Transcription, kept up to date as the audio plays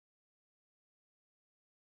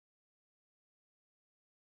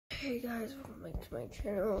Hey guys, welcome back to my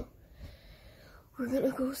channel. We're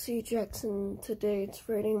gonna go see Jackson today. It's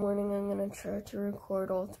Friday morning. I'm gonna try to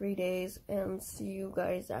record all 3 days and see you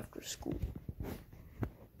guys after school.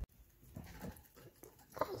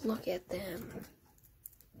 Oh, look at them.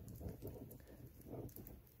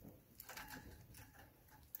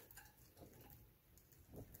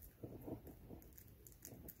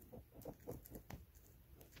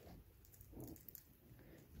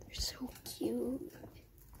 They're so cute.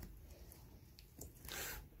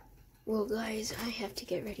 Well guys, I have to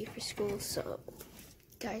get ready for school, so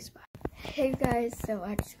guys, bye. Hey guys, so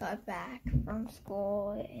I just got back from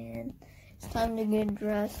school and it's time to get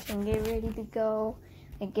dressed and get ready to go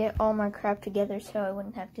and get all my crap together so I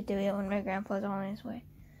wouldn't have to do it when my grandpa's on his way.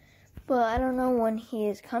 But I don't know when he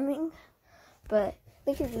is coming, but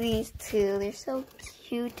look at these two, they're so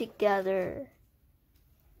cute together.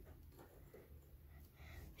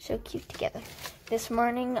 So cute together. This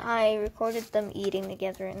morning I recorded them eating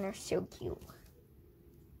together and they're so cute.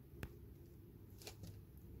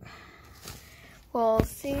 Well, I'll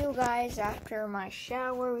see you guys after my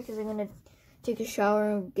shower because I'm gonna take a shower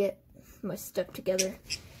and get my stuff together.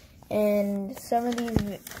 And some of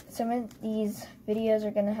these videos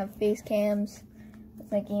are gonna have face cams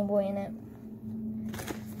with my Game Boy in it.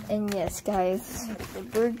 And yes, guys, the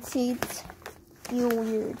bird seats feel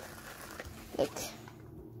weird. Look.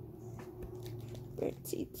 Bird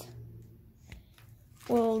seats.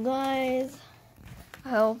 Well guys, I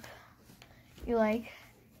hope you like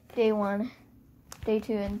day 1, day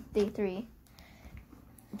 2, and day 3.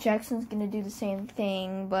 Jackson's gonna do the same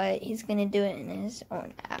thing, but he's gonna do it in his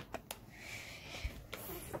own app.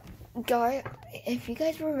 Guys, if you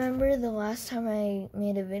guys remember the last time I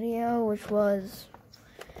made a video, which was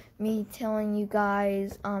me telling you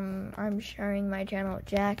guys I'm sharing my channel with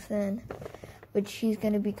Jackson, which he's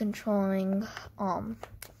going to be controlling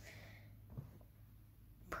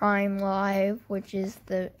Prime Live, which is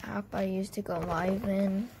the app I use to go live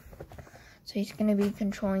in. So he's going to be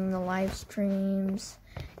controlling the live streams,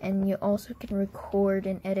 and you also can record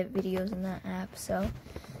and edit videos in that app. So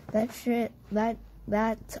that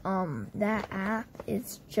app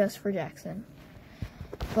is just for Jackson.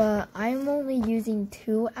 But I'm only using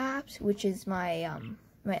 2 apps, which is my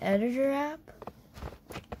my editor app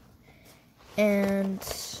and,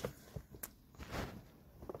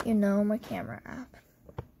 you know, my camera app.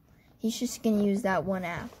 He's just gonna use that one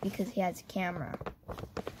app because he has a camera.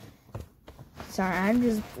 Sorry, I'm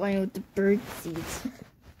just playing with the bird seeds.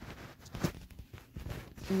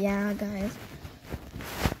 Yeah, guys.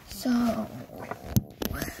 So,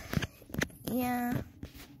 yeah,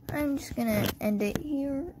 I'm just gonna end it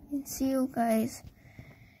here and see you guys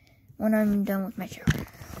when I'm done with my shower.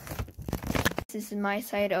 This is my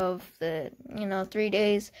side of the, 3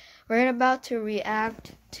 days. We're about to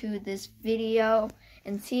react to this video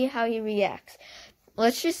and see how he reacts.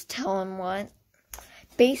 Let's just tell him what.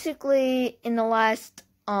 Basically, in the last,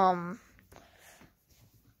 in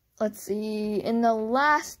the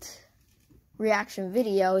last reaction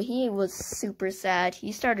video, he was super sad.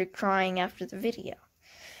 He started crying after the video.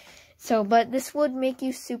 So, but this would make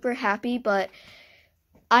you super happy, but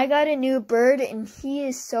I got a new bird, and he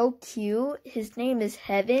is so cute. His name is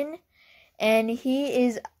Heaven, and he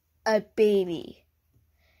is a baby.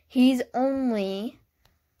 He's only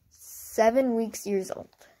 7 years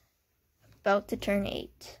old. About to turn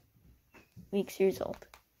 8 years old.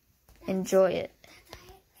 Enjoy it.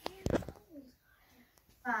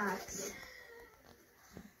 Fox.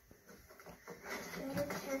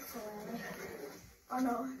 Oh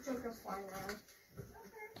no, Joker's flying around.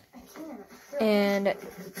 I can't. And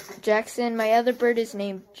Jackson, my other bird, is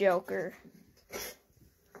named Joker.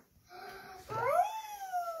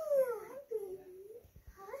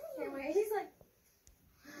 Wait, he's like.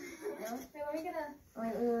 No, let me get a.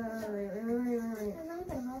 Wait.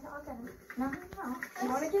 No. You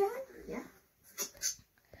want to get him? Yeah.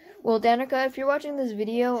 Well, Danica, if you're watching this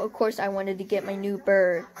video, of course I wanted to get my new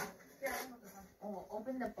bird. Oh,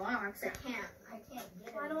 open the box. I can't get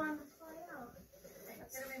it. Why do I want to fly out?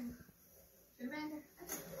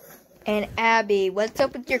 And Abby, what's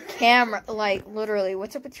up with your camera? Like, literally,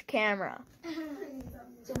 what's up with your camera?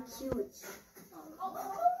 So cute.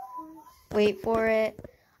 Wait for it.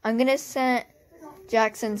 I'm gonna send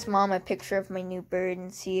Jackson's mom a picture of my new bird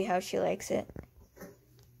and see how she likes it.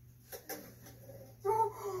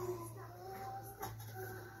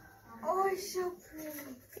 Oh, it's so pretty.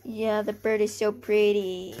 Yeah, the bird is so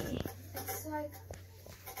pretty. It's like...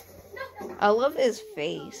 I love his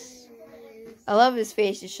face. I love his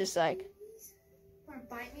face. It's just like... Want to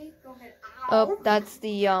bite me? Go ahead. Oh, that's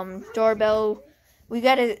the doorbell We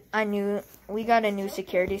got a new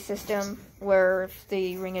security system where if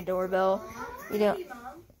they ring a doorbell, we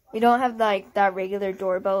don't have like that regular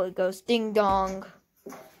doorbell. It goes ding dong.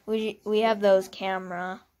 We have those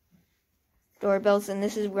camera doorbells, and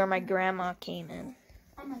this is where my grandma came in.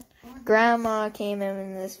 Grandma came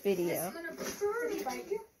in this video.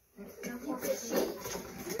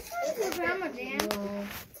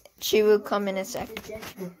 She will come in a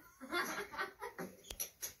second.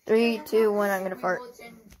 3, 2, 1. I'm gonna fart.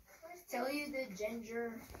 Tell you the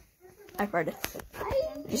ginger. I farted.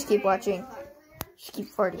 Just keep watching. Just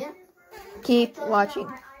keep farting. Keep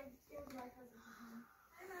watching.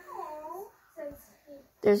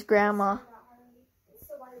 There's Grandma.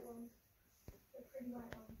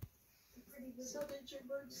 So did your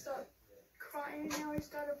bird stop crying now he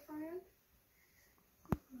started crying?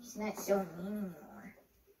 He's not so mean anymore.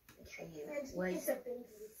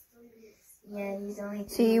 Yeah, he's only.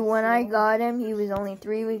 See, when I got him, he was only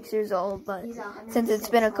 3 weeks years old, but since it's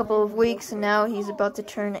been a couple of weeks, now he's about to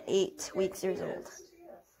turn 8 weeks years old.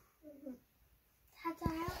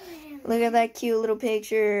 Look at that cute little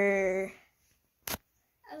picture.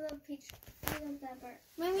 I love picture. I love that bird.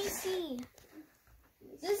 Let me see.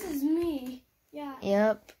 This is me. Yeah.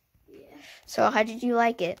 Yep. Yeah. So how did you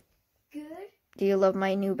like it? Good. Do you love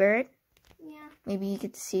my new bird? Yeah. Maybe you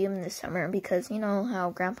get to see him this summer because you know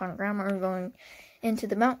how Grandpa and Grandma are going into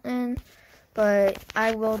the mountain. But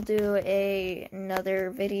I will do another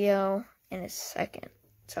video in a second.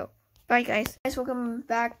 So, bye guys. Guys, welcome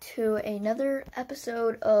back to another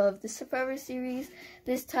episode of the Survivor series.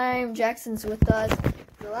 This time Jackson's with us.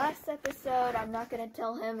 The last episode, I'm not going to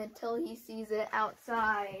tell him until he sees it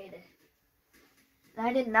outside. And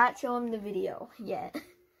I did not show him the video yet.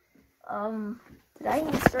 Did I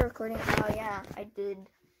even start recording? Oh yeah, I did.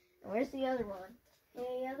 Where's the other one?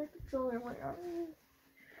 Hey, other controller, where are you?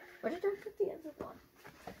 Where did I put the other one?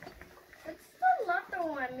 What's the other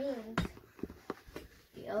one mean?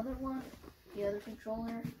 The other one? The other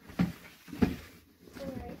controller?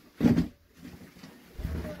 Alright.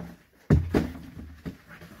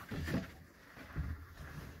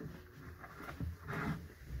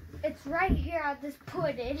 It's right here. I just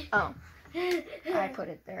put it. Oh. I put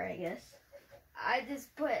it there, I guess. I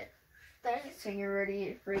just put it there. So you're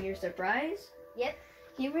ready for your surprise? Yep.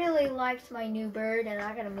 He really liked my new bird, and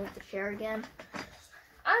I gotta move the chair again.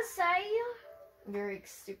 I'll say you. You're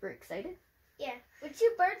super excited? Yeah. What's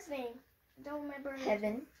your bird's name? I don't remember.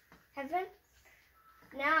 Heaven. Heaven?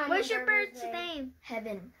 Now what's your bird's name?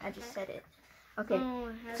 Heaven. I just said it. Okay.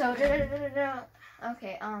 Oh, So,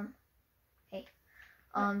 okay, hey.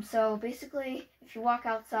 So basically, if you walk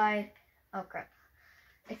outside, oh crap.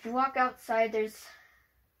 If you walk outside,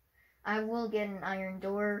 I will get an iron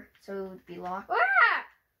door, so it would be locked. Ah!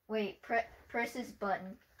 Wait, press this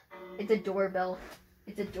button. It's a doorbell.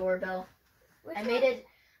 It's a doorbell. I made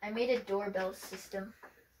a doorbell system.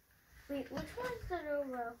 Wait, which one's the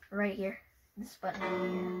doorbell? Right here. This button right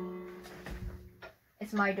here.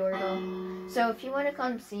 It's my doorbell. So if you want to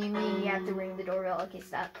come see me, you have to ring the doorbell. Okay,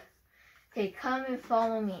 stop. Okay, come and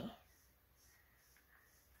follow me.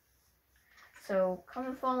 So come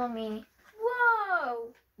and follow me.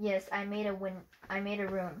 Whoa! Yes, I made a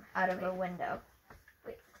room out of a window.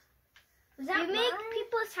 Is that you make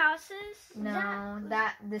people's houses? No,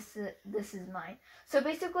 this is mine. So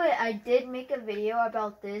basically, I did make a video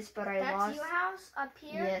about this, but I lost. That's your house up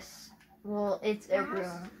here? Yes. Well, it's a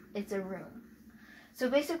room. It's a room. So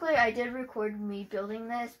basically, I did record me building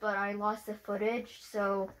this, but I lost the footage.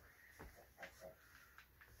 So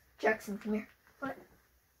Jackson, come here. What?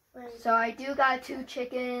 So I do got 2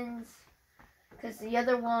 chickens, because the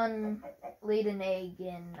other one laid an egg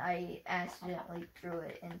and I accidentally threw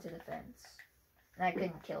it into the fence. And I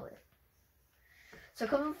couldn't kill it. So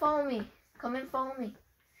come and follow me. Come and follow me.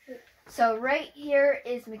 So right here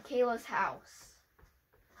is Michaela's house.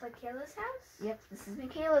 Michaela's house? Yep, this is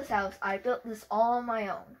Michaela's house. I built this all on my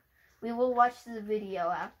own. We will watch the video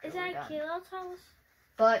after Is we're that done. Kayla's house?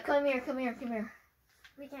 But come here, come here, come here.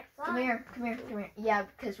 We can't fly. Come here, come here, come here. Yeah,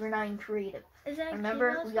 because we're not in creative. Is that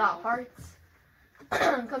Remember, Kayla's we got house? hearts.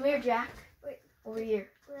 Come here, Jack. Wait. Over here.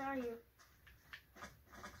 Where are you?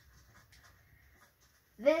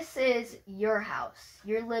 This is your house.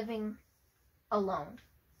 You're living alone.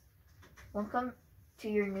 Welcome to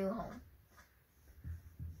your new home.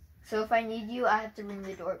 So if I need you, I have to ring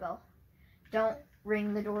the doorbell. Don't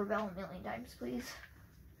ring the doorbell a million times, please.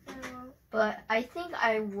 But I think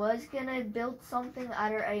I was gonna build something.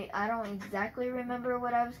 I don't exactly remember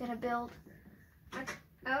what I was gonna build.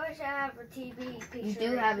 I wish I have a TV picture. You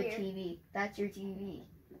do have a TV. That's your TV.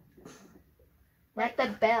 Not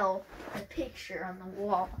the bell. The picture on the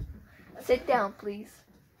wall. Sit down, please.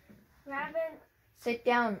 Rabbit, Sit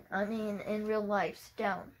down. I mean, in real life, sit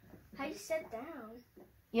down. how you sit down?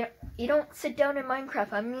 You don't sit down in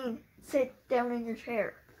Minecraft. I mean, sit down in your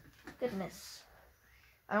chair. Goodness.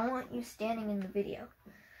 I don't want you standing in the video.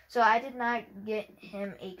 So I did not get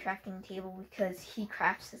him a crafting table because he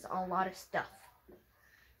crafts a lot of stuff.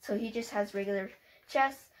 So he just has regular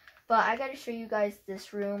chests. But I gotta show you guys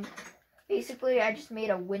this room. Basically, I just made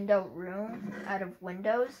a window room out of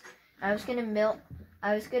windows. I was gonna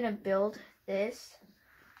build this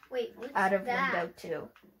Wait, what's out of that? window 2.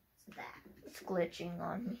 What's that? It's glitching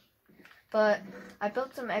on me. But I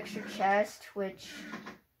built some extra chests, which...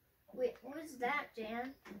 Wait, what's that,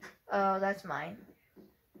 Jan? Oh, that's mine.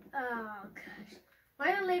 Oh, gosh.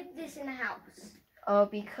 Why don't you leave this in the house? Oh,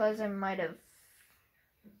 because I might have...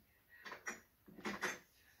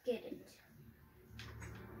 Get it.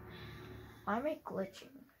 Why am I glitching?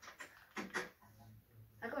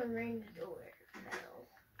 I'm gonna ring the door bell.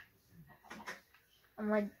 I'm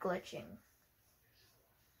like glitching.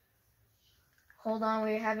 Hold on,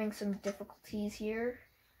 we're having some difficulties here.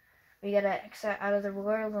 We gotta exit out of the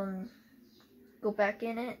world and go back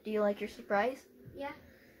in it. Do you like your surprise? Yeah.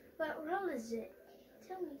 What role is it?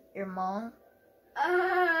 Tell me. Your mom? That's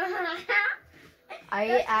I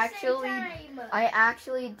the same time.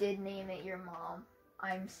 actually did name it your mom.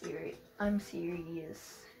 I'm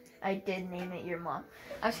serious. I did name it your mom.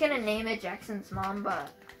 I was gonna name it Jackson's mom, but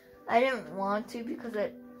I didn't want to because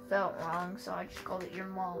it felt wrong, so I just called it your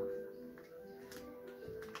mom.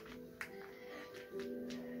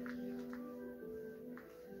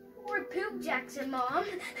 Or Poop Jackson, Mom.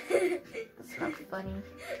 That's not funny.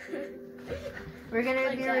 We're gonna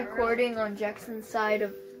Like be that, recording on Jackson's side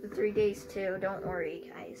of the 3 days too. Don't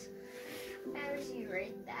worry, guys. How does you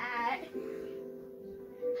rate that?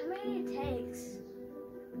 How many it takes?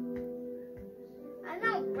 I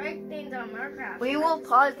don't break things on Minecraft. We will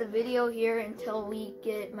pause the video here until we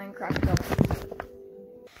get Minecraft going.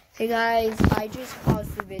 Hey guys, I just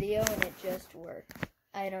paused the video and it just worked.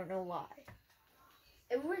 I don't know why.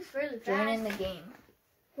 It works really fast. Join in the game.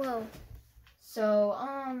 Whoa. So,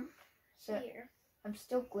 Here. I'm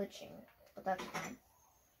still glitching, but that's fine.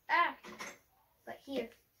 Ah. But here.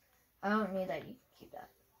 I don't need that. You can keep that.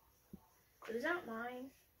 It's not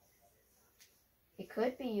mine. It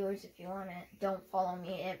could be yours if you want it. Don't follow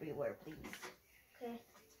me everywhere, please. Okay.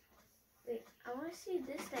 Wait, I want to see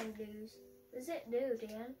this thing do. What does it do,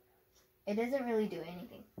 Dan? It doesn't really do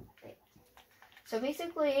anything. Wait. So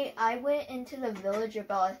basically, I went into the village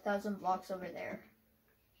about 1,000 blocks over there.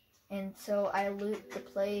 And so I loot the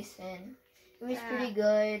place and it was pretty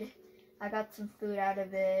good. I got some food out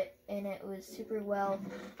of it and it was super well.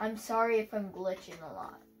 I'm sorry if I'm glitching a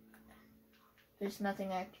lot. There's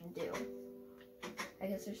nothing I can do. I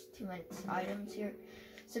guess there's too many items here.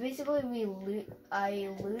 So basically I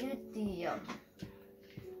looted the I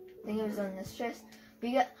think it was on this chest.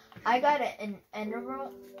 I got an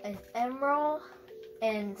emerald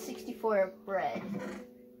and 64 bread.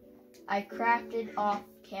 I crafted off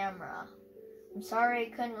camera. I'm sorry I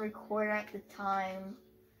couldn't record at the time,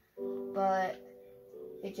 but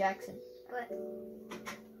hey Jackson. What?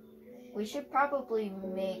 We should probably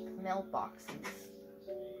make mailboxes.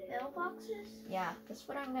 Mailboxes? Yeah, that's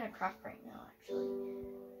what I'm gonna craft right now actually.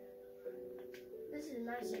 This is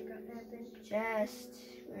my secret weapon. Chest.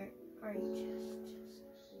 Where are you?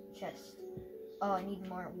 Chest. Oh, I need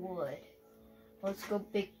more wood. Let's go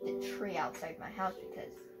big the tree outside my house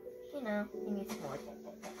because, you know, you need some wood.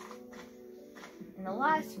 In the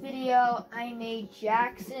last video, I made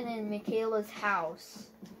Jackson and Michaela's house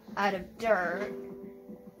out of dirt.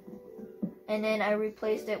 And then I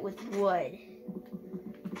replaced it with wood.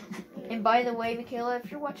 And by the way, Michaela,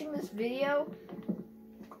 if you're watching this video,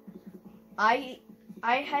 I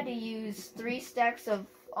had to use 3 stacks of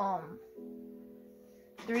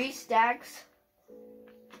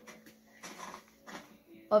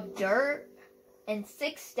dirt and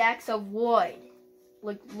 6 stacks of wood.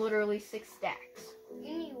 Like literally 6 stacks.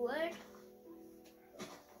 You need wood?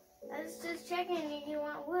 I was just checking if you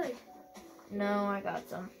want wood. No, I got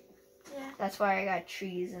some. Yeah. That's why I got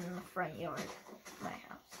trees in the front yard of my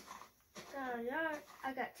house. Yard.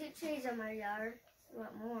 I got 2 trees in my yard. I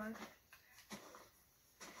want more.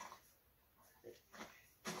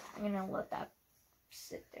 I'm gonna let that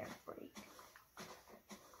sit there and break.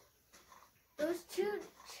 Those 2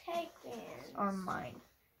 chickens Are mine.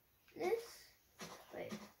 This?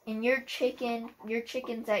 Wait. And your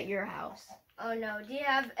chicken's at your house. Oh no, do you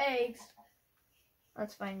have eggs?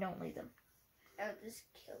 That's fine, don't leave them. I'll just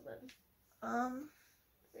kill them.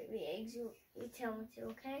 Maybe eggs, you tell me to,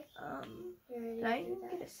 okay? Did I even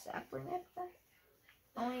get a sapling out of that?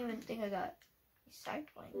 I don't even think I got a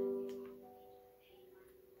sapling.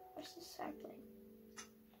 Where's the sapling?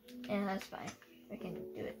 And that's fine. We can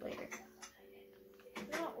do it later.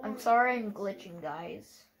 I'm sorry I'm glitching,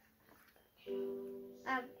 guys.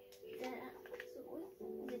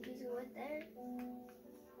 Did you do it there?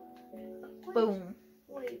 Boom.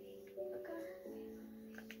 Wait.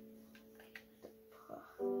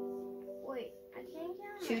 Wait, I can't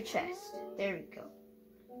get on. 2 chests. There we go.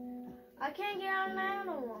 I can't get on the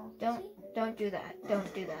animal. Don't do that.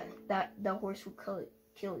 Don't do that. The horse will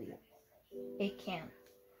kill you. It can.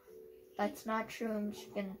 That's not true. I'm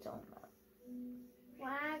just gonna tell him that.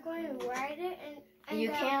 Well, I'm going to ride it and You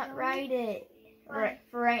can't ride it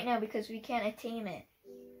for right now because we can't attain it.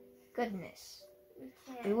 Goodness.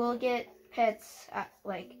 We will get pets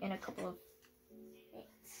like in a couple of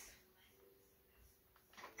minutes.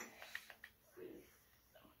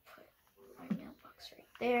 Put my mailbox right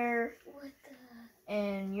there. What the?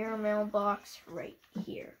 And your mailbox right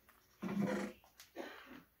here. I'm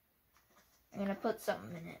gonna put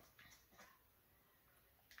something in it.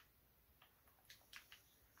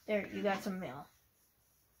 There, you got some mail.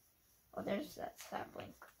 Oh, there's that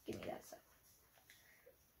sapling. Give me that sapling.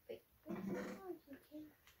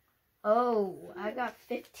 Oh, I got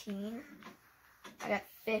 15. I got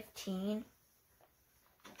 15.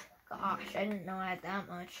 Gosh, I didn't know I had that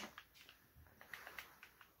much.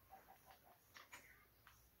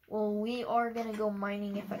 Well, we are gonna go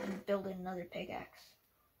mining if I can build another pickaxe.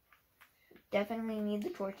 Definitely need the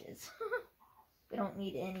torches. We don't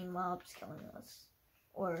need any mobs killing us.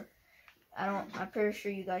 Or, I'm pretty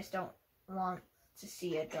sure you guys don't want to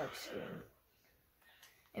see a dark screen.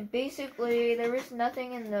 And basically, there was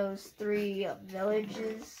nothing in those 3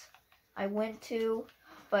 villages I went to,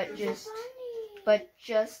 but just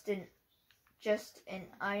an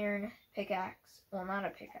iron pickaxe. Well, not a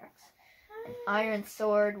pickaxe. An iron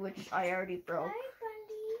sword, which I already broke.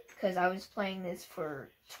 Because I was playing this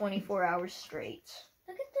for 24 hours straight.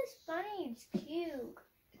 Look at this bunny. It's cute.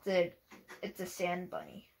 It's a sand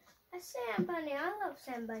bunny. A sand bunny. I love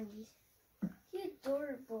sand bunnies. He's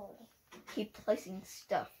adorable. Keep placing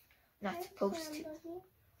stuff. Not supposed to.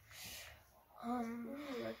 Ooh,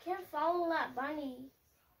 I can't follow that bunny.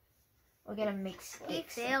 We're gonna make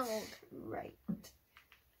sticks. He failed. Right.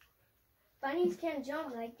 Bunnies can't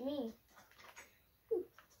jump like me.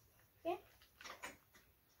 Yeah.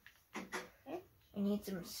 Yeah. We need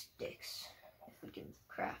some sticks. If we can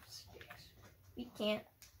craft sticks. We can't.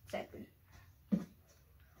 Exactly.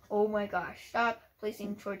 Oh my gosh. Stop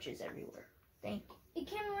placing torches everywhere. Thank you. It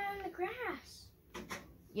can run in the grass.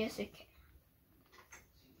 Yes, it can.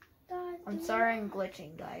 I'm sorry I'm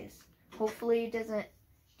glitching, guys. Hopefully it doesn't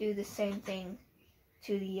do the same thing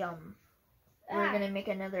to the, we're gonna make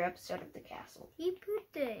another episode of the castle. He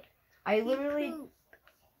pooped it. Oh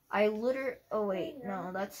wait,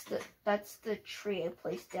 no, that's the tree I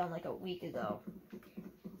placed down like a week ago.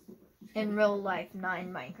 In real life, not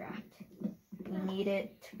in Minecraft. We need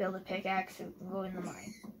it to build a pickaxe and go in the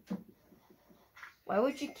mine. Why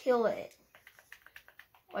would you kill it?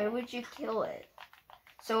 Why would you kill it?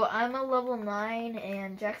 So I'm a level 9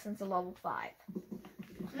 and Jackson's a level 5.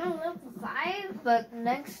 I'm a level 5? But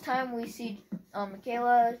next time we see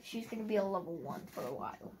Michaela, she's gonna be a level 1 for a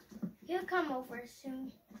while. He'll come over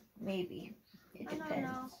soon. Maybe. It I depends. don't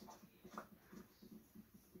know.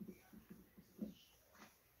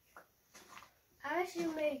 I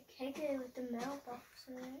should make cake with the mailbox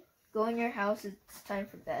in it. Go in your house, it's time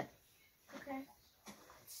for bed. Okay.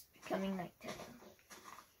 It's becoming nighttime.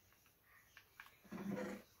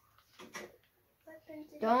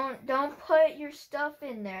 Don't put your stuff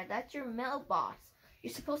in there. That's your mailbox.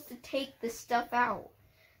 You're supposed to take the stuff out.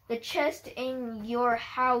 The chest in your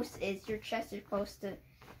house is your chest you're supposed to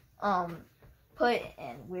put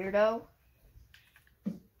in, weirdo.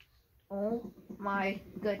 Oh my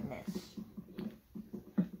goodness.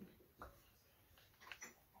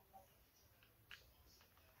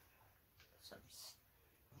 Some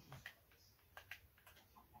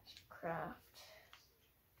craft.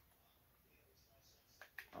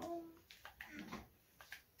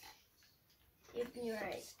 You'd be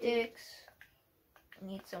right. Sticks. I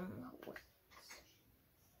need some wood.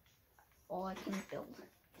 All I can build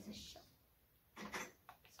is a shovel.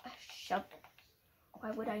 It's a shovel.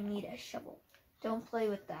 Why would I need a shovel? Don't play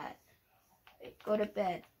with that. Go to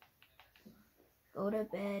bed. Go to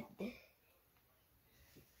bed.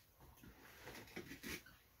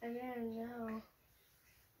 I don't know.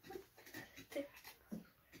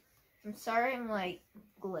 I'm sorry I'm like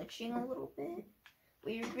glitching a little bit.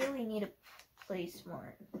 We really need to place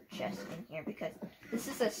more chests in here because this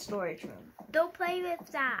is a storage room. Don't play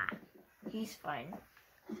with that. He's fine.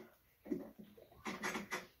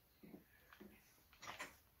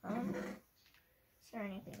 Is there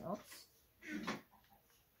anything else?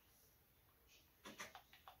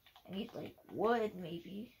 I need like wood,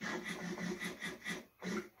 maybe.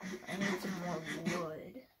 I need some more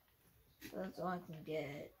wood. That's all I can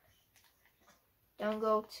get. Don't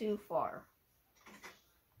go too far.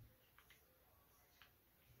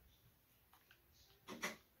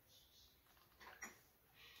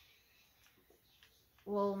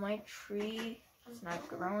 Well, my tree is not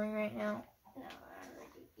growing right now. No, I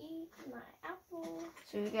already eat my apple.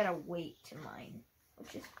 So we gotta wait to mine,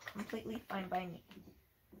 which is completely fine by me.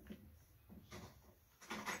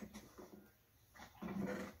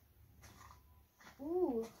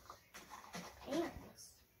 Ooh,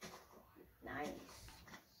 ants. Nice.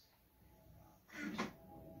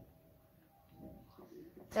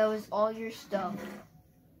 That was all your stuff,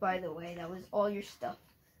 by the way. That was all your stuff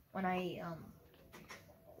when I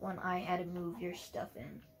had to move your stuff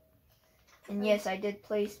in. And yes, I did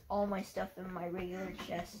place all my stuff in my regular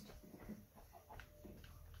chest.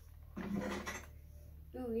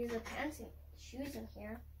 Ooh, here's a pants and shoes in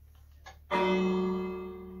here.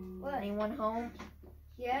 What? Anyone home?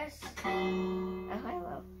 Yes. Oh,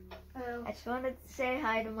 hello. Hello. I just wanted to say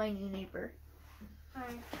hi to my new neighbor.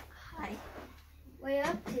 Hi. Hi. What are you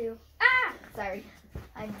up to? Ah! Sorry.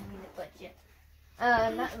 I didn't mean to punch you.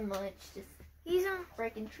 Not much. Just He's on.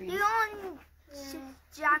 breaking trees. He's on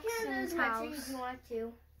Jackson's You house. can if you want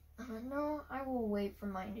to. No, I will wait for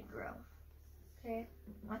mine to grow. Okay.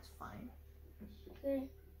 That's fine. Okay.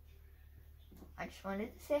 I just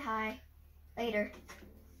wanted to say hi. Later.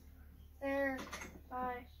 There.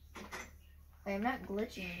 Bye. Wait, I'm not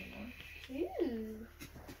glitching anymore. Ooh.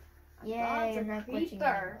 Yay, God's I'm a not glitching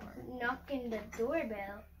creeper anymore. knocking the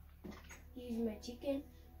doorbell. He's my chicken.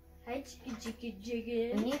 Hi, chicken, chicken, We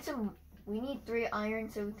chicken. need 3 iron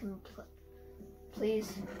so we can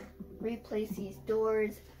please replace these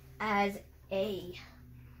doors as a,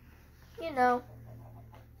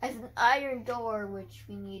 as an iron door, which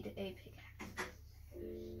we need a pickaxe.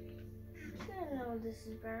 I don't know this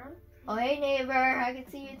is brown. Oh, hey neighbor, I can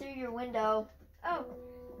see you through your window. Oh,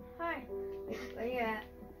 hi. Where you at?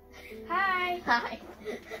 Hi. Hi.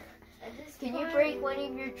 At this Can you point- break one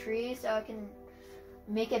of your trees so I can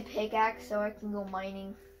make a pickaxe so I can go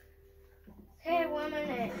mining? Hey, 1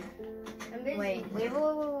 minute. I'm busy. Wait.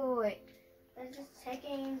 I'm just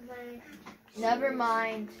checking my. Never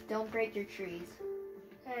mind. Don't break your trees.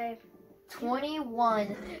 Okay.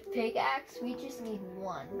 21 pickaxe. We just need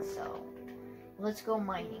 1. So let's go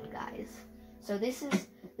mining, guys. So this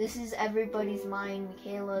is everybody's mine.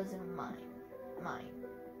 Michaela's and mine.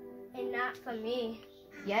 And not for me.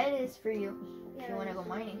 Yeah, it is for you if Yeah, you want to it go is.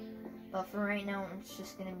 mining. But for right now, it's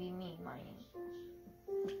just gonna be me mining.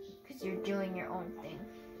 Because you're doing your own thing.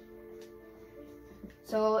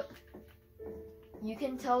 So, you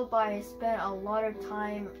can tell by I spent a lot of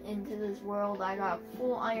time into this world, I got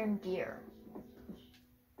full iron gear.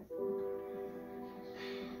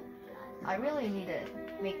 I really need to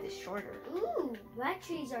make this shorter. Ooh, rat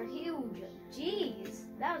trees are huge. Jeez,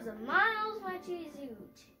 that was a miles. Rat tree is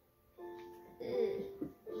huge.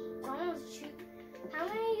 It's almost huge. How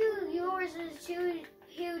many of yours is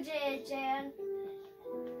huge, Jan?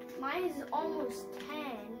 Mine is almost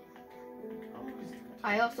 10. Almost 10.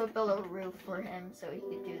 I also built a roof for him so he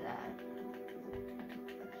could do that.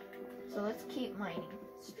 So let's keep mining.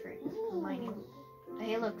 Straight mining.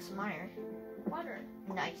 Hey, look, some iron. Water.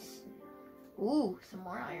 Nice. Ooh, some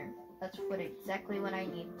more iron. That's exactly what I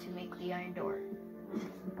need to make the iron door.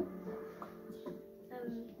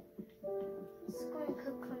 It's going to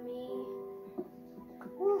cook for me.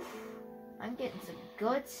 Oof. I'm getting some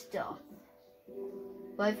good stuff.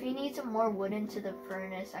 But if you need some more wood into the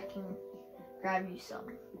furnace, I can grab you some.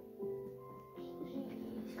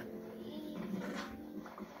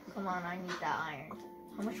 Come on, I need that iron.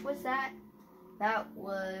 How much was that? That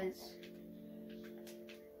was...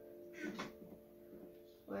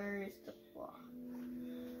 Where is the block?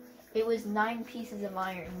 It was 9 pieces of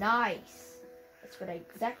iron. Nice! That's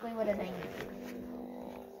exactly what I needed.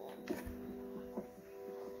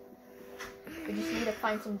 We just need to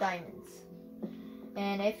find some diamonds.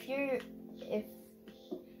 And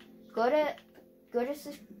go to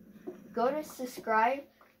subscribe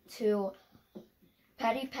to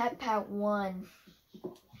Patty Pat Pat 1.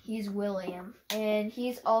 He's William, and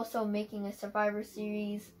he's also making a Survivor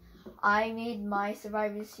series. I made my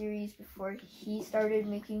Survivor series before he started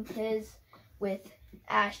making his with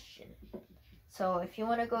Ashton. So if you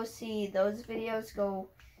want to go see those videos, go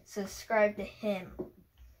subscribe to him.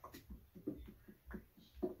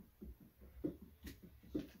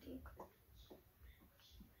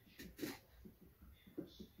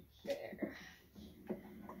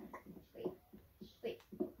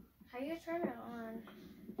 turn it on?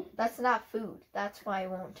 That's not food. That's why it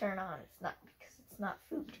won't turn on. It's not because it's not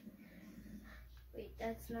food. Wait,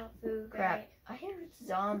 that's not food, Crap. right? I hear it's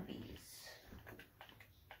zombies.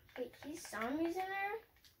 Wait, he's zombies in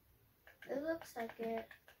there? It looks like it.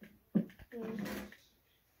 How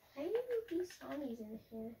do you be zombies in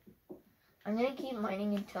here? I'm gonna keep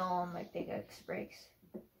mining until my pickaxe breaks.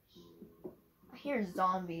 I hear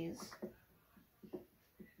zombies.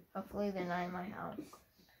 Hopefully they're not in my house.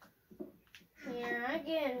 Yeah, I'm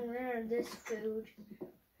getting rid of this food.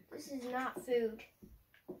 This is not food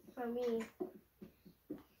for me.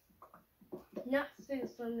 Not food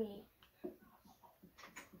for me.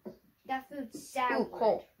 That food's sour. Ooh,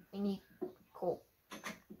 coal. We need coal.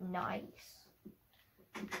 Nice.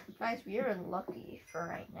 Guys, we are lucky for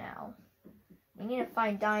right now. We need to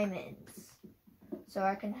find diamonds so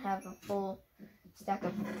I can have a full stack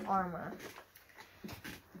of armor.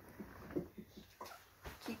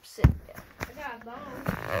 Keep sitting there. I got a bone.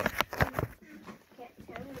 Can't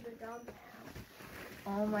tell me the dog now.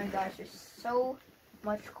 Oh my gosh, there's so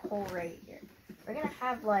much coal right here. We're gonna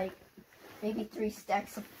have like maybe 3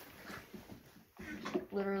 stacks of,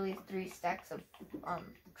 literally 3 stacks of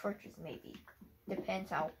torches maybe. Depends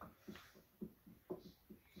how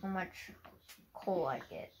much coal I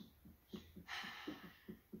get.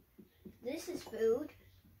 This is food.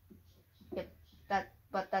 Yep,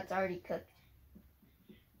 but that's already cooked.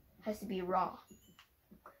 Has to be raw.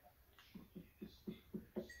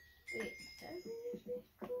 Wait, that didn't be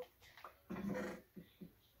cooked?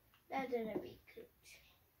 That didn't be cooked.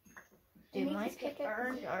 Dude, Make my this get pickaxe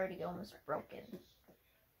burned. is already almost broken.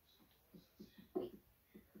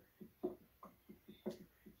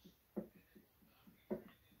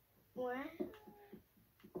 What?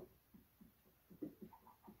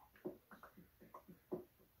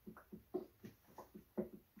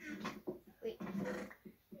 Wait.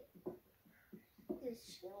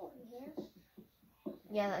 There's chill in here.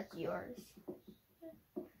 Yeah, that's yours.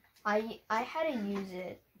 I had to use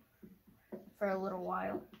it for a little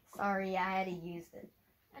while. Sorry, I had to use it.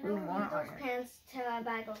 I don't Ooh, more need those iron. pants till I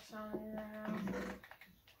battle someone now.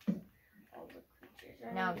 All the creatures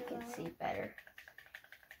I Now we need to can battle. see better.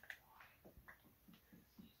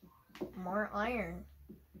 More iron.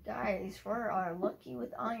 Guys, we are lucky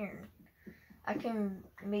with iron. I can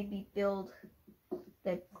maybe build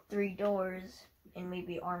the 3 doors and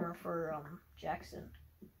maybe armor for Jackson.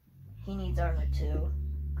 He needs armor too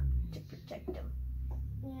to protect him.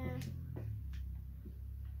 Yeah.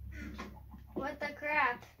 What the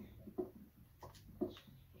crap?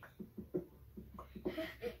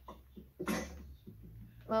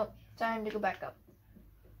 Well, time to go back up.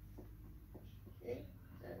 Right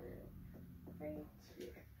here.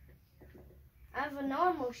 I have a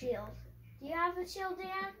normal shield. Do you have a shield,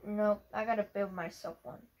 Dan? Nope, I gotta build myself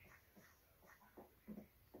one.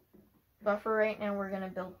 But for right now, we're gonna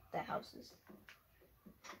build the houses.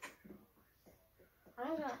 I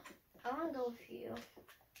wanna go with you.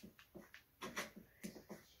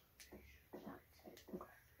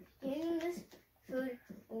 Getting this food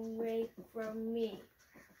away from me.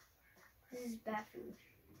 This is bad food.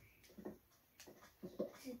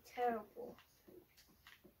 This is terrible.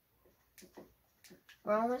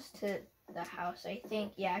 We're almost to the house, I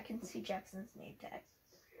think. Yeah, I can see Jackson's name tag.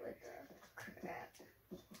 What the crap?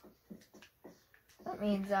 That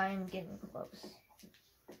means I'm getting close.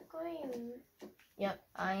 Going. Yep,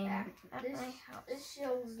 I'm at This my house. This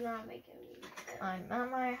shield's not making me. I'm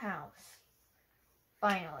at my house.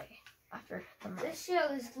 Finally, after the month. This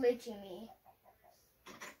shield is glitching me.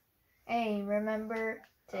 Hey, remember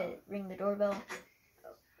to ring the doorbell?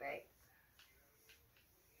 Oh, great.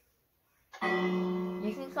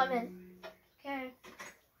 You can come in. Okay.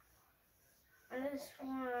 I just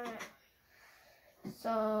want.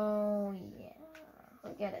 So, yeah.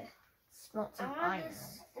 Look at it. Smelt I some want iron.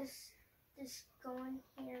 this going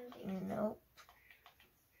here. Nope.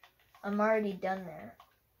 I'm already done there.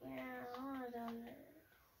 Yeah, I want it on there.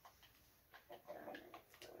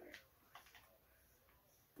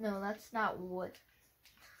 No, that's not wood.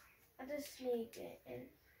 I just sneak it and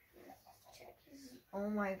check his. Oh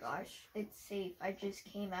my gosh, it's safe. I just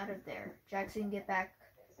came out of there. Jackson, get back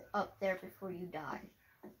up there before you die.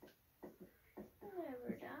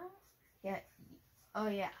 Never die. Yeah. Oh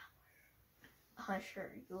yeah.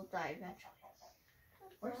 Sure, you'll die eventually.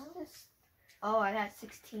 Where's this? Oh, I got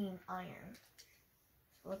 16 iron.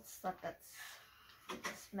 So let's let that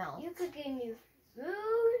smell. You could give me food.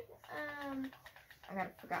 I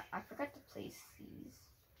forgot to place these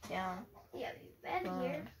down. Yeah, you bed Boom.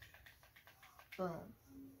 here. Boom.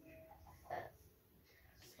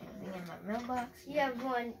 Same thing in my mailbox. You have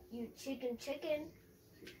one. You chicken.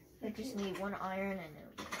 I just need 1 iron and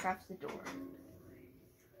it crafts the door.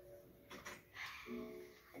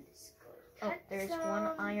 Oh, there's 1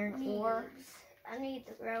 iron ore. I need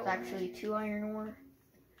to grow. It's actually 2 iron ore.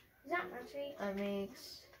 Is that my tree? That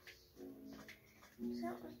makes... Is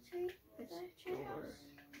that my tree? Is that a tree house?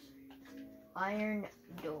 Iron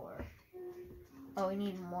door. Oh, we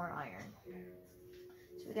need more iron.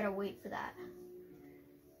 So we gotta wait for that.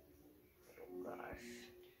 Oh gosh.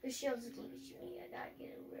 The shield's glitching me. I gotta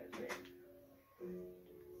get rid of it.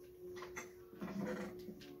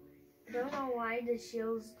 I don't know why the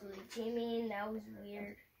shield's glitching me, and that was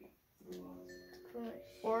weird. Gosh.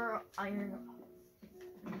 4 iron.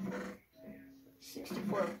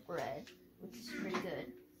 64 bread, which is pretty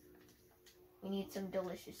good. We need some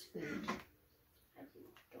delicious food. I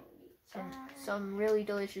don't need that. Some really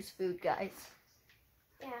delicious food, guys.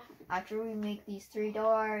 Yeah. After we make these 3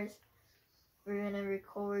 doors, we're gonna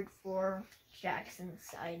record for Jackson's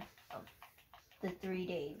side of the 3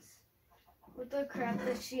 days. With the crap,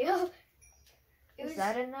 the shield. Is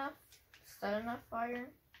that enough? Is that enough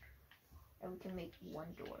iron? And we can make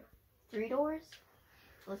 1 door. 3 doors?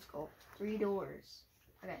 Let's go. 3 doors.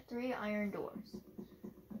 I got 3 iron doors.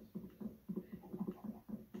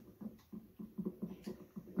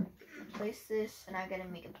 Place this, and I gotta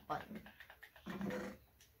make a button.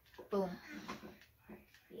 Boom.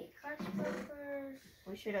 The crossbowers.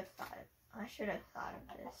 We should have thought of. I should have thought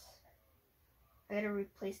of this. I gotta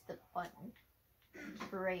replace the button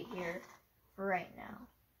for right here, for right now.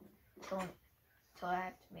 Until I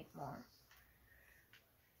have to make more.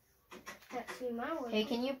 Let's see my one. Hey,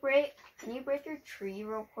 can you break your tree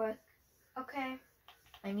real quick? Okay.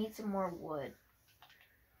 I need some more wood.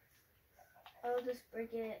 I'll just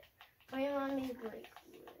break it. Why do you want me to break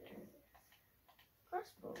wood?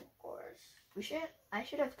 Crossbow, of course. I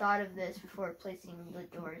should have thought of this before placing the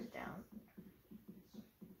doors down.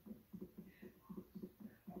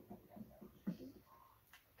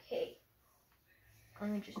 Okay. Let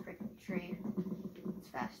me just break the tree. It's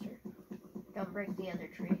faster. Don't break the other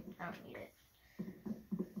tree. I don't need it.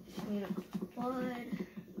 Just need a wood.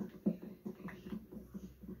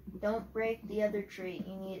 Don't break the other tree.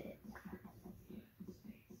 You need it.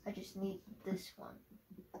 I just need this one.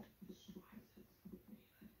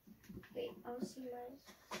 Wait, I'll see mine.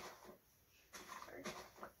 Sorry.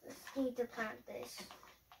 Let's need to plant this.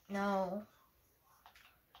 No.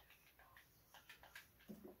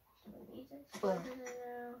 Boom. Boom.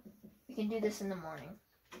 We can do this in the morning.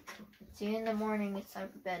 See you in the morning. It's time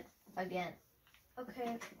for bed again.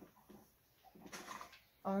 Okay.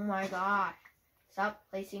 Oh my gosh. Stop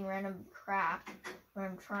placing random crap when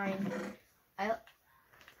I'm trying.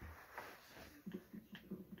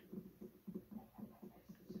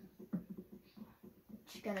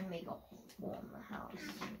 Just gotta make a hole in the house.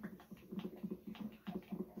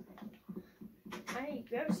 I need to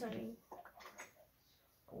grab something.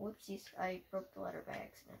 Whoopsies, I broke the letter by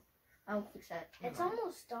accident. I'll fix that. It's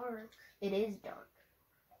almost dark. It is dark.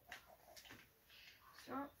 It's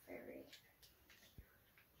not very.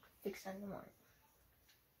 Fix that in the morning.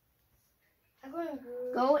 I'm going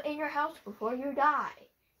to Go in your house before you die.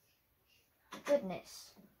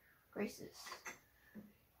 Goodness gracious.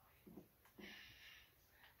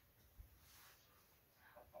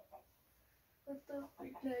 What the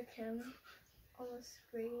freak that camera on the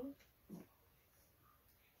screen?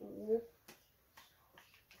 Whoop.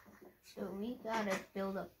 So we gotta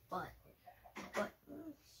build a buttons.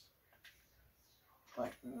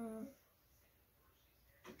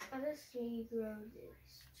 I just need to grow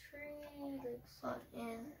this tree.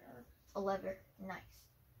 Button. A lever. Nice.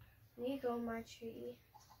 I need to grow my tree.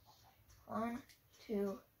 1,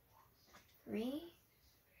 2, 3.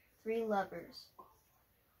 3 levers.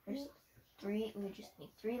 There's 3. We just need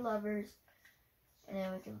 3 levers, and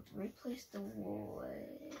then we can replace the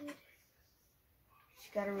wood.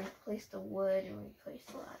 Just gotta replace the wood and replace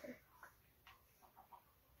the ladder.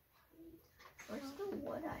 Where's the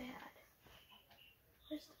wood I had?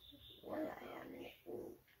 Where's the wood I had?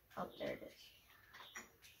 Oh, there it is.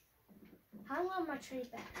 I want my tree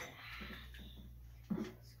back. Let's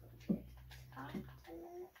go get top.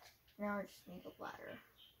 Now I just need a ladder.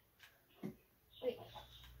 Wait.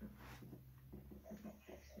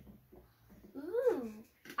 Ooh,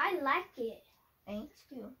 I like it. Thanks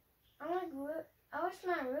too. I like wood. I wish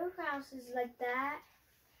my roof house is like that.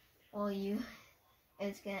 Well,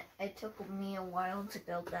 it took me a while to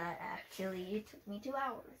build that. Actually, it took me 2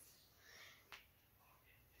 hours.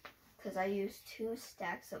 Because I used 2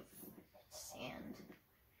 stacks of sand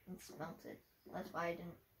and smelted. That's why I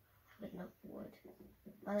didn't have enough wood.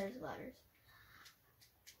 Oh, there's ladders.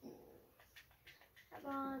 Come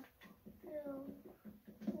on.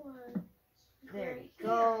 One. There Right you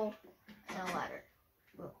go. And a ladder.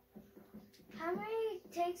 How many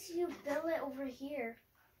takes you build it over here?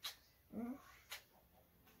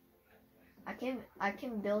 I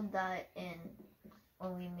can build that in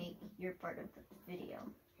when we make your part of the video.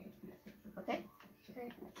 Okay?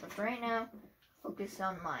 Okay. But for right now, focus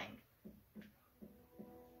on mine.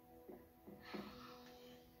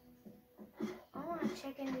 I want to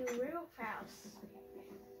check in your real house.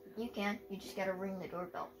 You can. You just gotta ring the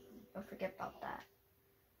doorbell. Don't forget about that.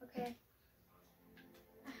 Okay.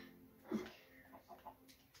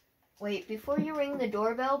 Wait, before you ring the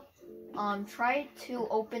doorbell, try to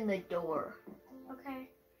open the door. Okay.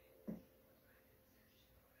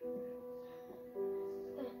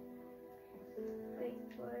 Wait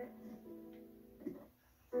for it.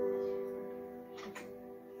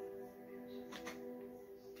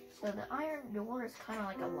 So the iron door is kind of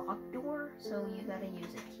like a locked door, so you gotta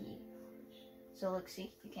use a key. So look,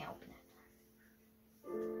 see, you can't open it.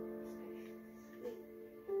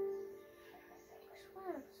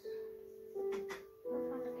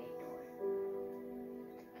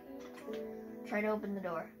 Try to open the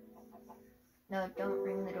door. No, don't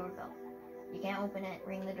ring the doorbell. You can't open it.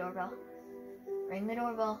 Ring the doorbell. Ring the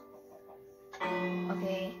doorbell.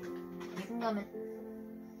 Okay, you can come in.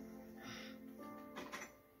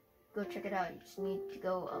 Go check it out. You just need to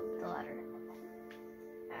go up the ladder.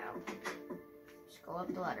 Ow. Just go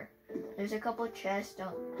up the ladder. There's a couple of chests.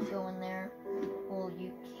 Don't go in there. Well,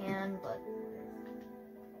 you can, but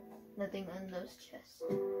nothing in those chests.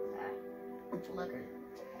 Look.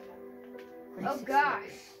 Oh gosh.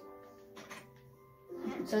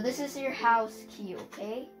 So this is your house key,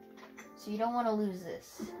 okay? So you don't want to lose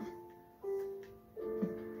this.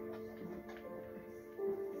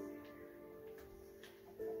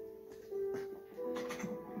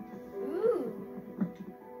 Ooh.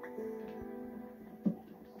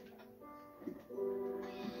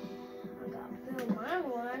 I gotta build my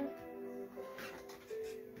one.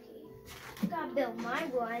 Okay. Gotta build my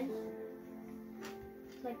one.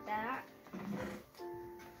 Like that.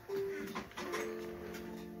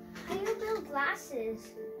 How do you build glasses,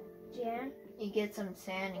 Jan? You get some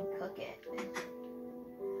sand and cook it.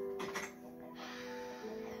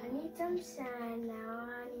 I need some sand now.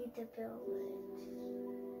 I need to build it.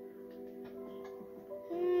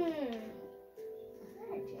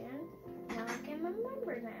 Alright, Jan. Now I can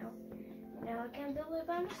remember now. Now I can build it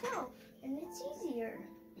by myself. And it's easier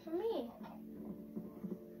for me.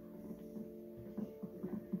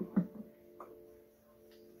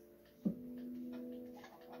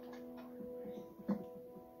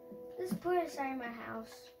 Let's put it inside my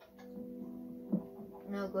house.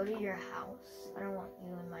 No, go to your house. I don't want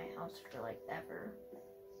you in my house for like ever.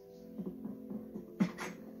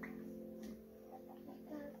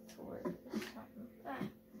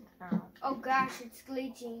 Oh gosh, it's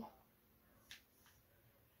glitching.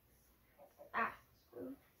 Ah.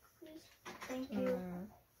 Please. Thank you.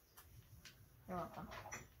 You're welcome.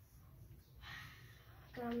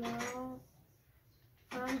 Gummo.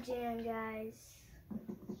 From Jan, guys.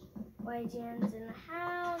 Why Jan's in the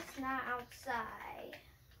house, not outside.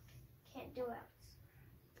 Can't do it.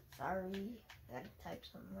 Sorry. I gotta type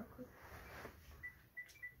something real quick.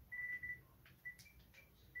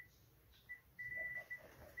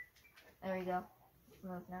 There we go.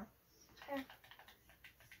 Move now. Okay.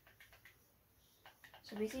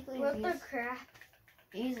 So basically, What the crap?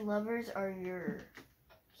 these levers are your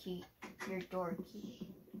key, your door key.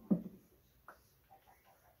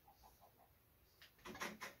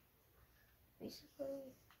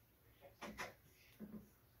 Basically.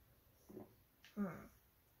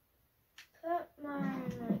 Put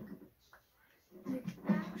mine like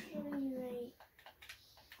actually right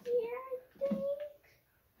here, I think.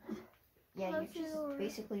 Yeah, you Close the just door.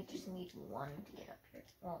 basically just need one to get up here.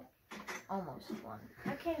 Well, almost one.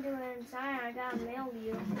 I can't do it inside. I gotta mail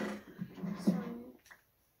you some.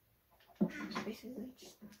 So basically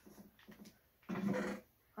just.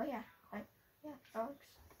 Oh yeah, yeah, that works.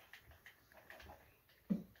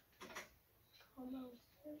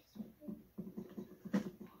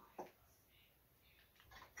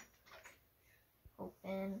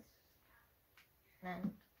 Open.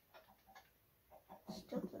 Then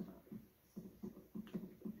still doesn't.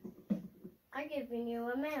 I'm giving you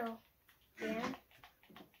a mail, Dan.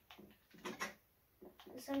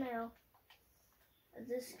 It's a mail. I'm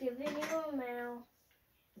just giving you a mail.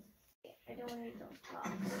 I don't need those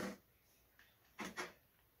blocks.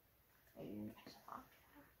 There we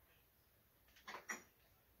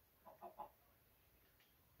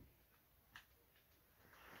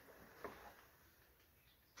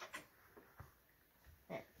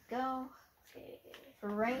go. Okay. for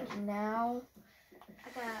right now,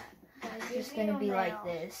 it's just gonna be like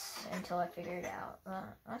this until I figure it out.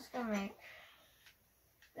 That's gonna make.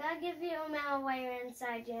 I'll give you a mail while you're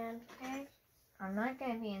inside, Jan. Okay? I'm not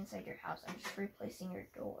gonna be inside your house. I'm just replacing your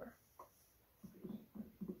door.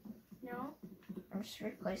 No? I'm just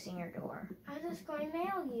replacing your door. I'm just going to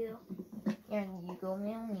mail you. Yeah, and you go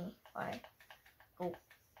mail me. Bye. Go.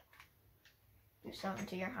 Do something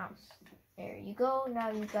to your house. There you go. Now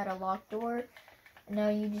you've got a locked door. And now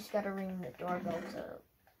you just gotta ring the doorbell to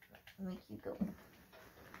make you go.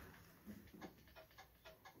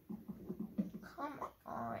 Come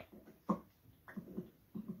on.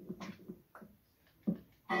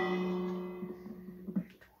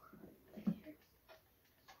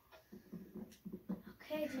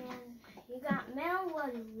 Okay, Jan. You got mail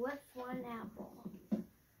with one apple.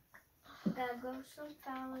 Gotta go some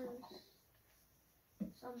flowers.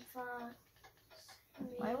 Some fun.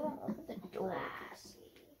 I won't open the door.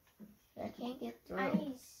 I can't get through. What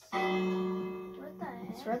the heck?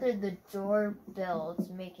 It's rather the doorbell. It's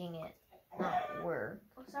making it not work.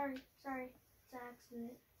 Oh, sorry. It's an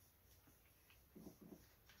accident.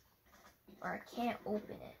 Or I can't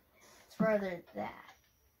open it. It's rather that.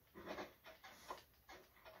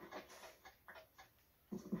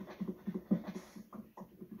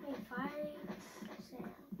 Hey, 5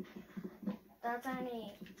 sand. That's what I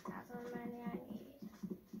need. That's how many I need.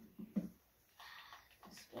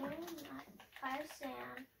 Spin 5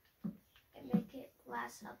 sand and make it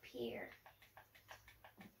glass up here.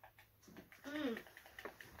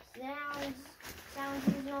 Sounds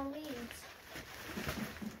use no leads.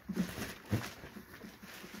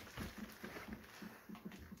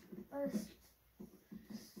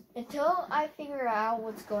 Until I figure out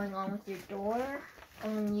what's going on with your door,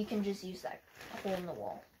 you can just use that hole in the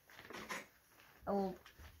wall. I will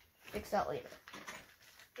fix that later.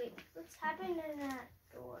 Wait, what's happening in that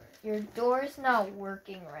door? Your door's not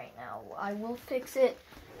working right now. I will fix it,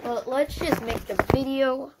 but let's just make the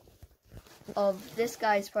video of this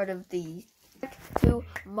guy's part of the to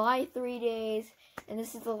my 3 days, and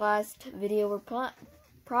this is the last video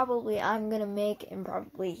probably I'm gonna make, and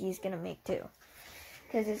probably he's gonna make too,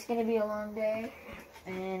 because it's gonna be a long day,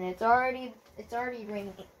 and it's already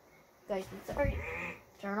raining, guys. It's already.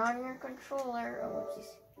 Turn on your controller. Oh, whoopsies.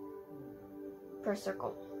 Press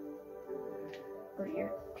circle. Go to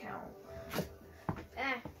your account.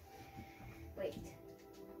 Wait.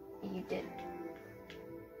 You did.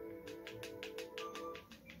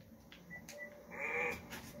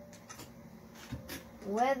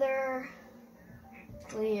 Weather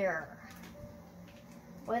clear.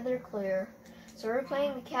 Weather clear. So we're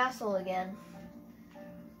playing the castle again.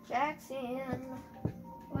 Jackson.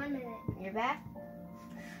 1 minute. You're back?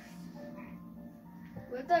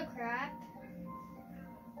 What the crap?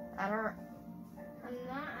 I'm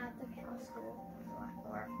not at the castle.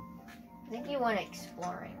 I think you went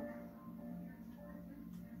exploring.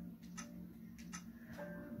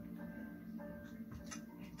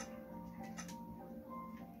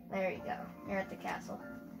 There you go. You're at the castle.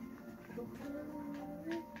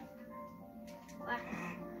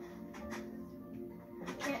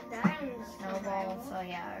 Can't die in this Snowballs. Oh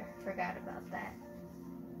yeah, I forgot about that.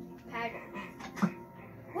 pattern.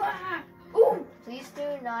 Ooh! Please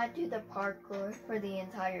do not do the parkour for the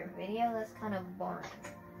entire video. That's kind of boring.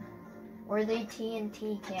 Or the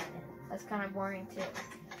TNT cannon. That's kind of boring too.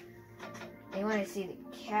 They want to see the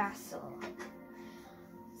castle.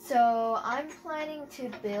 So I'm planning to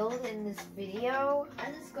build in this video.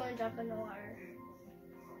 I'm just going to jump in the water.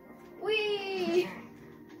 Whee!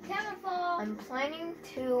 Camouflage! I'm planning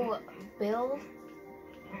to build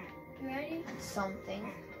You ready?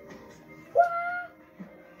 something.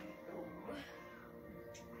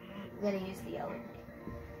 You gotta use the elevator.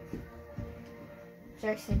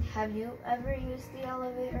 Jackson, have you ever used the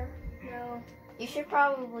elevator? No. You should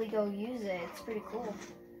probably go use it. It's pretty cool.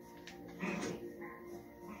 You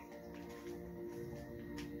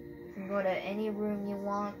can go to any room you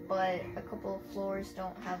want, but a couple of floors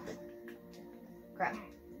don't have the crap.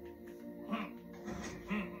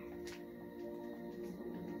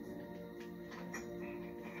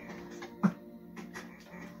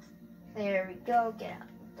 There we go. Get out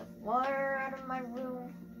the water out of my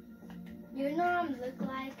room. You know what I look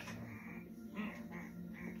like?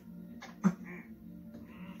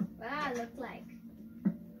 What I look like?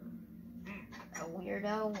 A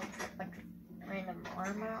weirdo with a bunch of random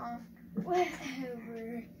armor on.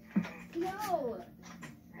 Whatever. No.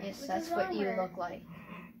 Yes, With that's his what you armor. look like.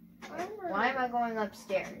 Armor. Why am I going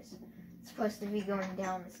upstairs? It's supposed to be going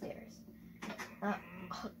down the stairs. Not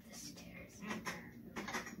up the stairs.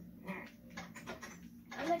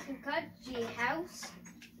 I'm gonna cut G house.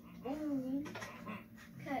 Ooh.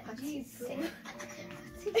 Cut G poop.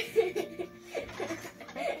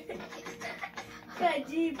 Cut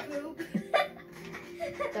G poop.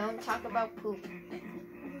 Don't talk about poop.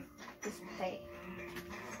 Just pay.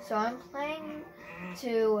 So I'm planning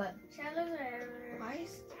to. Shadows are everywhere. Why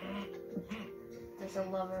is there's a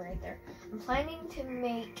lever right there? I'm planning to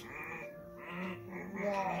make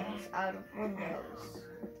walls out of windows.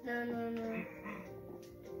 No.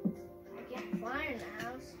 I can't fly in the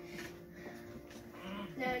house.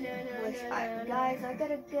 No. Guys, I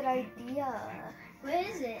got a good idea. What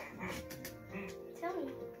is it? Tell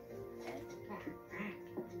me.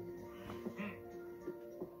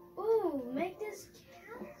 Ooh, make this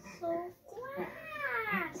castle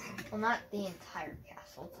glass. Well, not the entire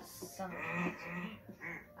castle, just some of it.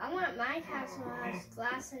 I want my castle has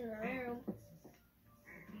glass in the room.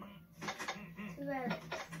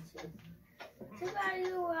 Too bad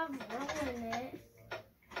you have room in it.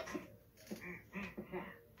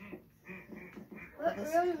 What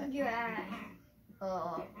room are you at?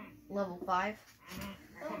 Level 5.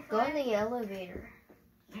 Level Go in 5? the elevator.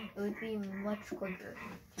 It would be much quicker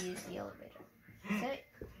to use the elevator. Sit.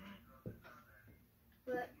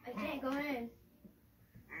 But I can't go in.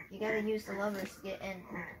 You gotta use the levers to get in.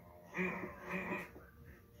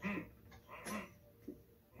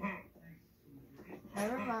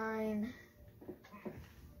 Never mind.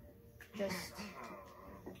 Just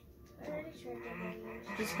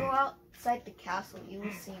go outside the castle. You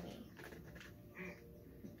will see me.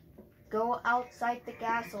 Go outside the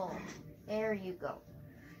castle. There you go.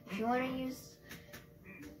 If you want to use,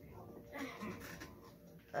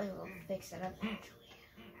 I will fix it up eventually.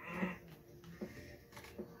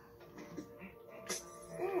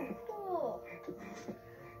 Ooh, cool.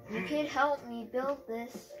 You can help me build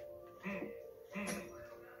this.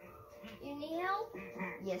 You need help?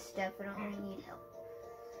 Yes, definitely need help.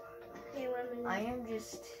 Okay, 1 minute. I am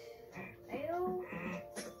just. Ayo.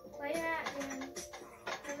 Where you at, man?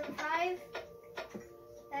 Number 5?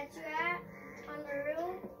 That's you at? On the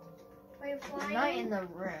room? Where you flying? I'm not in the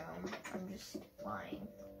room. I'm just flying.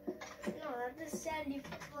 No, that just said you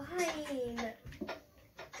flying.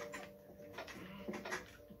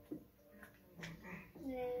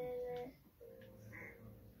 There.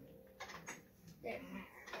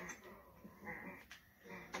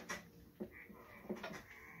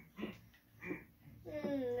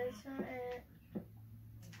 That's not it.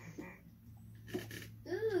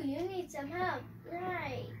 Ooh, you need some help.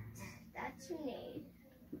 Right. That's you need.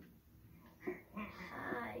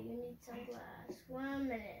 Hi, you need some glass. 1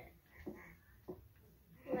 minute.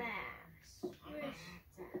 Glass. Where's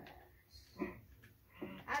glass?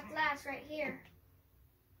 I have glass right here.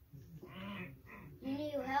 You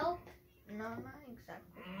need help? No, not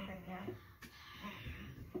exactly right now.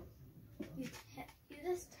 You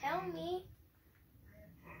just tell me.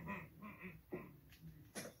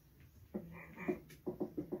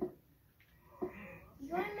 You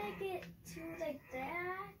want to make it to like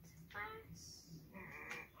that glass?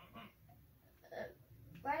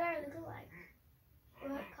 What do I look like?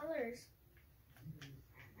 What colors?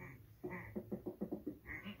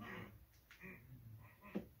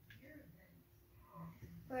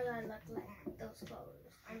 What do I look like? Those colors.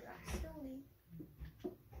 I'm not silly.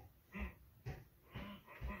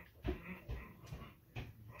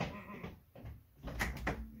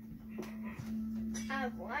 I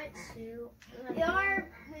want to.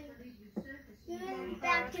 You're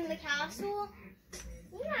back in the castle?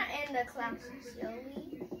 We're not in the castle,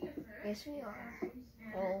 silly. Yes, we are.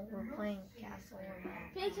 Well, we're playing castle.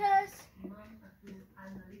 Because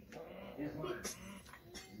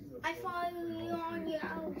I follow you on your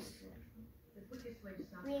house.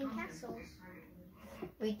 We in castles.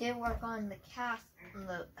 We did work on the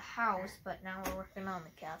house, but now we're working on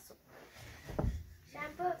the castle. Should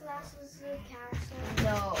I put glasses in the castle?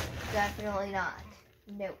 No, definitely not.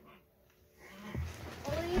 No.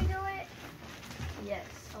 Will you do it? Yes,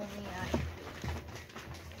 only I.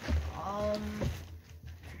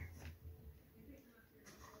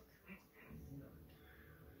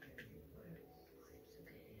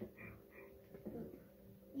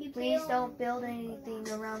 Please don't build anything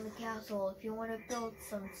around the castle. If you want to build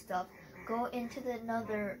some stuff, go into the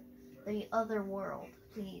other world,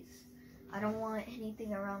 please. I don't want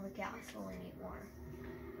anything around the castle anymore.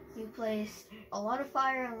 You placed a lot of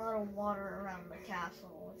fire and a lot of water around the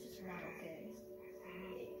castle, which is not okay.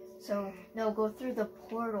 So, no, go through the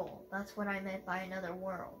portal. That's what I meant by another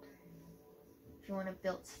world. If you want to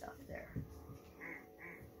build stuff there.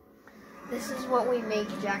 This is what we make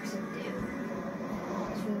Jackson do.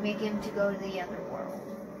 We make him to go to the other world.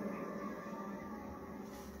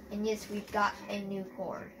 And yes, we've got a new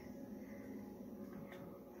cord.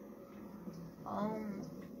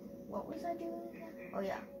 What was I doing again?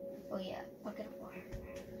 Oh yeah, bucket of water.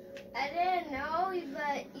 I didn't know,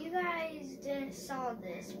 but you guys didn't saw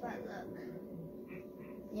this, but look.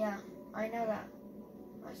 Yeah, I know that.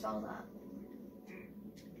 I saw that.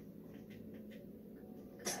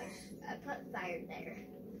 Gosh, I put fire there.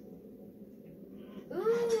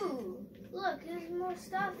 Ooh, look, there's more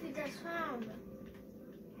stuff you just found.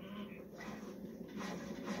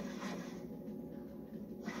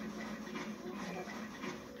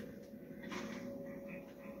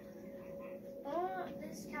 Oh,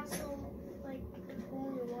 this castle, like,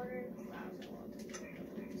 holy water and flowers.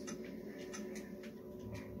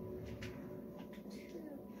 Too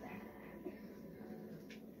bad.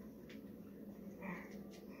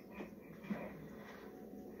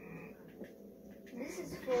 This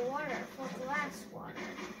is for water, for glass water.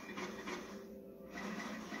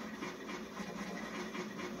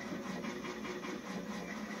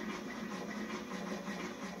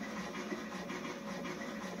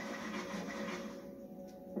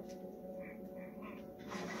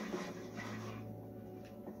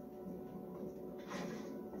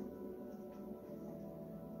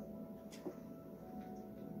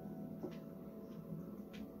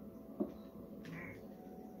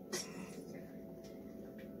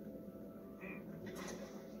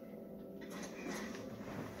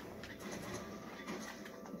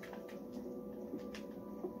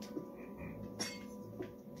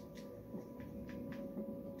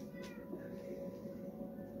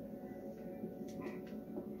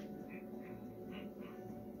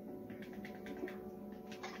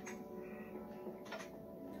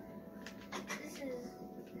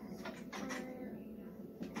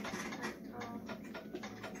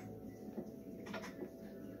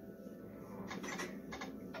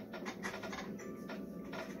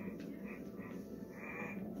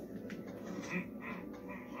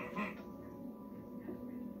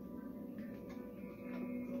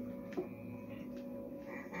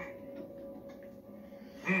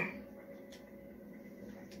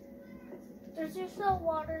 There's just no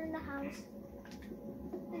water in the house.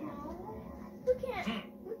 No, we can't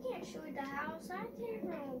show you the house. I can't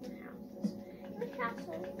run the houses. The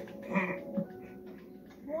castle.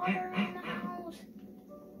 Water in the house.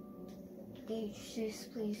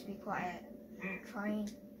 Just please be quiet. I'm trying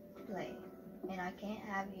to play, and I can't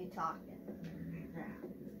have you talking.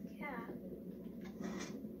 Yeah.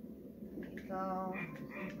 There you go.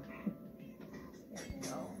 There you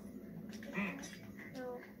go.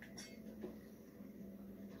 No.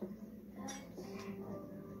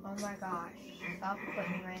 Oh my gosh. Stop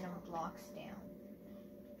putting random blocks down.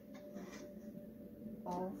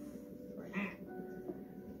 Oh, freak.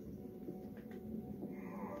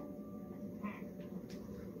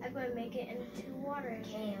 I'm gonna make it into water. I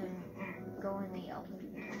can't even go in the elevator.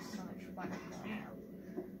 There's so much water going out.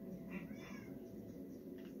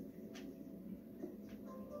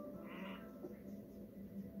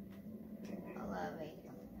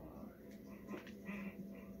 Elevator.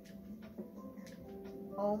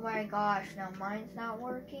 Oh my gosh, now mine's not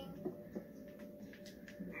working.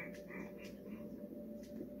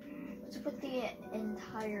 Let's put the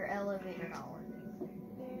entire elevator not working.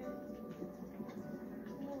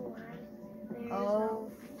 Oh.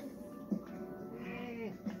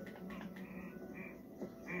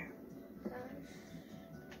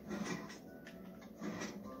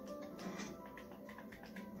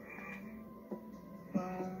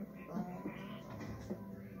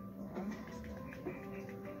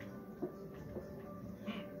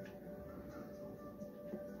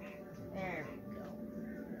 There we go.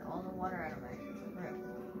 All the water out of my room.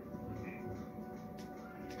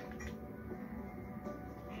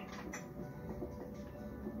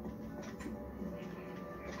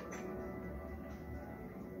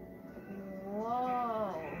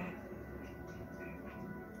 Whoa.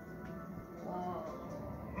 Whoa.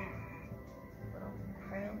 Little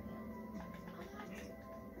Australian.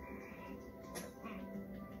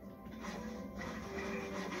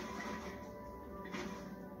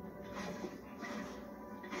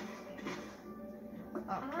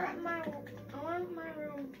 Oh crap. I want my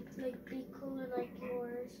room like be cooler like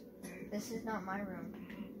yours. This is not my room.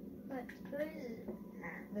 But who is it?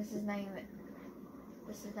 This is not even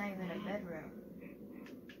a bedroom.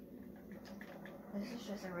 This is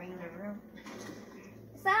just a regular room.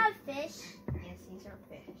 Is that a fish? Yes, these are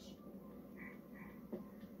fish.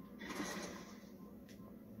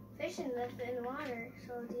 Fish live in water,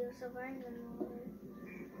 so they'll survive in water.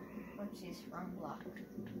 What's this wrong block?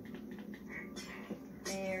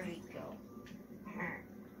 There we go.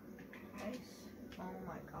 Nice. Oh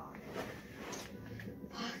my god.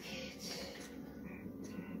 Bucket.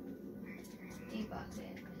 The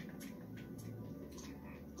bucket.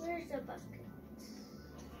 Where's the bucket?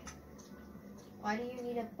 Why do you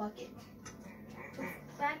need a bucket?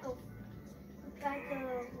 Bag of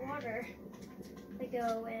water to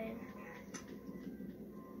go in.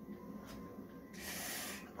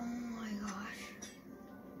 Oh my gosh.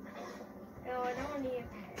 No, I don't need a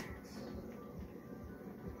pants.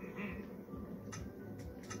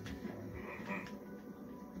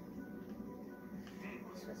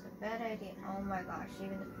 This was a bad idea. Oh my gosh,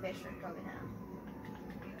 even the fish are coming out.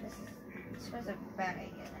 This was a bad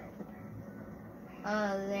idea.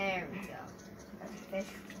 There we go. That's a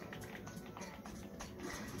fish.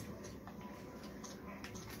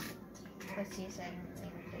 Let's see if I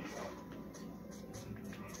can replace it.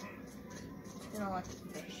 I'm gonna let the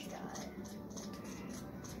fish die.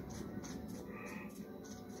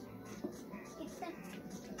 Get them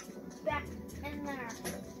back in there.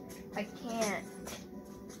 I can't.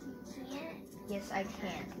 You can't? Yes, I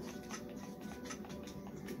can't.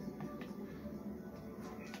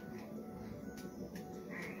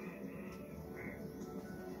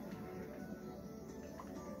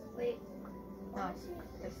 Wait. No,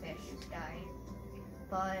 the fish died.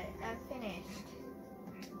 But I'm finished.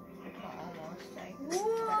 Well, almost.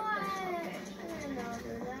 What? Got I this fish. didn't know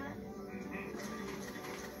do that.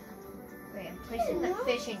 Wait, I'm placing the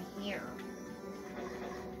fish in here.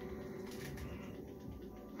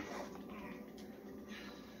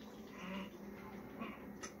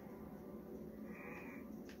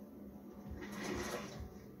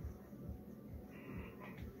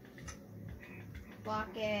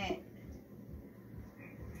 Bucket.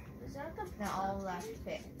 Is that the Now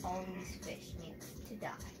all these fish need to die.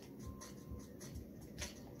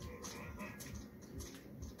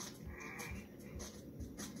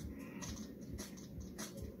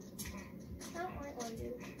 I don't like one,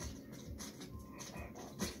 dude.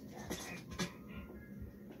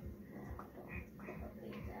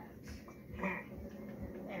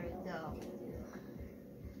 There we go.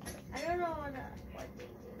 I don't know what they do.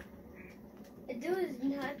 It does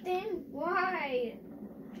nothing? Why?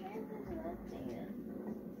 Why does nothing?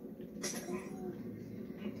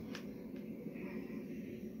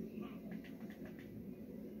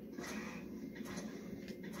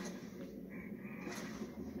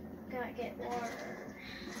 Gotta get water.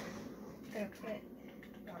 Gonna put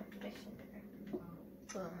more fish in there.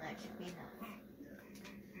 Boom, that should be enough.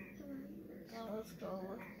 Now let's go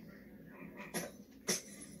look.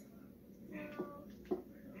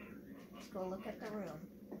 Let's go look at the room.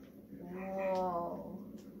 Whoa.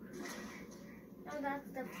 No, that's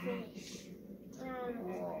the fish.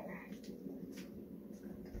 Whoa.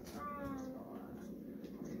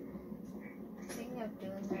 Thinking of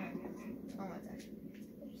doing that. Oh my gosh.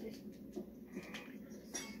 It's just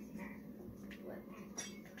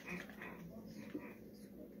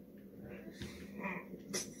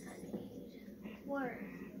Water.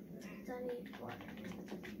 I need water.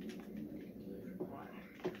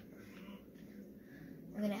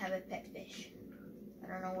 I'm gonna have a pet fish. I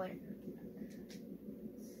don't know what.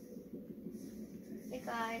 Hey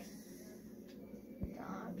guys.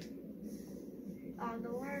 Dog.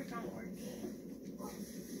 The water's not working.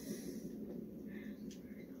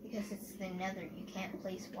 Because it's the nether, you can't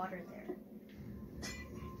place water there.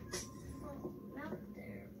 Oh, not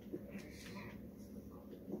there.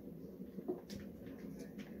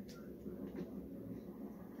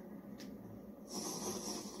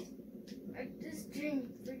 I just drink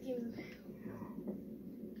freaking.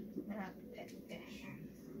 I'm gonna have a pet fish.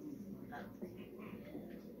 I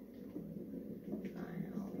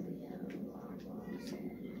know, yeah, Mama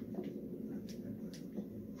said.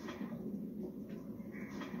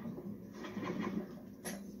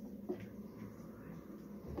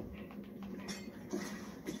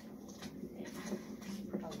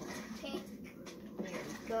 A little tank. There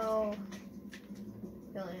we go.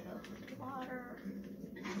 Fill it up with water.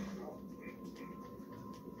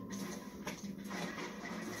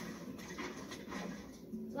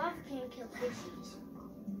 Lava can't kill fishies.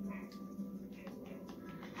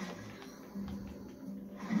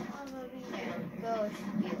 Lava be There we go. It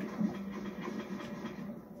should be enough.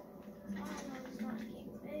 Lava's not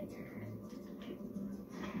getting bigger.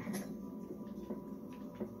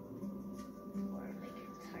 Or make it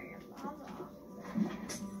entire lava.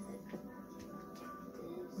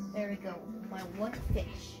 There we go. My one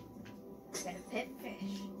fish. Got a pet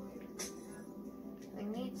fish. I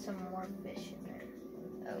need some more fish in there.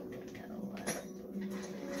 Oh no.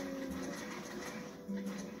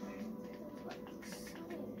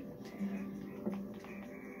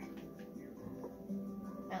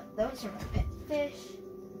 Those are my pet fish.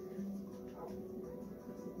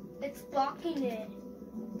 It's blocking it.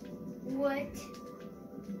 What?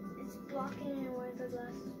 It's blocking it where the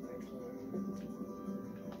glass is working.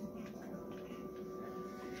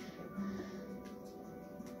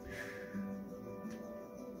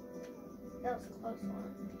 That was a close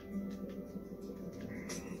one.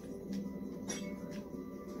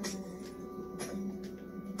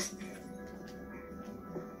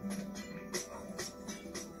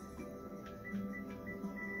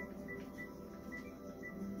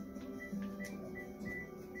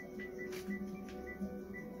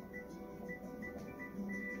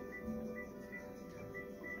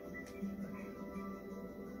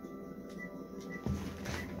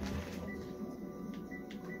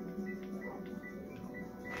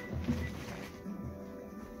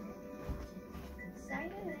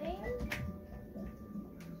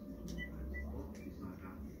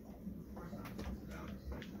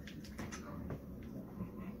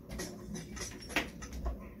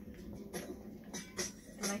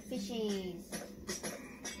 My fishies.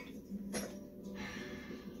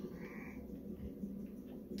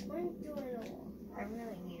 I'm doing it all. I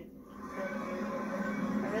really need to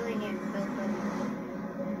build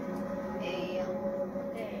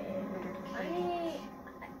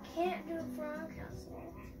I can't do it front castle.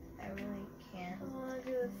 I really can't. I want to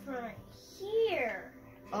do it front here.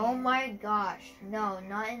 Oh my gosh. No,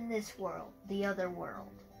 not in this world. The other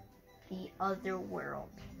world. The other world.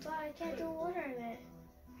 But I can't do water in it.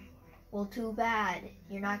 Well, too bad.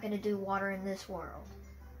 You're not going to do water in this world.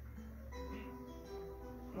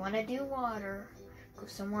 You want to do water, go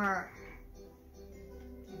somewhere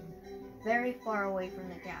very far away from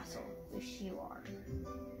the castle, which you are.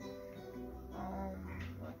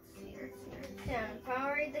 Let's see. Yeah,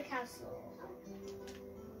 priority the castle.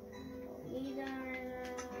 Don't need that right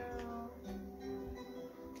now.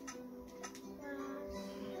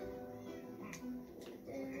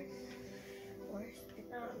 Where's the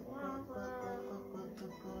Not lava.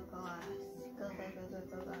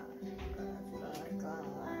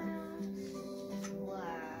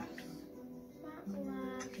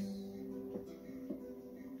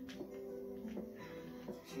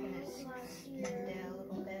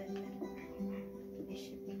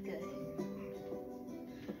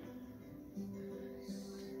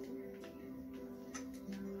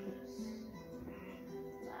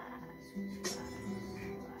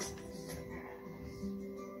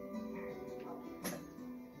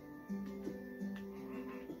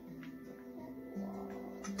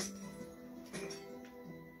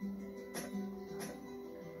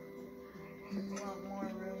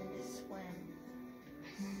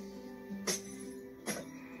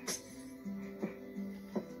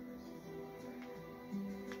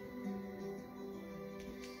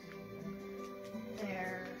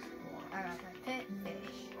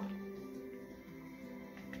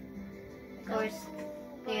 Of course,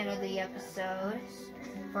 the end of the episode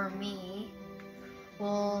for me.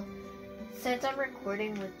 Well, since I'm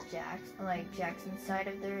recording with Jackson's side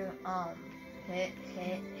of the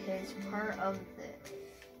his part of the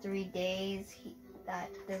 3 days, that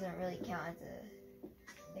doesn't really count as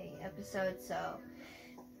a episode. So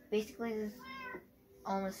basically, this is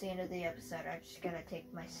almost the end of the episode. I just gotta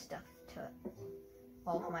take my stuff to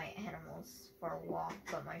all of my animals for a walk,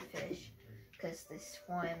 but my fish, because they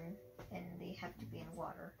swim and they have to be in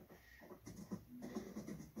water.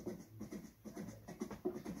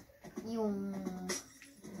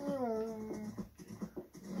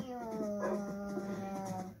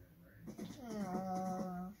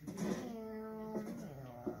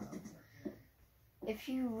 If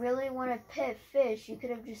you really want to pet fish, you could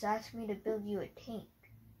have just asked me to build you a tank.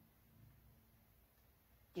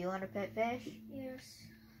 Do you want to pet fish? Yes.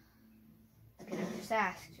 You could have just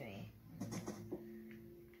asked me.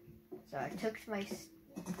 So I took my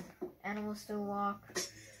animals to walk.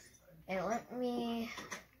 It let me...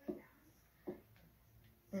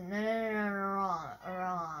 No,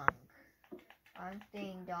 wrong. Wrong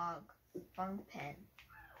thing, dog. Wrong pen.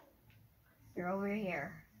 You're over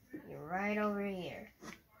here. You're right over here.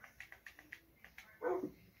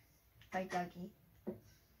 Bye, doggy.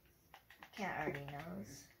 Cat already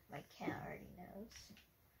knows. My cat already knows.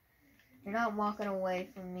 You're not walking away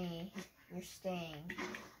from me. You're staying.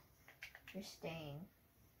 You're staying.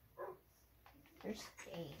 You're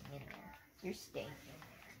staying in there. You're staying in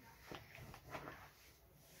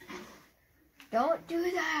there. Don't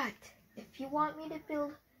do that! If you want me to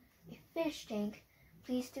build a fish tank,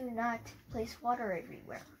 please do not place water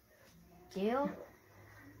everywhere. Deal?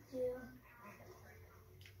 Deal.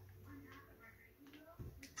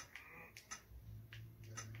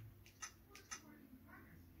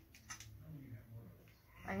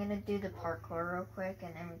 I'm gonna do the parkour real quick,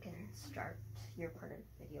 and then we can start your part of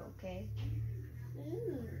the video, okay?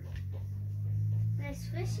 Ooh. Nice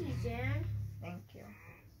fishy, Jan. Thank you.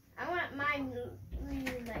 I want mine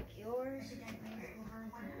really like yours.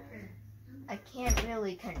 I can't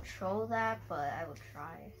really control that, but I will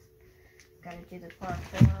try. Gotta do the parkour.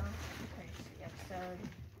 Finish the episode.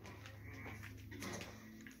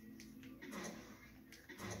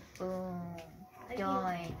 Boom.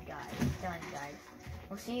 Done, guys.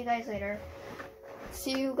 We'll see you guys later.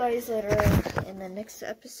 See you guys later in the next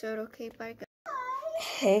episode. Okay, bye, guys.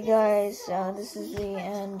 Hey, guys. This is the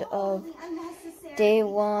end of day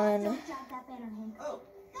 1.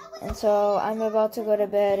 And so I'm about to go to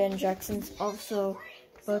bed, and Jackson's also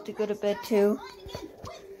about to go to bed too.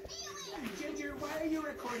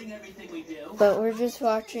 But we're just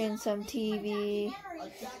watching some TV.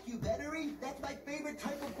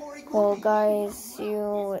 Well, guys, see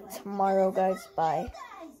you tomorrow, guys. Bye.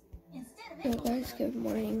 Hey, guys, good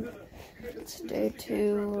morning. It's day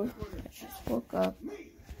 2. I just woke up.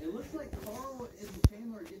 It looks like Carl and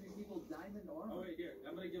Chandler are giving people diamond armor. Oh, wait, here.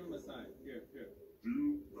 I'm going to give him a sign. Here.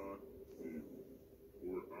 Do not hit,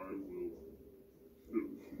 or I will kill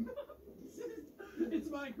you. It's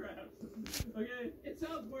Minecraft. Okay? It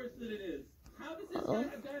sounds worse than it is. How does this Hello, guy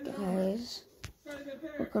have diamond armor? guys.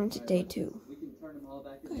 Welcome to day 2. We can turn them all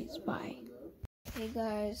back Guys, bye. Hey,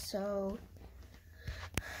 guys, so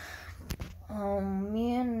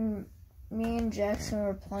me and Jackson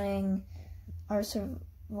were playing our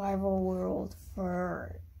survival world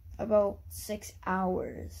for about 6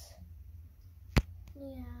 hours.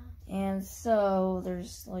 Yeah. And so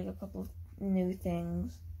there's like a couple of new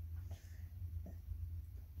things.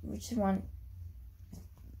 Which one?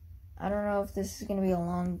 I don't know if this is gonna be a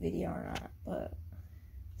long video or not, but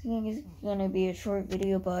I think it's gonna be a short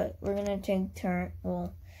video. But we're gonna take turn.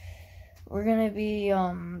 Well, we're gonna be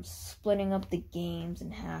splitting up the games in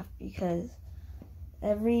half, because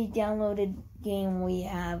every downloaded game we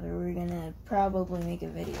have, we're gonna probably make a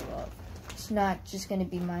video of. It's not just gonna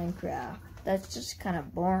be Minecraft. That's just kind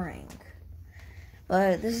of boring.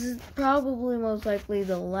 But this is probably most likely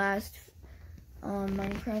the last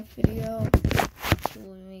Minecraft video.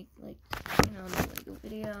 We'll make like the Lego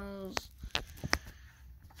videos.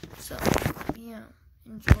 So yeah,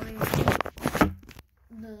 enjoy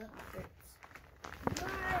the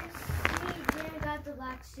Guys, see, Jan got the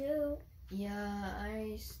black suit.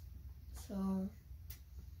 Yeah, so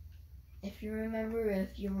if you remember,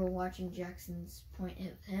 if you were watching Jackson's point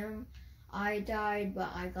of him, I died, but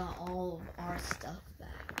I got all of our stuff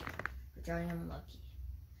back, which I am lucky.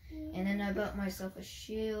 And then I built myself a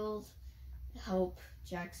shield to help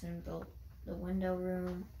Jackson build the window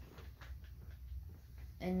room.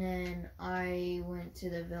 And then I went to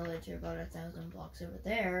the village about 1,000 blocks over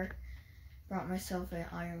there, brought myself an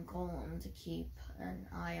iron golem to keep an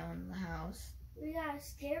eye on the house. We got a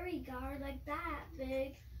scary guard like that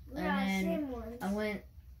big. We And got the then same ones. I went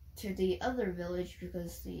to the other village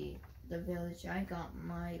because the village I got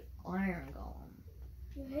my iron golem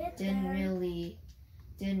You hit didn't there. really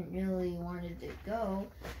wanted to go,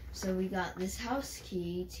 so we got this house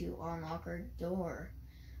key to unlock our door.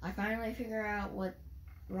 I finally figured out what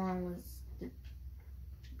wrong with the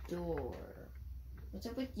door. What's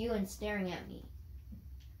up with you and staring at me?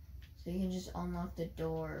 So you can just unlock the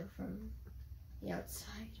door from the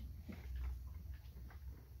outside.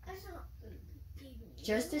 That's not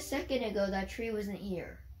Just a second ago, that tree wasn't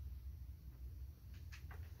here.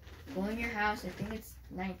 Go in your house. I think it's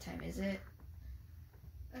nighttime, is it?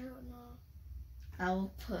 I don't know.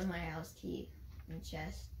 I'll put my house key in the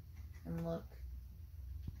chest and look.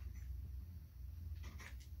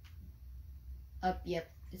 Up, yep,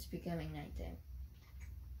 it's becoming nighttime.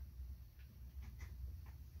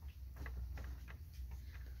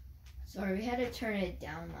 Sorry, we had to turn it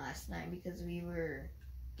down last night because we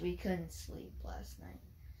couldn't sleep last night.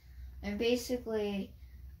 And basically,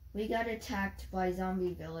 we got attacked by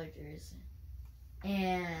zombie villagers,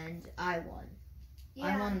 and I won. Yeah.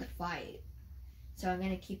 I won the fight, so I'm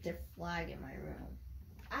gonna keep their flag in my room.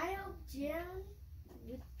 I helped Jan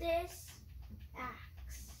with this axe.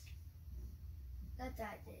 That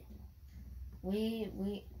I did.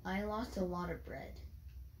 I lost a lot of bread.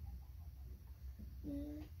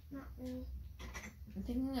 Not me. I'm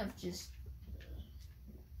thinking of just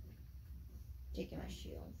taking my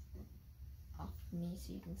shield off me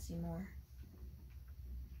so you can see more.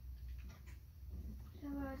 How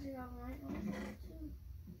about you got light on there too?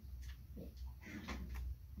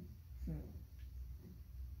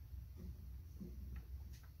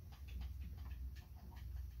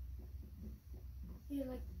 You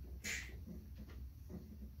like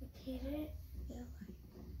hit it? Yeah.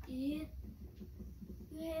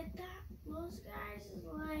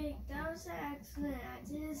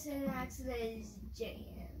 accident is Jan.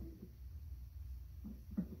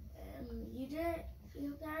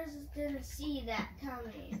 You guys didn't see that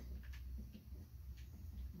coming.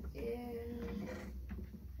 And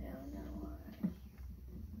I don't know why.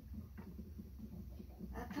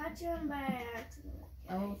 I caught you by accident.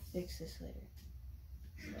 I will fix this later.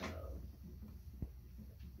 So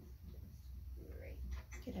great.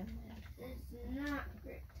 Get in there. It's not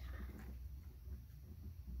great.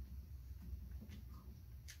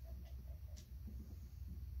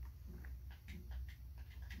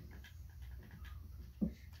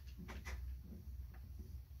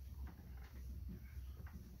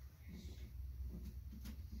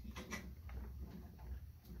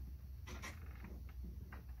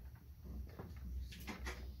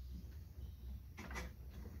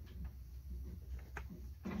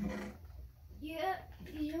 Yeah,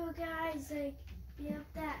 you guys those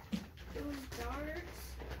darts.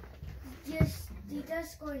 They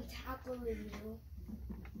just going to tackle you.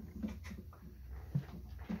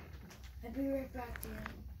 I'll be right back there.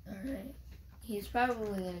 Alright. He's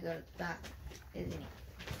probably gonna go back, isn't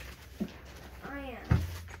he? I am.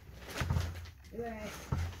 Right.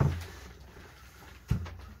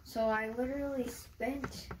 So I literally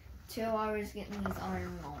spent 2 hours getting these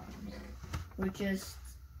iron arms. With just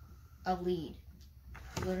a lead.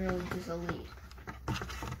 Literally just a lead.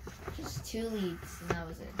 Just 2 leads and that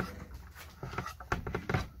was it.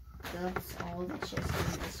 That's all the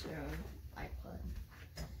chests in this room I put.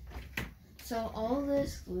 So all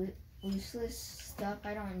this useless stuff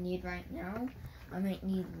I don't need right now, I might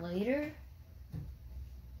need later.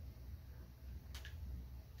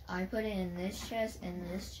 I put it in this chest and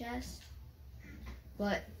this chest.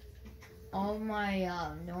 But all my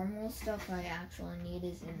normal stuff I actually need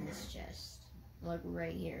is in this chest. Like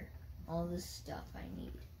right here. All this stuff I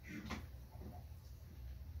need.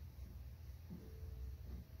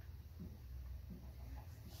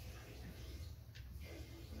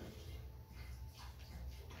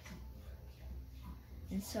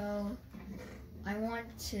 And so I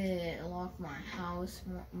want to lock my house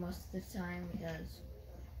most of the time because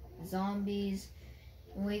zombies.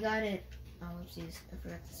 When we got it. Oh, jeez, I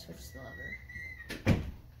forgot to switch the lever.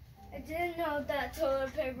 I didn't know that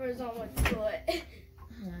toilet paper was on my foot.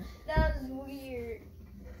 That was weird.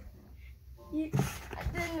 I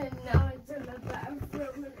didn't know it's in the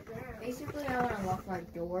bathroom. Basically, I want to lock my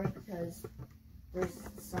door because there's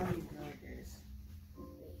zombie villagers.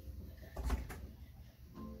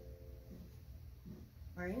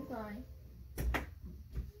 Where are you going?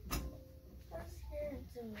 That's scared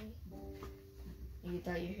to me. You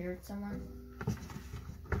thought you heard someone?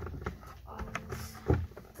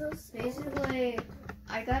 Basically, Basically,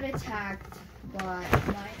 I got attacked by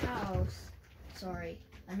my house. Sorry,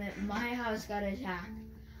 I meant my house got attacked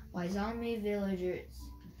by zombie villagers.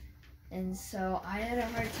 And so I had a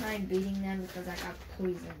hard time beating them because I got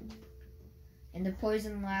poisoned. And the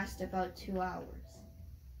poison lasts about 2 hours.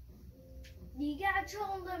 you got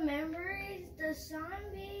all the memories, the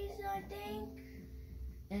zombies, I think.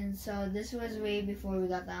 And so this was way before we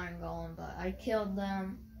got the Iron Golem, but I killed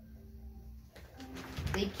them.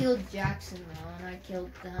 They killed Jackson though, and I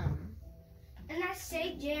killed them. And I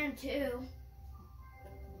saved Jan too.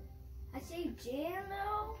 I saved Jan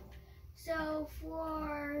though. So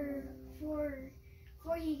for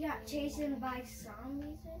he got chased by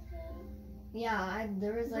zombies, I think. Yeah,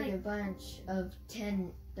 there was like a bunch of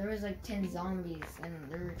 10. There was like 10 zombies, and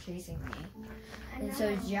they were chasing me. And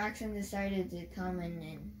so Jackson decided to come in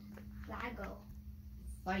and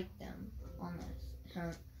fight them on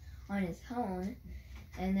his own.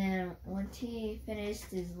 And then once he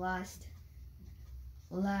finished his last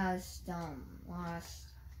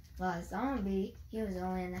zombie, he was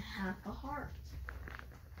only in half a heart.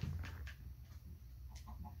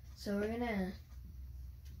 So we're gonna,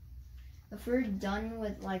 if we're done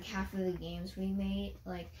with like half of the games we made,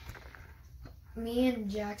 like me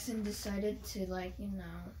and Jackson decided to like, you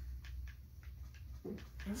know,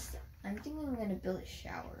 I'm thinking I'm gonna build a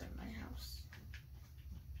shower in my house.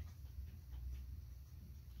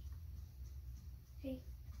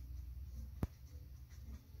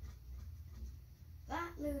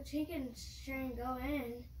 That little chicken shouldn't go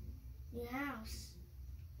in your house.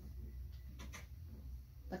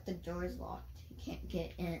 But the door's locked. You can't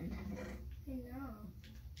get in. I know.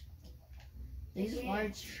 These Yeah.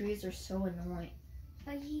 large trees are so annoying.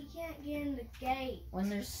 But he can't get in the gate. When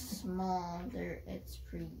they're small, it's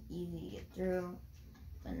pretty easy to get through.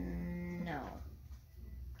 But no.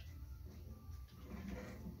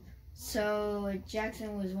 So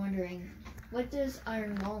Jackson was wondering, what does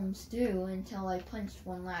Iron Golems do, until I punched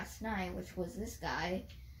one last night, which was this guy.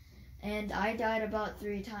 And I died about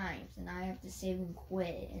 3 times, and I have to save and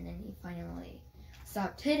quit, and then he finally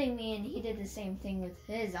stopped hitting me, and he did the same thing with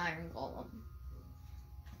his iron golem.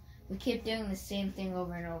 We kept doing the same thing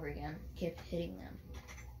over and over again, kept hitting them.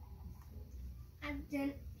 And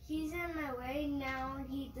then he's in my way, now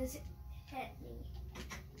he doesn't hit me.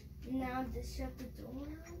 Now just shut the door.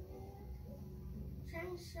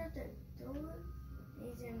 Trying to shut the door,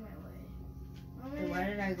 he's in my way. So why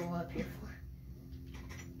did I go up here for?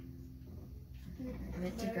 I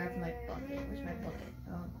meant to grab my bucket. Where's my bucket?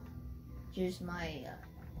 Oh, here's my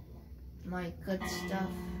my good stuff.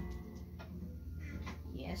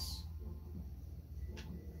 Yes.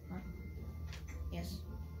 Huh? Yes.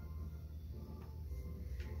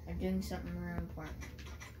 I'm doing something really important.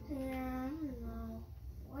 Yeah, I don't know.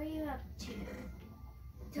 What are you up to?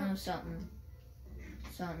 No, something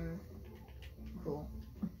cool.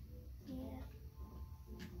 Yeah.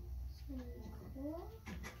 Something cool?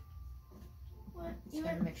 What? Just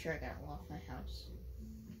gotta make sure I got it off my house.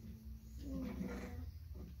 Yeah.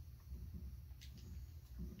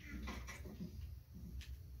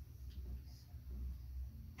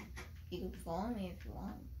 You can follow me if you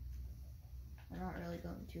want. I'm not really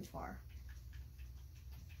going too far.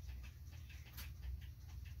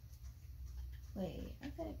 Wait, I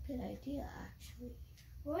got a good idea actually.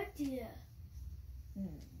 What dear?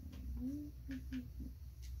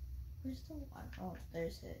 Where's the water? Oh,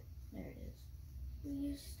 there's it. There it is.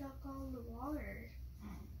 You stuck all the water.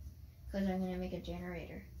 Because I'm going to make a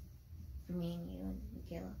generator for me and you and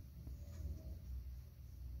Michaela.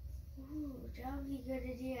 Ooh, that would be a good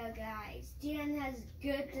idea, guys. Dan has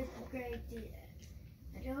great idea.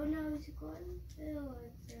 I don't know if he's going to do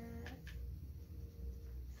with that.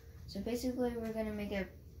 So basically we're going to make a,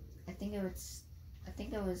 I think it was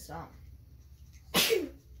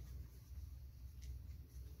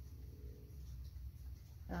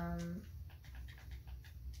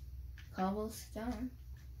cobblestone.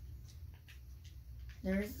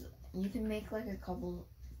 You can make like a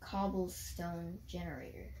cobblestone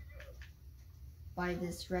generator by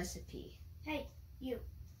this recipe. Hey, you.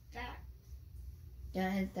 That.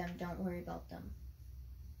 Don't hit them, don't worry about them.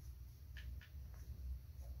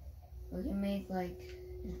 We can make like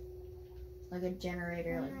a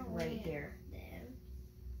generator like right here.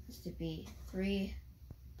 It's to be 3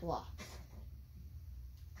 blocks.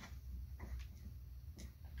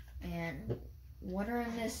 And water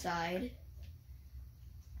on this side.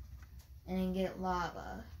 And then get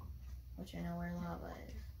lava. Which I know where lava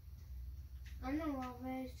is. I know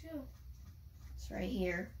lava is too. It's right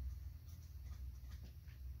here.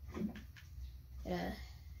 Get a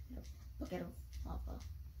bucket of lava.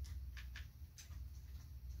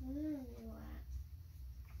 Where are you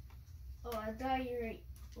at? Oh, I thought you were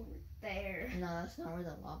over there. No, that's not where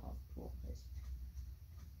the lava pool is.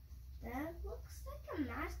 That looks like a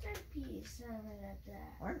masterpiece, something like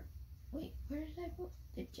that. Where? Wait, where did I put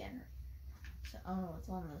the generator? So, oh, it's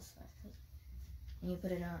on this side. And you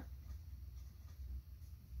put it on.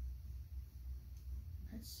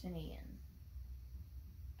 That's Sinean.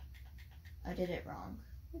 I did it wrong.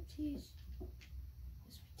 Oopsies.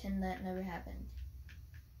 Just pretend that never happened.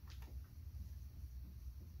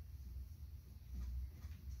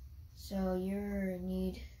 So you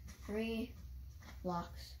need 3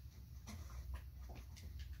 blocks.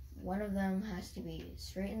 One of them has to be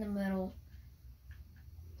straight in the middle.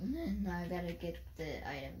 And then I gotta get the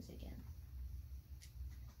items again.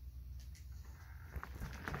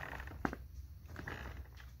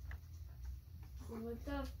 What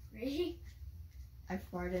the freak? I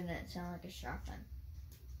farted and it sounded like a shotgun.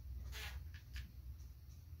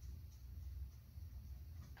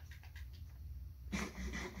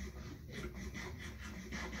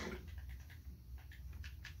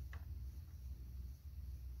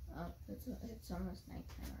 Oh, it's almost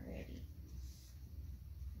nighttime already.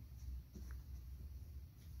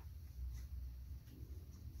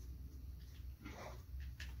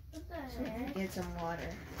 What the So heck? get some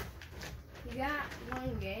water. You got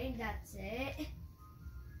one gate, that's it?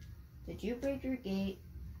 Did you break your gate?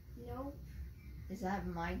 Nope. Is that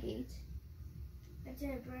my gate? I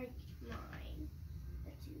didn't break mine.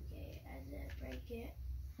 That's your gate. I didn't break it.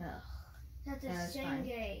 Ugh, That's the That's same fine.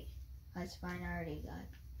 gate. that's fine. I already got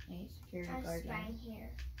a security That's guard. fine here.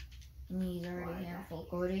 And he's Why already not handful. here?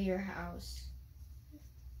 Go to your house.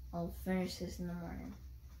 I'll finish this in the morning.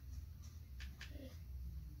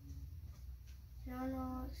 I don't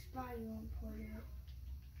know what spot you want to put it.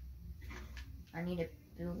 I need to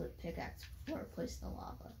build a pickaxe before I place the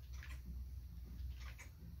lava.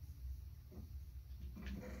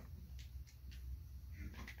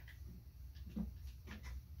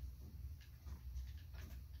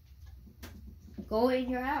 Go in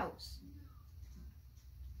your house.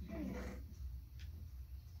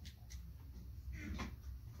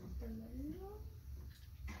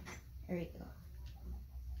 There you go.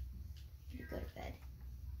 You go to bed.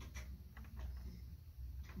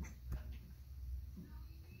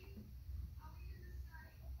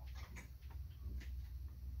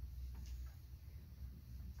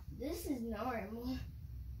 This is normal.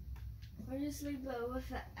 Or just sleep with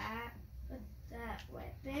that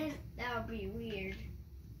weapon. That would be weird.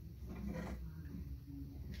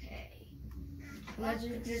 Okay. You guys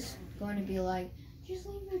are just going to be like, Just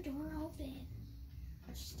leave your door open.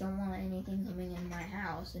 I just don't want anything coming in my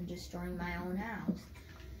house and destroying my own house.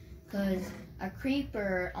 Because a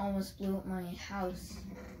creeper almost blew up my house.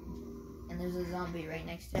 And there's a zombie right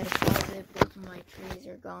next to it. Positive both of my trees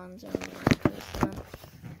are gone, so I'm gonna do stuff.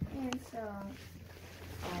 And so,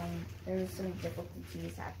 there's some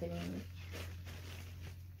difficulties happening.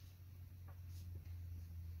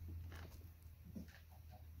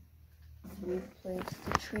 Replace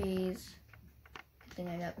the trees. Good thing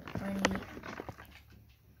I got plenty.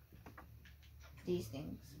 These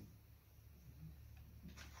things.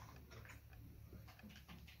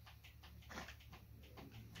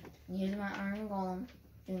 And here's my iron golem.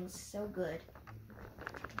 Doing so good.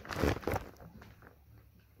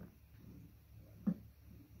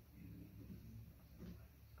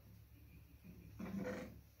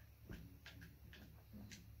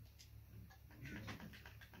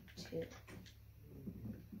 Two.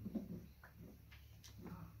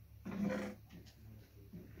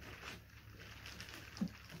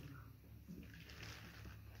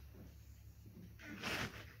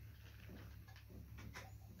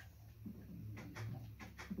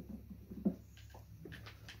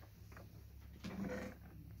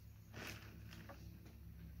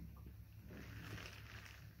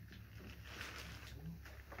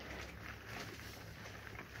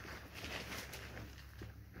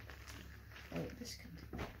 Wait, this could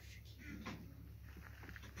be extra key.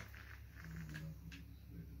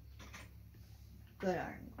 Good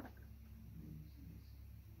iron.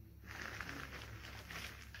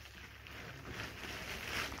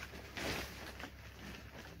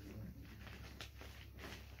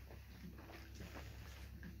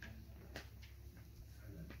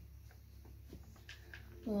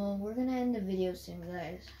 Well, we're gonna end the video soon,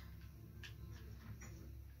 guys.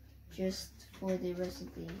 Just for the rest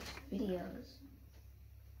of these videos.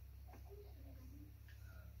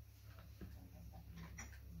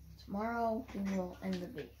 Tomorrow we will end the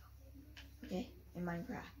video. Okay? In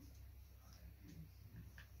Minecraft.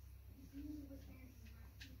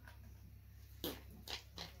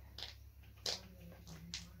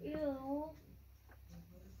 Ew.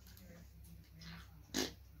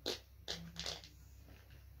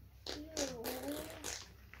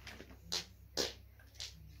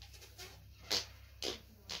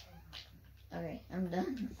 Okay, I'm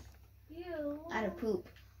done. Ew. I had to poop.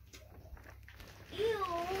 Ew.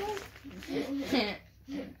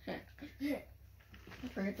 I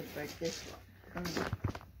forgot to break this one. Come on.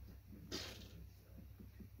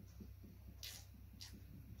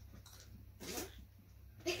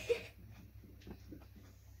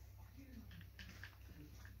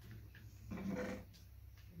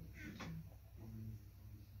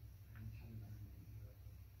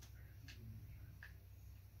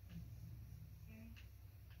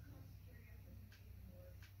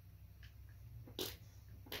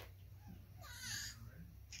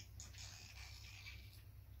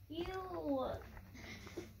 Ew.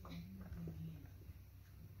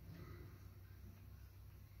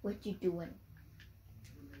 What you doing?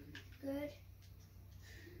 Good.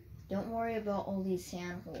 Don't worry about all these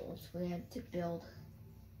sand holes. We had to build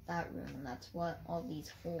that room, and that's what all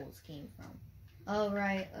these holes came from. Oh,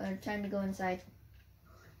 right. Time to go inside.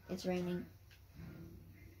 It's raining.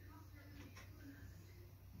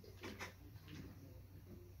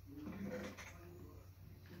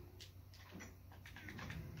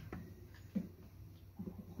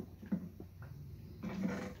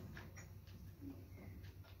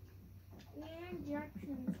 And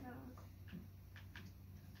Jackson's house.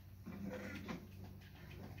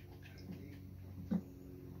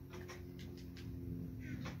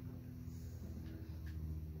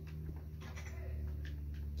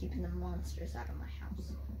 Keeping the monsters out of my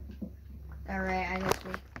house. Alright, I guess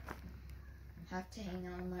we have to hang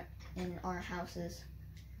out in our houses.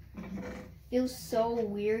 Feels so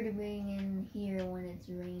weird being in here when it's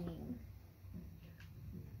raining.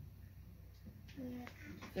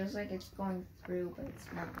 Feels like it's going through, but it's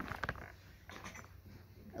not.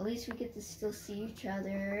 At least we get to still see each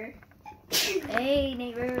other. Hey,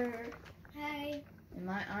 neighbor. Hey. And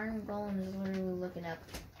my iron golem is literally looking up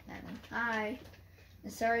at me. Hi. I'm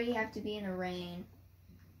sorry you have to be in the rain.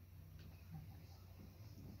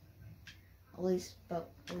 At least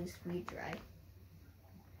we dry.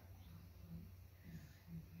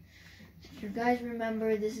 If you guys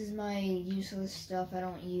remember, this is my useless stuff I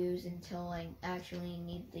don't use until I actually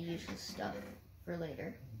need the useless stuff for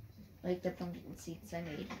later. Like the pumpkin seeds I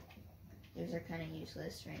made. Those are kind of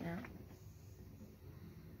useless right now.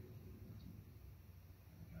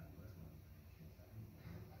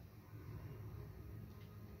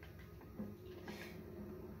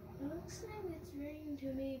 It looks like it's raining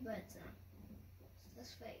to me, but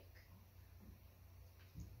that's fake.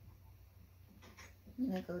 I'm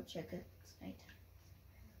gonna go check it. It's night.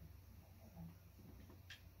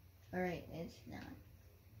 Alright, it's not.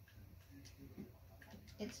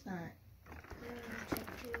 It's not.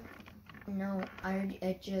 Check too. No,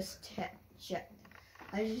 I just checked.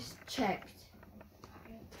 I just checked.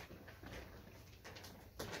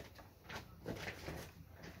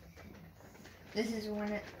 This is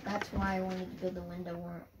when that's why I wanted to build a window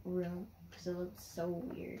room, because it looks so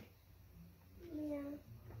weird. Yeah.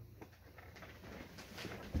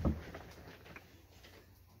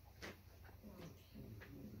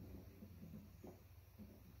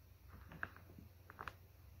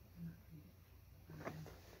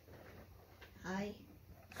 Hi.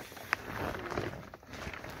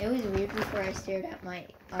 It was weird before I stared at my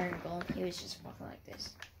iron golem. He was just walking like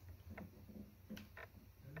this.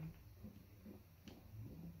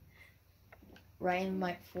 Right in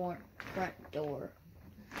my front door,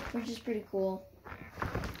 which is pretty cool.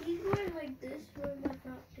 He's going like this for my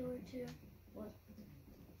front door too. What?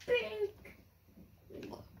 Pink.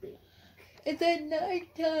 Pink. It's at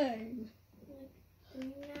nighttime. Like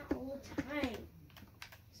doing that all the time.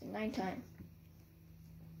 It's nighttime.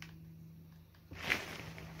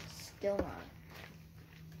 Still not.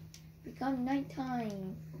 Become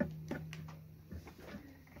nighttime.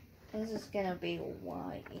 This is gonna be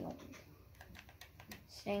wild.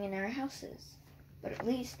 Staying in our houses. But at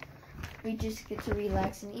least we just get to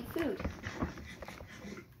relax and eat food.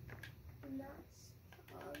 Not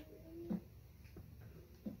sorry.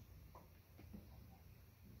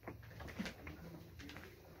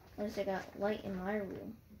 At least I got light in my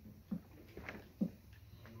room.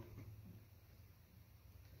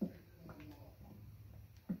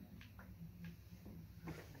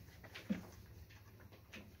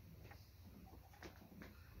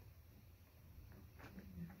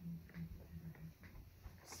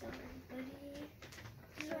 Sorry,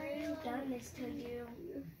 buddy. Sorry I've done this to you.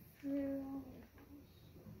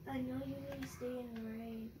 I know you need to stay in the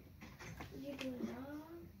rain. You do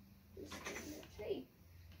not. Just stay in the tree.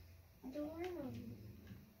 Don't worry about me.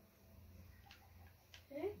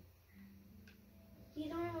 Okay? You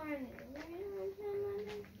don't want to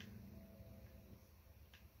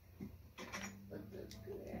What the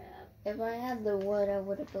crap? If I had the wood, I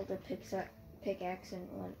would have built a pickaxe and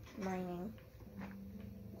went mining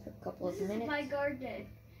for a couple of This minutes. is my garden.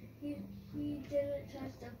 He didn't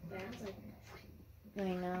touch the fence. Like, I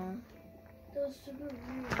know. that was super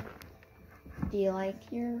weird. Do you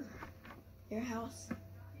like your house?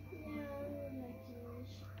 Yeah, I really like yours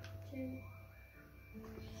too.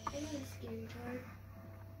 I need a scary card.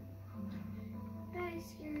 Hi,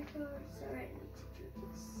 scary cards. Alright, I need to do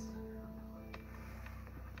this.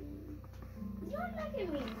 You don't look at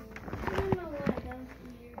me. I don't know why. That was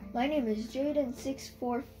weird. My name is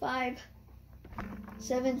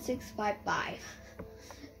Jaden6457655.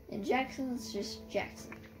 And Jackson's just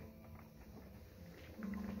Jackson.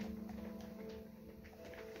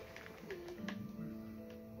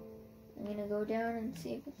 I'm gonna go down and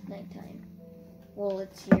see if it's nighttime. Well,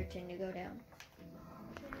 it's your turn to go down.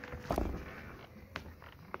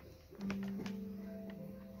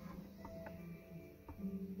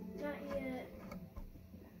 Not yet.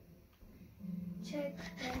 Check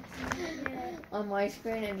that's not yet. On my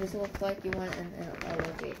screen, it just looks like you went in an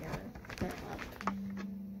elevator and went up.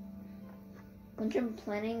 I'm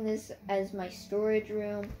planning this as my storage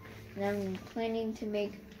room, and I'm planning to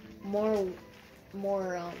make more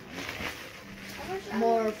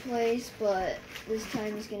place, but this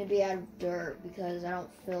time it's gonna be out of dirt because I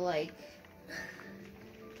don't feel like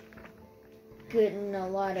getting a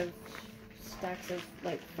lot of stacks of,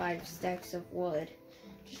 like 5 stacks of wood.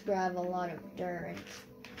 Just grab a lot of dirt and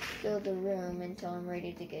build a room until I'm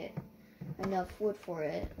ready to get enough wood for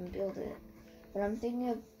it and build it. But I'm thinking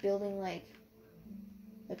of building like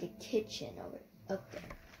a kitchen up there.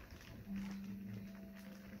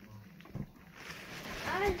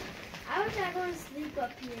 I was not going to sleep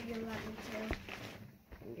up here. You let me to.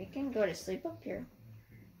 You can go to sleep up here.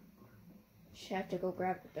 have to go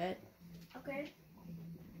grab the bed. Okay.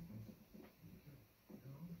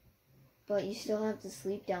 But you still have to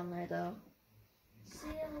sleep down there, though.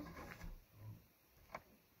 Seal.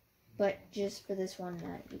 But just for this one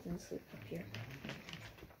night, you can sleep up here.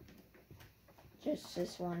 Just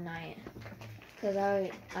this one night. Because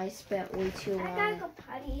I spent way too I long. gotta go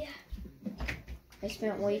potty. I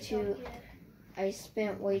spent way too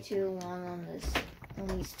long on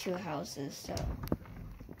these two houses, so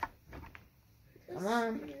come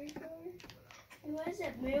on. Why is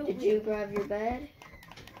it moving? Did you grab your bed?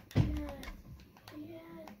 Yeah.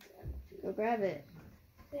 Go grab it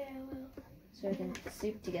Yeah, I will. so we can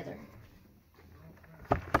sleep together.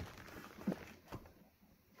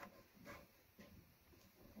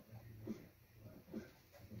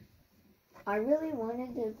 I really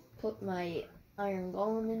wanted to put my iron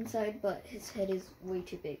golem inside, but his head is way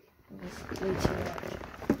too big. It's way too large.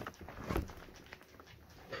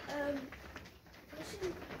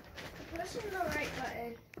 Pushing the right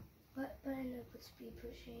button. What button am I supposed to be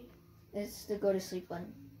pushing? It's the go to sleep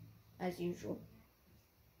button, as usual.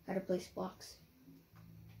 How to place blocks.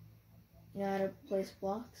 You know how to place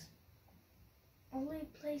blocks? Only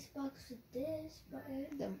place box with this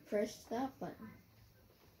button. Then press that button.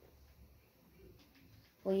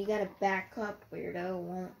 Well, you gotta back up, weirdo. It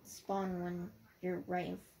won't spawn when you're right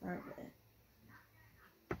in front of it.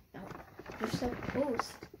 No, you're so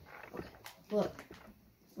close. Okay, look.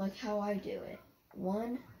 Like how I do it.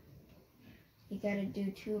 1, you gotta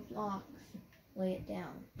do 2 blocks. Lay it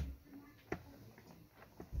down.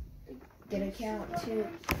 Get a count 2.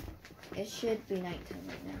 It should be nighttime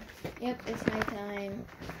right now. Yep, it's nighttime.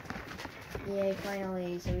 Yay,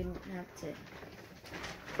 finally, so we don't have to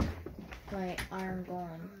my iron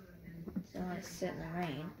golem. So I sit in the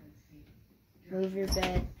rain. Move your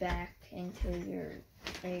bed back into your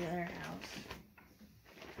regular house.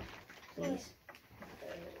 Please.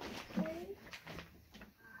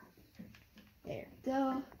 There we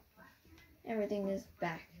go. Everything is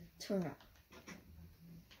back to normal.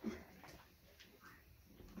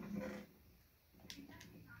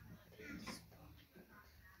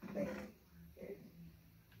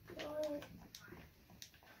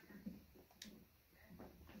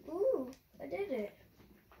 Ooh, I did it.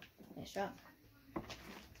 Nice job. Oh,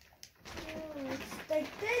 it's like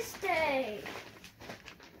this day.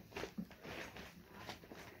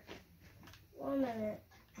 1 minute.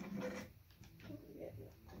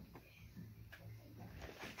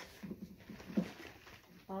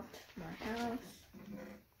 Locked my house.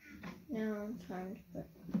 Now time to put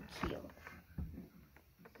key over.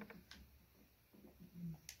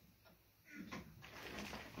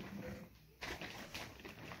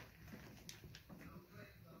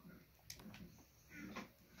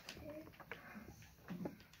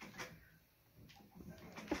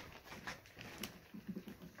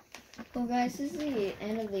 Well, guys, this is the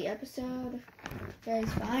end of the episode. Guys,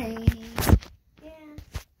 bye. Yeah.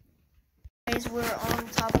 Guys, we're on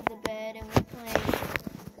top of the bed and we're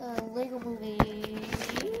playing Lego Movie.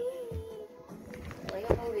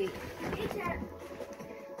 Lego Movie. It's at,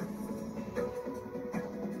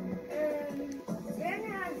 Jen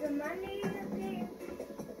has the money update.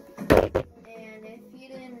 And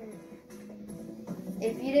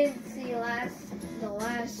if you didn't see the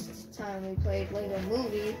last time we played Lego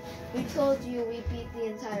Movie, we told you we beat the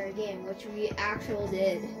entire game, which we actually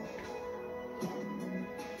did.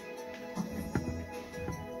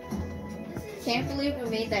 Can't believe we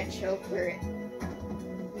made that joke where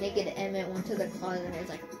naked Emmett went to the closet and was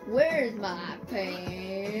like, "Where's my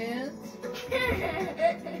pants?"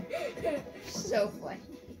 So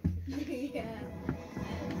funny. Yeah.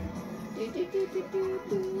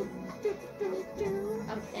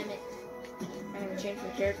 I'm Emmett. I'm gonna change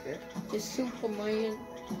my character to Superman.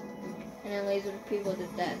 And then laser people to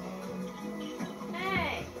death.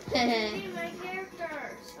 Hey! See my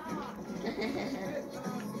character! Stop!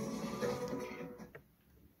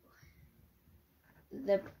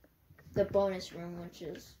 the bonus room, which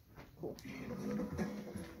is cool.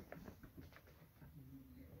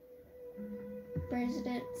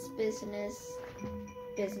 President's business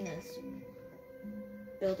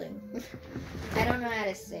building. I don't know how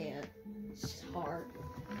to say it. It's hard.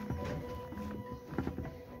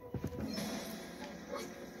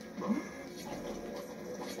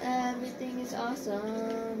 Everything is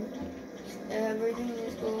awesome. Everything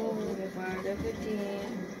is cool. We're part of a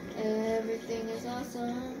team. Everything is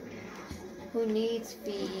awesome. Who needs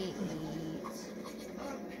feet?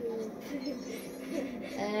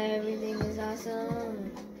 Everything is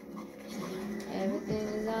awesome. Everything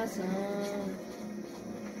is awesome.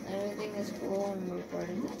 Everything is cool and we're part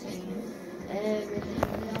of the team. Everything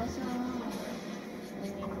is awesome.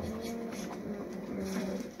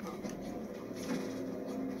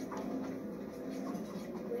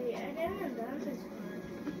 Wait, I didn't done this one.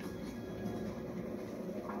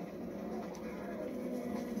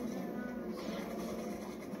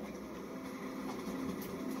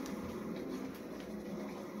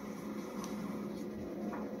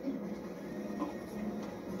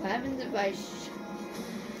 What happens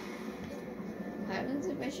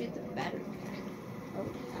if I shoot the battery pack? What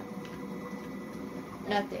would happen?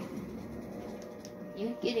 Nothing.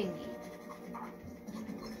 You're kidding me.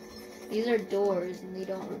 These are doors and they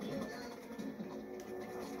don't open.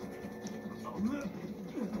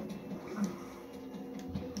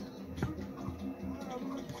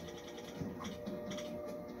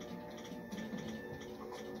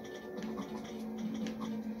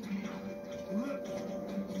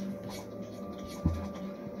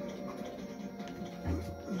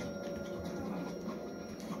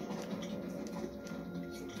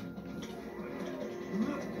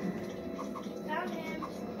 Found him.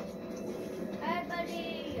 Hi,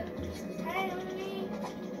 buddy. Hi, homie.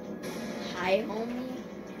 Hi, homie?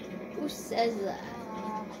 Who says that?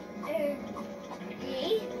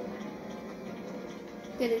 Me?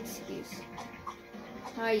 Good excuse.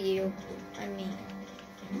 Hi, you. I mean.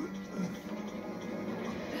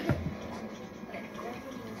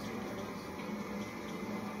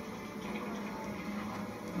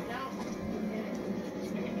 No.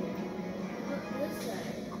 Look this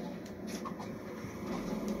side.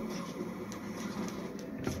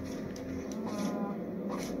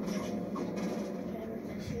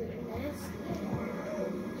 Shooting this.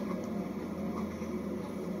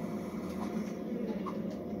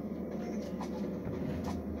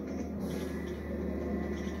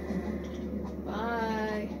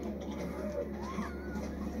 Bye.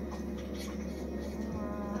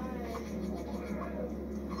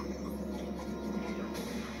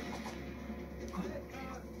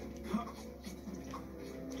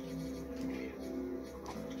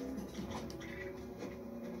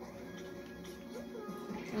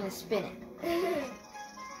 I'm gonna spin it.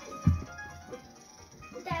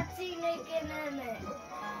 That's naked in it.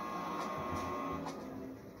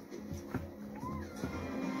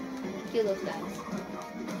 Kill those guys.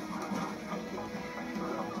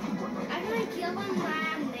 I'm gonna kill him while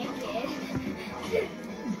I'm naked.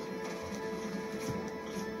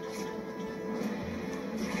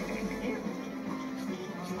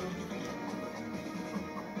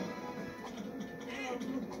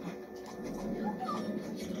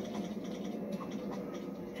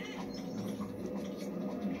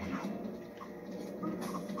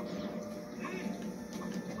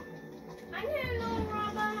 I didn't know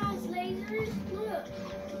Robot has lasers. Look.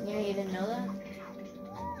 Yeah, you didn't know that?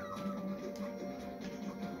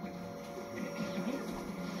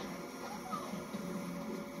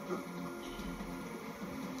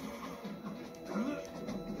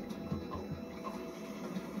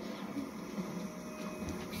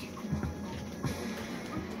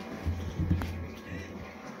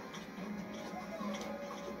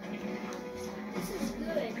 This is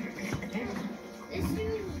good. This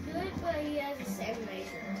dude's good, but he has a same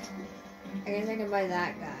laser. I guess I can buy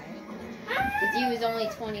that guy. Because he was only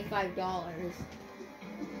 $25.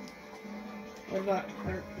 What about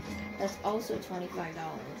her? That's also $25.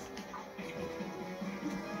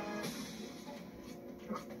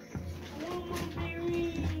 I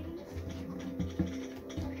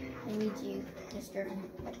need you, mister.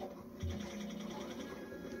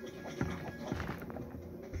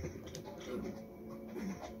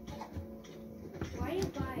 Why you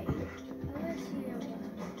buy it? Let's see you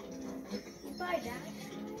buy that.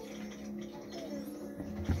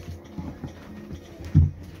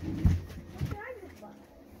 What kind of buy?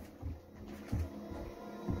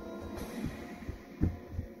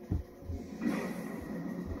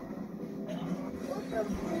 What the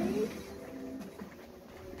freak?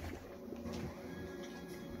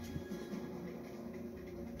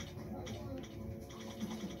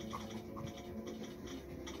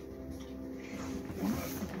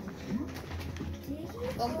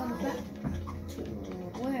 Welcome back to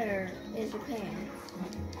Where is Your Pants?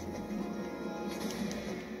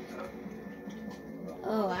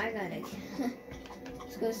 Oh, I got it.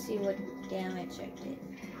 Let's go see what damage I did.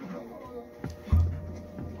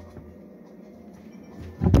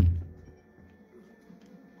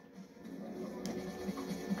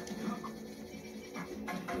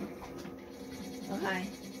 Okay.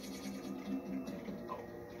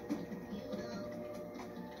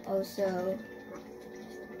 Oh, so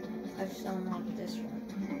I just unlocked this one,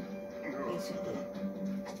 basically.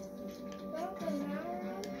 What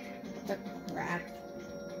the crap?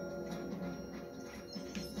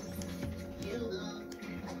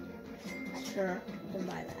 sure, then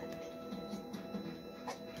buy that.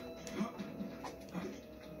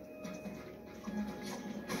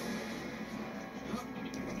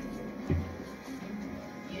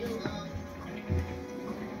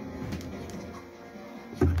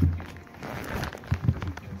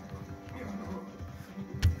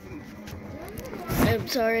 I'm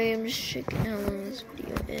sorry, I'm just checking how long this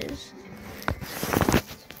video is.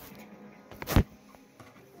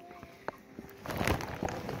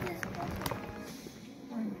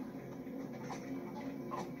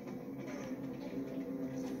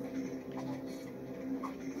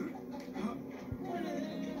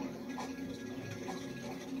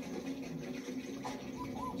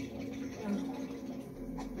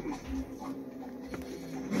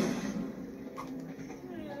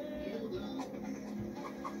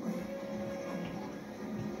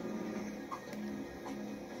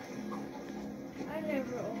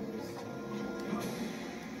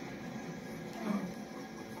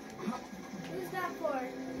 Who's that for?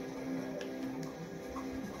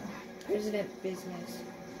 President business,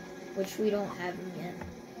 which we don't have him yet.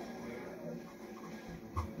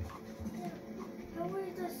 How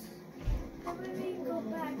would we go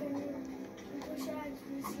back and push ads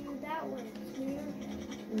and see that way?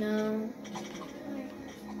 No,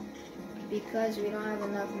 because we don't have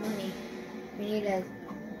enough money. We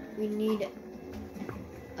need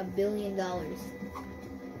 $1 billion. How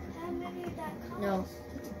many that cost?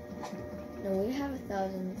 No, we have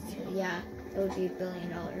 1,000. Yeah, it would be $1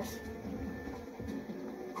 billion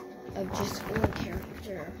of just one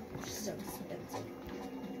character. Which is so expensive.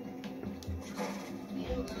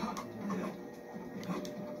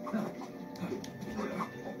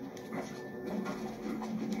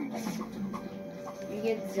 You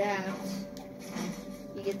get zapped.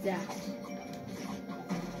 You get zapped.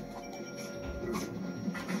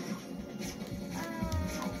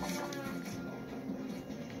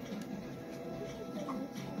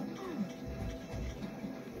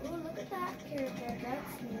 Oh, look at that character.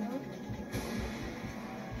 That's new.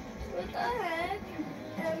 What the heck?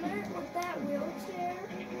 Emmett with that wheelchair?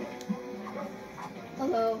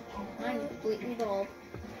 Hello, I'm completely bald.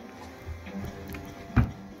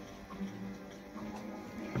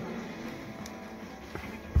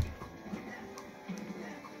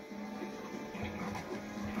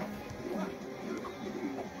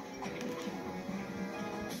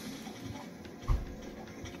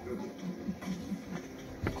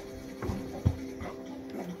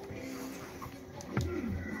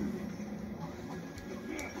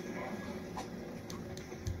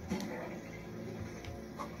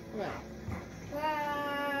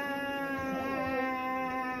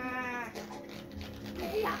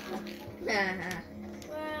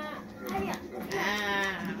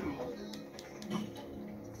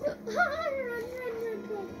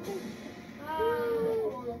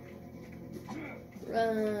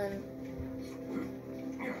 Run.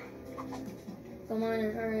 Come on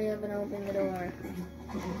and hurry up and open the door.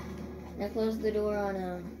 Now close the door on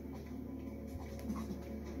him.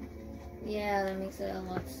 Yeah, that makes it a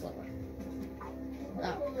lot slower.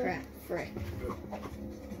 Oh, crap. Frick.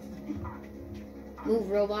 Move,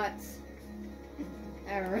 robots.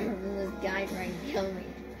 I remember this guy trying to kill me.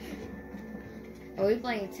 Are we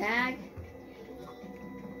playing tag?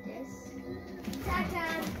 Yes. Tag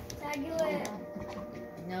time. Tag you in.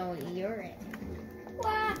 No, you're it.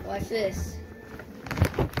 What? Watch this.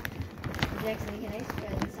 Jackson, can I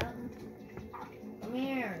spell something? Come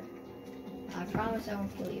here. I promise I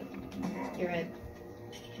won't kill you. You're it.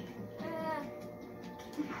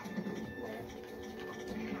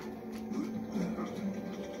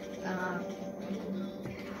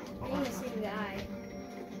 You're the same guy.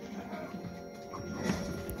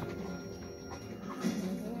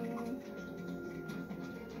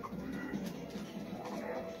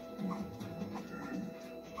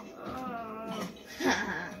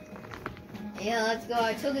 Yeah, let's go.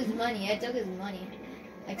 I took his money. I took his money.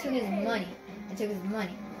 I took his money. I took his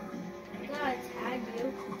money. I gotta tag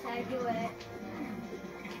you. Tag you in.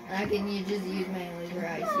 How can you just use my laser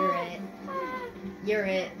eyes? You're it. You're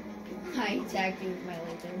it. I attacked you with my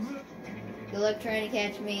lasers. Good luck trying to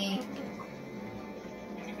catch me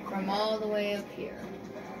from all the way up here.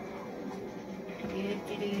 That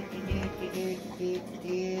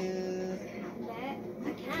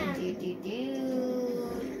I can.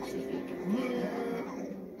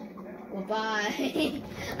 Well, bye.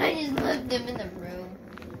 I just left him in the room.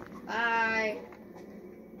 Bye.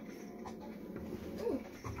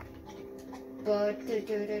 But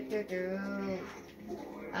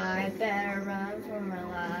I better run for my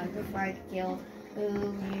life before I kill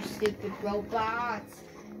you stupid robots.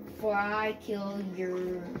 before I kill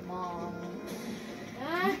your mom.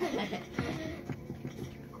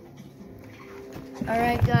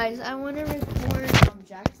 Alright guys, I want to record on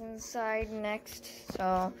Jackson's side next,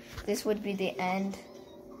 so this would be the end.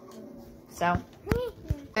 So,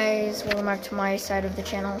 guys, welcome back to my side of the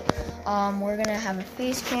channel. We're gonna have a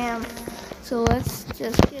face cam, so let's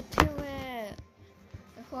just get to it.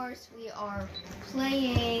 Of course, we are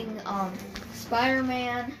playing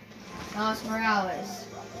Spider-Man Miles Morales.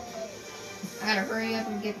 I gotta hurry up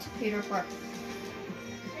and get to Peter Parker.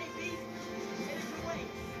 Hey, Pete. Headed your way.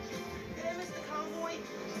 Did I miss the convoy?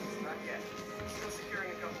 Not yet. Still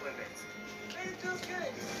securing a couple inmates. Man, it feels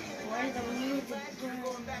good. Why is the music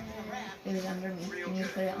going back to the raft? It was under me. Can you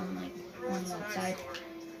put it on like on the outside?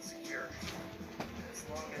 Secure. As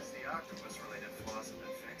long as the octopus-related flaws have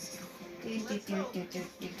been fixed. Okay,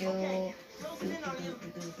 closing in on you.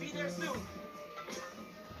 Be there soon.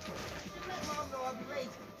 Just let Mom know I'll be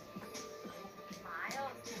late.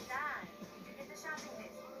 Miles, you're done. Did you get the shopping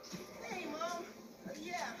list? Hey, Mom.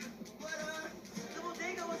 Yeah, but the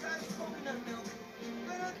bodega was out of coconut milk.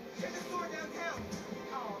 Gonna check the store downtown.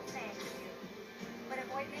 Oh, thank you. But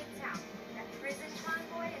avoid Midtown. That prison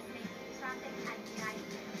convoy is making traffic a nightmare.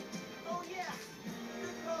 Oh yeah,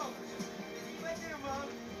 good call. See you right there, Mom.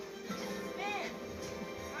 Man,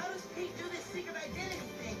 how does Pete do this secret identity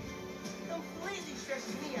thing? Completely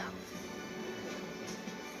stresses me out.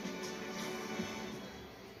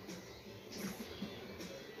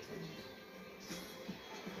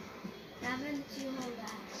 Haven't you hold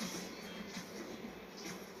that?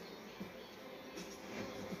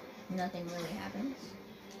 Nothing really happens.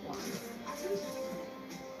 Why?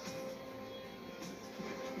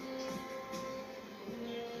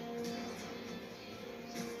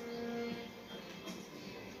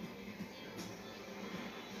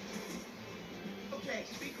 Okay,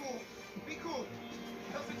 be cool. Be cool.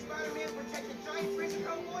 Helping Spider-Man protect the giant prison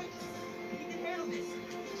convoy? He can handle this.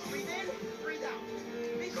 Breathe in, breathe out.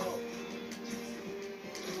 Be cool.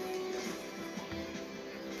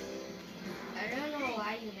 I don't know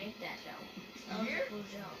why you make that though. That was a cool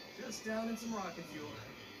joke. Just down in some rocket fuel.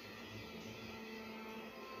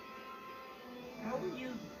 How are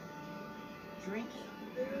you drinking?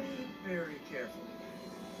 Very, very careful.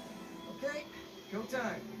 Okay, go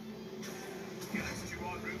time. Helix 2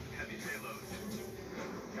 en route, heavy payload.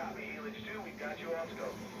 Copy, Helix 2, we've got you on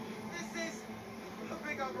scope. This is a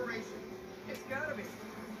big operation. It's gotta be.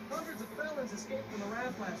 Hundreds of felons escaped from the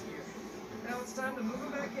raft last year. Now it's time to move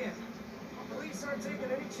them back in. Police aren't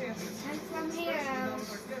taking any chances. I'm from here. Especially not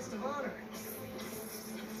with our guest of honor.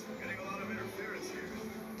 Getting a lot of interference here.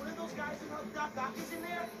 One of those guys who helped Doc is in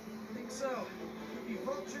there? I think so. Could be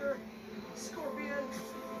Vulture, Scorpion,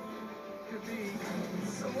 could be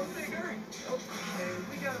someone bigger. Okay,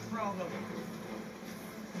 we got a problem.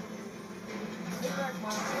 Get back,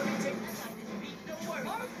 Mom. Let me take I got this beat, don't worry.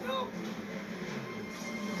 Mom, no!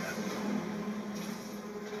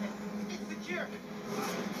 It's secure.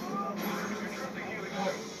 Interrupting Helix 2.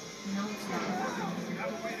 No, it's not. We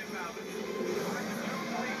have a weight imbalance.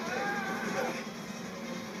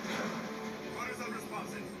 Runners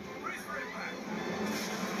unresponsive. Brace for impact.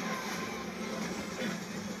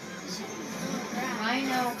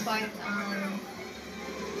 Rhino fights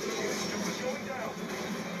Going down.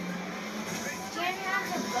 Jen has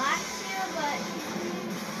a black seal, but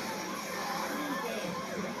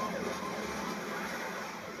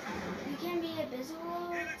you can be invisible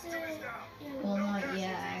Helix 2 is down. well, not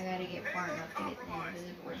yet. I gotta get far enough to get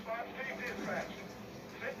invisible. Response team dispatched.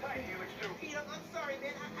 Sit tight, Helix 2. Pete, I'm sorry,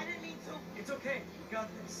 man. I didn't mean to. It's okay. We got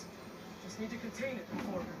this. Just need to contain it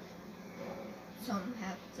before. Something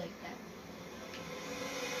happens like that.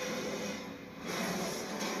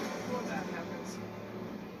 Before that happens.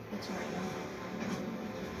 It's right now.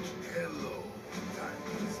 Hello,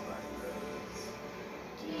 tiny spiders.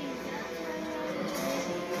 geez, that's why I know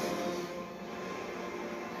you.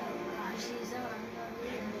 Oh gosh, he's on.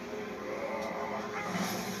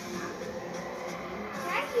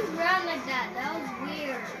 Why did he run like that? That was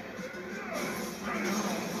weird.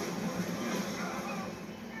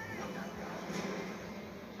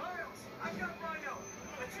 Miles, I've got Rhino,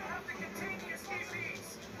 but you have to contain the escapees.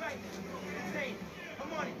 Right. Contain.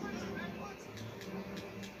 I'm on it.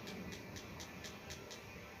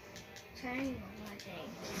 Turning one day.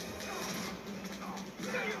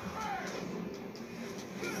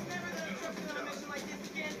 Never gonna trust you on a mission like this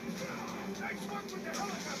again. Nice work with the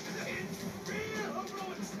helicopter. It's real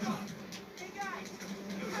heroic stuff. Hey guys,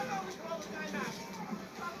 how about we call a timeout?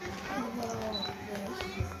 Stop this now,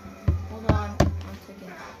 please. Hold on. One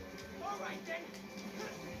second. All right then.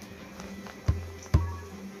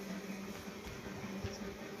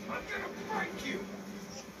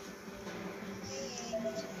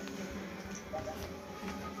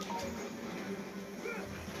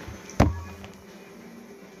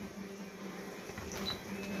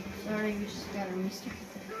 restart.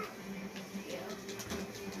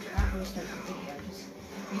 Not restart the video, just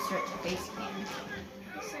restart the base game.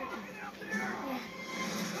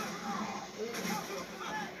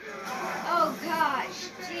 Oh gosh,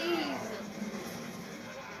 jeez.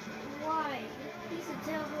 Why? He's a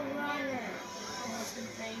terrible runner. Almost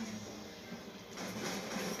insane.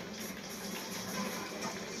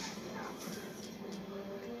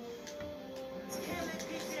 Tear that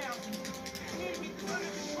pig down. I need to get this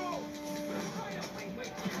under control.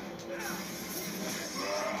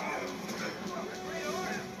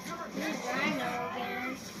 He's Rhino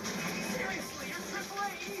again. Seriously, you're AAA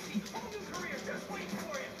easy. Whole new career just waiting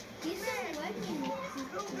for you. He's a weapon.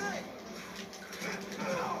 No good.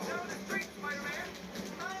 Down the street, Spider-Man.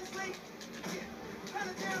 Honestly, kind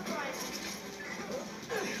of terrifying.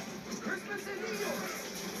 Christmas in New York.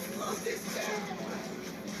 Love this town.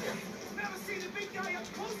 Never seen a big guy up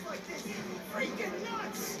close like this. Freaking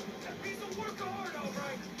nuts. That piece of work of art, all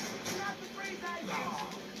right. Not the phrase I use.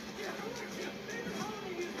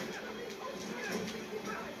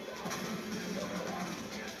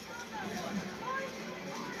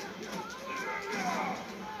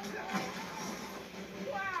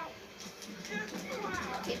 Wow. Just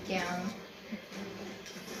wow. Get down.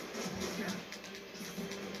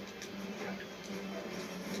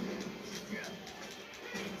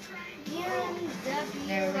 BMW.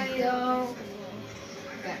 There we go.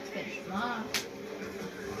 Got to finish them off.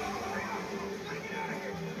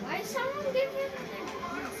 Why is someone give him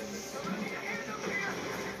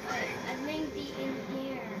I think the in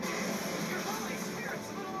here. Your Holy Spirit's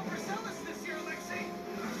a little overzealous this year, Lexi.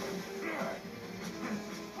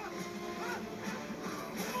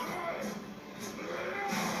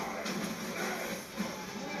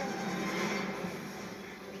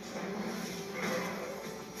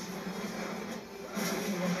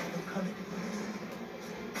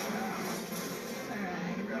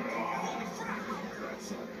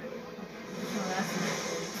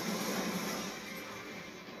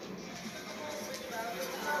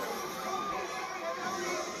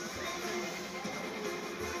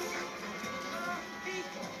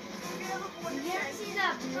 Did you ever see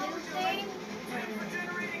that blue thing? Ten for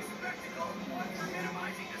generating spectacle, one for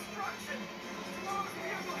minimizing destruction. Tomorrow's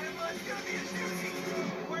vehicle headline's gonna be a doozy.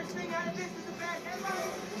 Worst thing out of this is a bad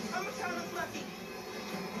headline. I'm a kind of lucky.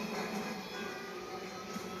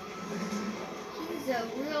 He's a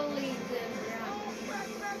really good runner.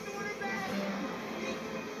 Back to what it's at. He's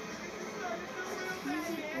a good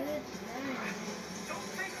runner. Don't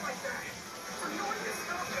think like that. We're going to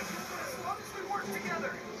stop it as long as we work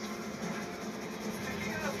together.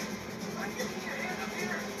 Speaking of, I can see your hand up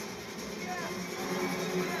here. Yeah,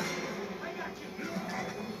 I got you.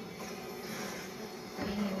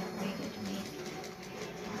 Make it to me.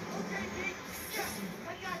 Okay, Pete. Yes, I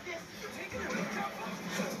got this. Take it away, Jumbo.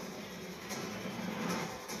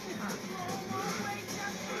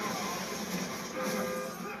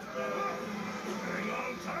 Hang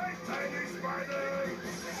on tight, tiny spider.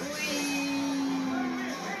 Wee.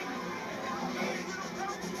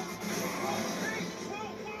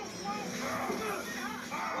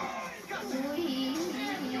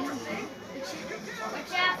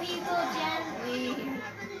 Watch out, people, gently.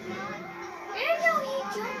 I know he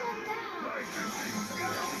jumped like that.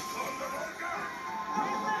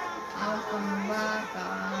 I'll come back.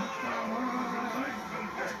 Come on.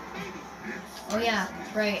 Oh yeah,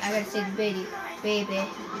 right. I gotta say the baby. Baby.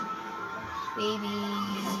 Baby.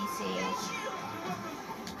 Say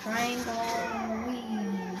triangle.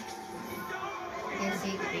 Wee. Gotta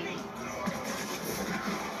say the baby.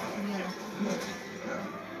 Yeah.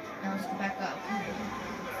 Now let's go back up.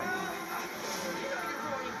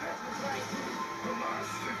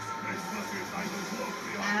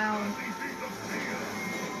 Ow.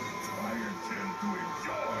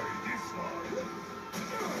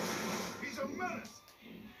 He's a menace.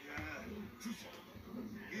 Yeah, too slow.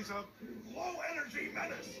 He's a low-energy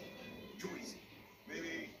menace. Too easy.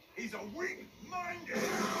 Maybe he's a weak-minded.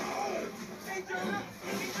 Hey, Jonah.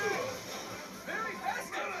 Very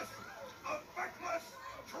fast menace. A feckless,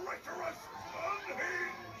 treacherous,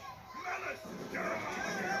 unhinged menace.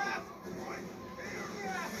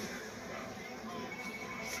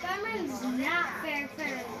 Skyman's not fair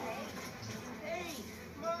friendly. Hey,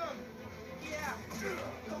 Mom. Yeah,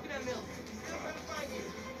 coconut milk. Still trying to find you.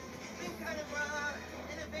 Been kind of,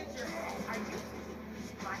 an adventure. Are you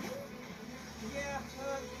running? Yeah,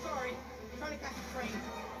 sorry. Trying to catch a train.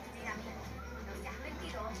 Mira, no seas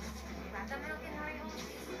mentiroso. Trátame lo que no hay un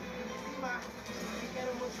Sí, ma. Te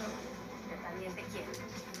quiero mucho. Yo también te quiero.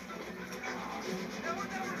 Never,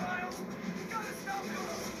 never, Miles. You gotta stop him.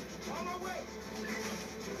 On my way.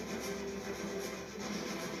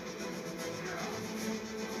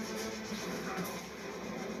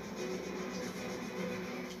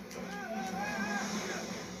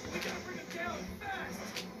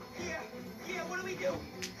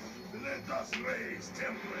 Let us raise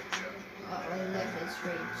temperature. Uh-oh, life is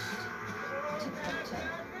reached.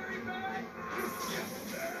 Very bad.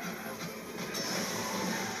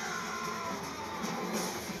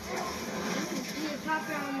 Your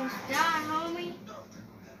papa almost died, homie.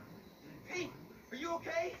 Pete, are you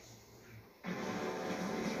okay?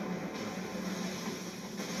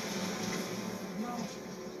 No,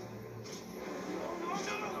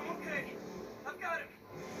 I'm okay. I've got him.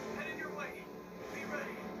 Headed your way. Be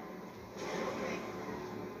ready. Okay.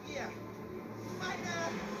 Yeah. Might,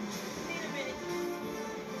 need a minute.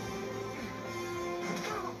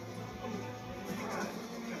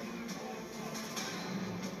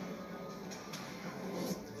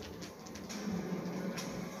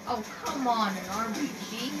 Oh, come on, an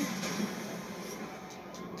RPG?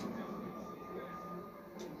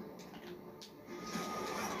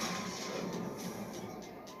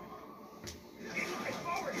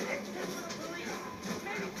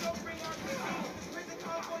 Maybe don't bring RPGs to prison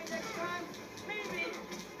convoy next time. Maybe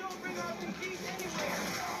don't bring RPGs anywhere.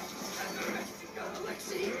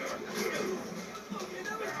 Alexei. Okay,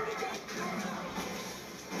 that was pretty good.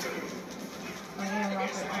 Oh, yeah,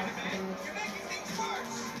 rocket launcher. You're making things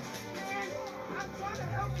worse. Man, I'm trying to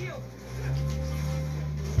help you.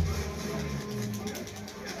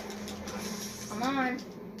 Come on.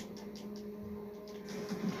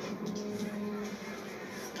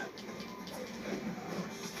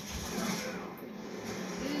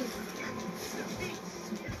 Pete,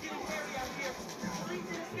 it's getting hairy out here. Police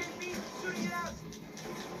and escapees shooting it out.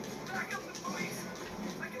 Back up the police.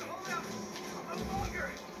 I can hold out a little longer.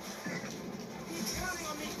 He's counting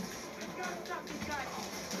on me. I've got to stop these guys.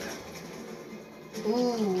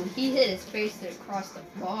 Ooh, he hit his face across the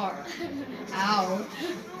bar. Ow.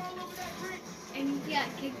 They're all over that bridge. And he got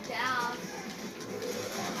kicked out.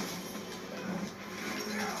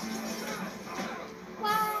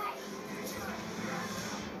 Why?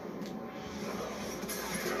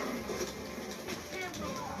 Can't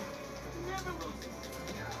lose. Never lose.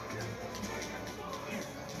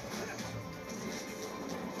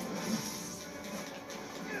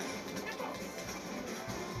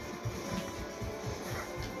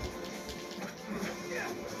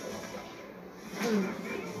 Ooh.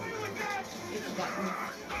 It's button.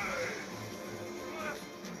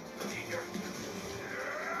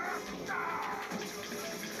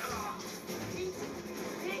 Pete,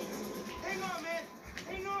 Pete, hang on, man.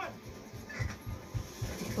 Hang on.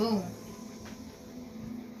 Boom.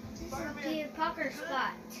 This is Spider-Man. Peter Parker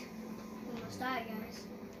spot. Almost died, guys.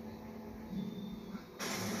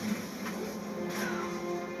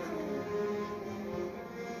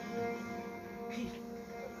 Pete.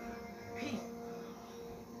 Pete.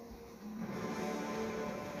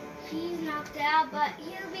 He's knocked out, but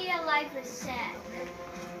he'll be alive for a sec.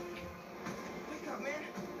 Wake up, man.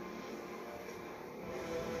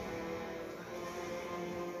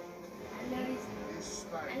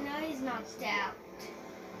 I know he's knocked out.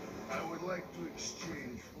 I would like to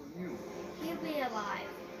exchange for you He'll be alive.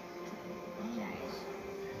 Guys.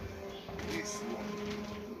 this one.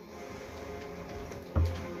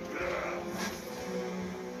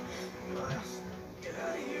 Get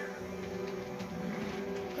out of here.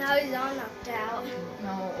 Now he's all knocked out.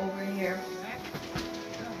 No, over here.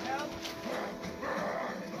 The hell?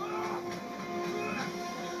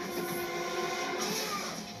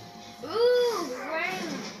 Ooh, right in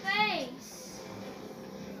the face.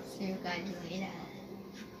 So you guys do that.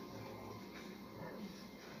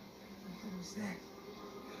 What was that?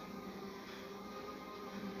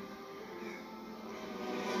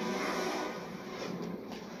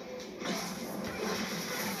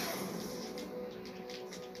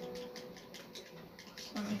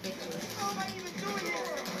 Let me get to it. How am I even doing this?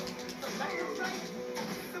 A lightning strike?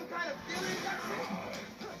 Some kind of feeling?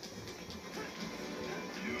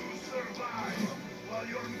 You survive while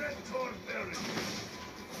your mentor perishes.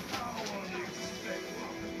 How unexpected.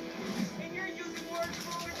 And you're using words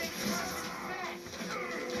longer than smash.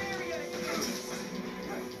 Very unexpected.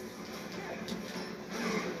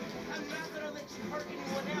 I'm not gonna let you hurt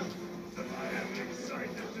anyone else. I am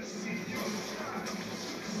excited to see you shine,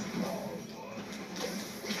 small one.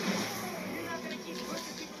 You're not gonna keep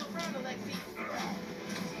pushing people around, Alexei.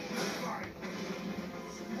 Fine.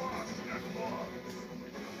 Squash that bombs.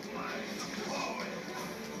 Like a poet.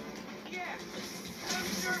 Yeah, I'm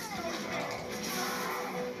sure it's okay.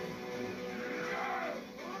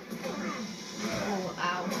 Oh,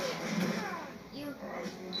 ow. You.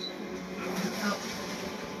 Oh.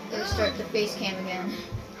 Let's start the face cam again.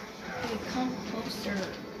 Hey, come closer.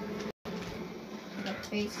 The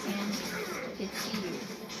face cam can see you.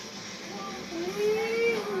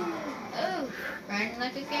 Oh, Riding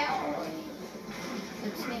like a cowboy.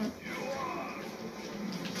 It's new.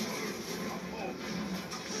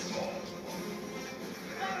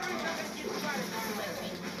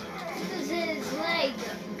 This is his leg.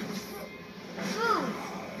 Food.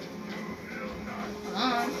 Come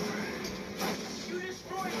on. You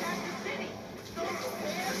destroyed half the city. So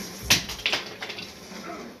fair.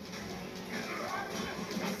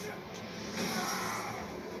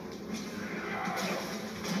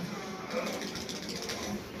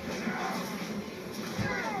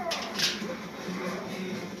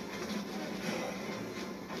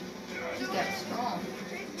 He's got strong.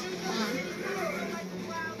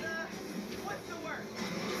 What's the word?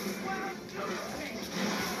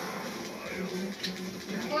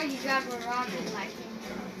 Before you drive a rocket like him.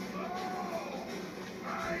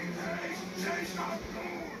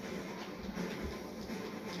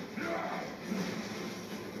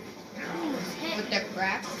 With their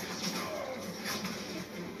crack.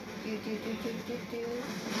 Do.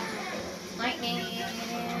 Lightning.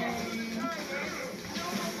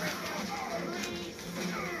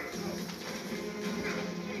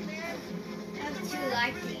 That's too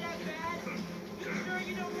likely. You sure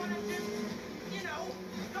you don't want to just,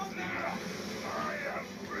 go back?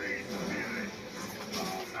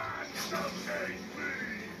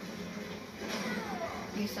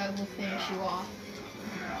 At least I will finish you off.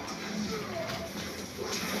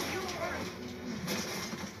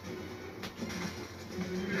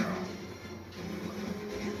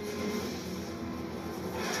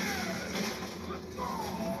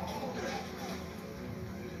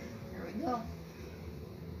 There we go.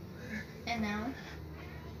 And now,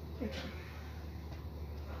 your turn.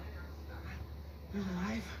 You're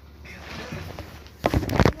alive?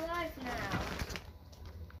 I'm alive now.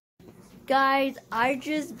 Guys, I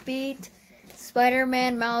just beat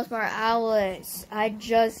Spider-Man Miles Morales. I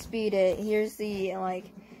just beat it. Here's the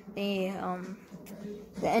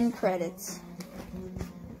end credits.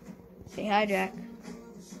 Say hi, Jack.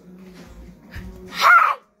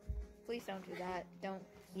 Hi! Please don't do that. Don't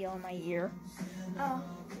yell in my ear. Oh.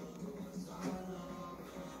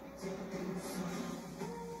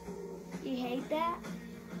 You hate that?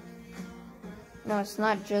 No, it's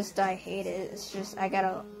not just I hate it. It's just I got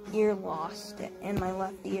a ear lost in my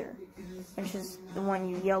left ear, which is the one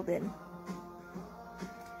you yelled in.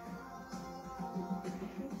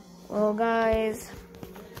 Well, guys,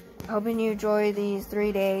 hoping you enjoy these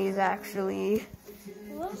 3 days. Actually,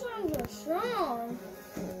 Those ones are strong.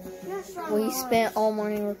 You're strong. we spent all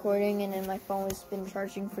morning recording, and then my phone has been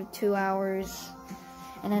charging for 2 hours,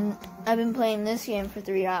 and then I've been playing this game for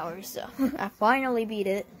 3 hours. So I finally beat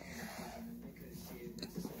it.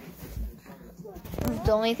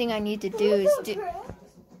 The only thing I need to do is do.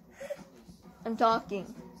 I'm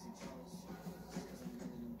talking.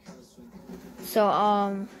 So,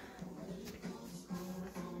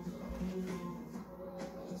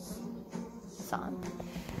 song.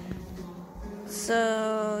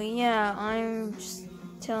 So, yeah, I'm just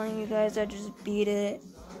telling you guys I just beat it.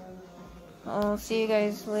 I'll see you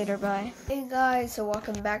guys later. Bye. Hey guys, so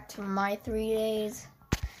welcome back to my 3 days.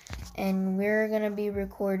 And we're gonna be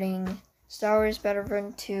recording Star Wars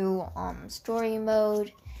Battlefront 2 story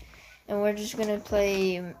mode, and we're just gonna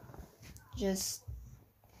play just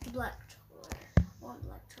Black One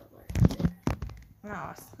Black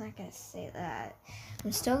no, it's not gonna say that.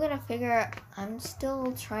 I'm still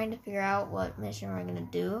trying to figure out what mission we're gonna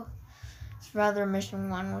do. It's rather mission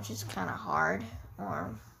 1, which is kind of hard,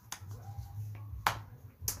 or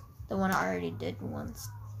the one I already did once,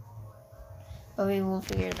 but we will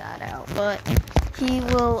figure that out. But he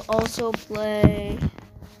will also play,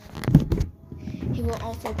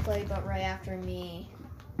 but right after me.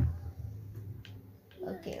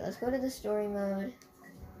 Okay, let's go to the story mode.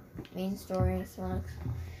 Main story. So let's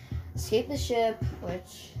escape the ship,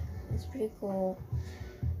 which is pretty cool.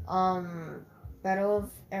 Battle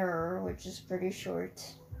of Error, which is pretty short.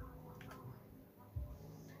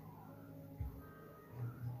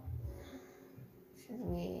 Should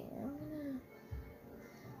we?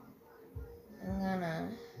 I'm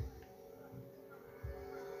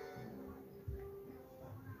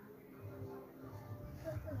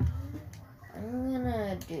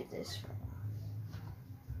gonna do this one.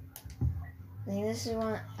 I think this is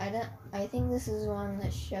one. I think this is one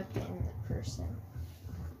that shipped in the person.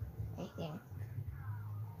 I think.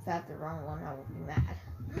 If I have the wrong one, I will be mad.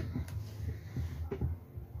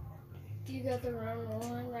 If you got the wrong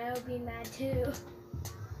one, I would be mad too.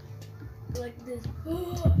 Like this.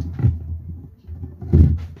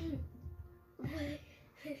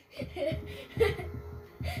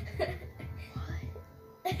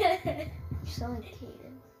 You sound like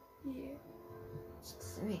Kaden. Yeah. It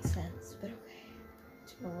doesn't make sense, but okay.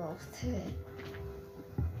 Just gonna roll with it.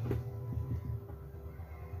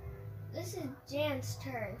 This is Jan's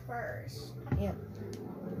turn first. Yep.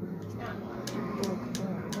 Not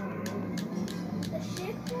the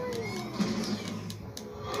ship one.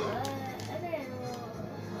 I didn't roll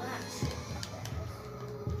last.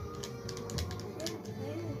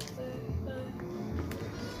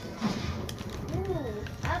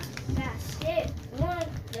 Ooh, up fast ship. One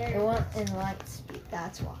there. It went in light speed,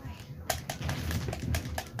 that's why.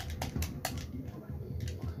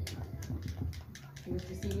 Here's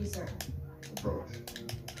the CD, sir. Approach.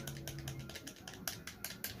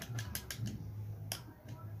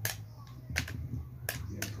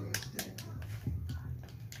 The Emperor is dead.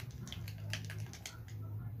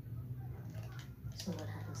 So what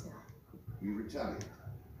happens now? We retaliate,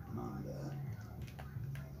 Commander.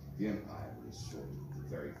 The Empire is sort of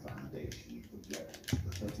the very foundation of the rebels,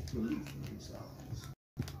 pathetic relief from themselves.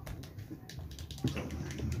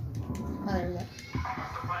 Oh, there we go.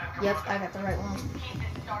 Yep, I got the right one. Keep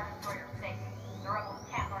this Star Destroyer safe. The rebels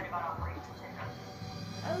can't learn about Operation Cinder.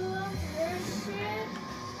 I love this ship.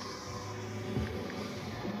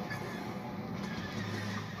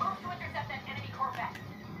 Move to intercept that enemy Corvette.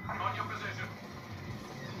 On your position.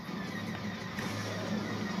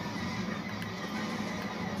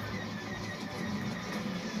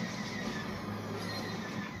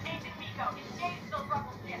 Agent Miko, engage those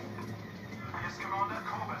rebel ships. Yes, Commander.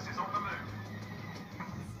 Corvus is on the move.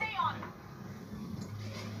 Stay on it.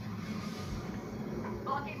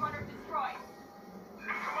 Blockade runner destroyed.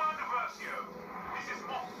 Commander Versio, this is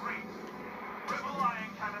Mock 3. Rebel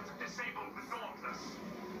ion cannons have disabled the Dauntless.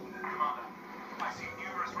 Commander, I see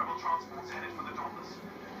numerous rebel transports headed for the Dauntless.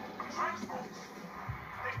 Transports?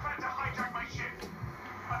 They plan to hijack my ship.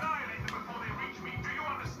 Annihilate them before they reach me. Do you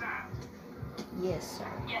understand? Yes, sir.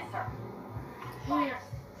 Yes, sir. Fighters,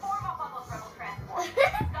 form up on those rebel transports.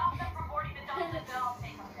 Stop them from boarding the Dauntless and I'll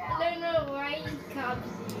take them I down. don't know why he comes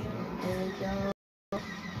you. There we go.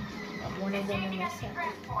 Got one of them in Engaging the enemy second.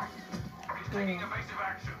 transport. It's taking evasive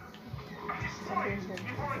action. Destroy it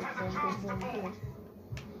before it has a chance to board.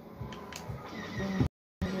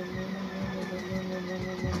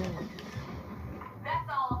 That's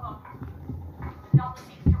all of them. Dauntless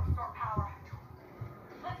needs to restore power.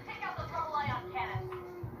 Let's take out those rebel ion cannons.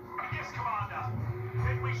 Yes, Commander.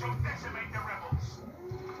 Then we shall decimate the rebels.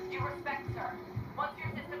 Due respect, sir. Once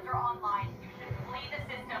your systems are online, you should flee the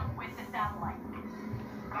system with the satellite.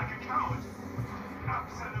 Like a coward?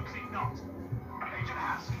 Absolutely not. Agent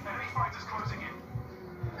Hask, enemy fighters closing in.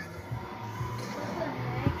 What the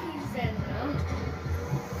heck? He said no.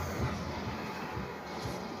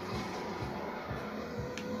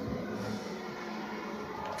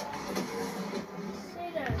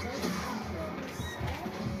 Say that. That's what he said.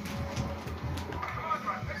 Commander,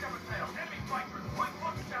 I picked up a tail. Enemy fighter at point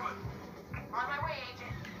 17. On my way,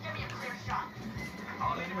 Agent. Give me a clear shot.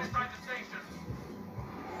 I'll lead him inside the station.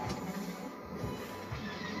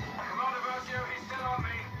 Commander Versio, he's still on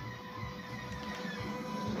me.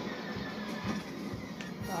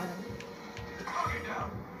 Got him. Target down.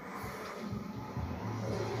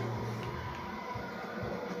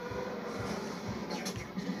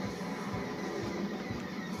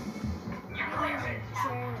 You cleared it.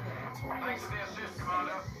 Thanks for the assist,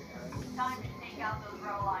 Commander. Time to take out those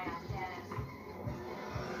rebel ion cannons.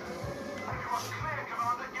 You are clear,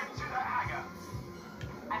 Commander. Get to the hangar.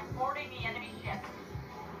 I'm boarding the enemy ship.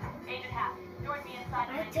 Agent Hask, join me inside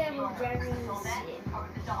I the engine tell room. driving Until then, ship. cover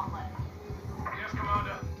the Dauntless. Yes,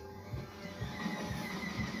 Commander.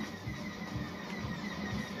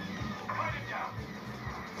 Fight it down.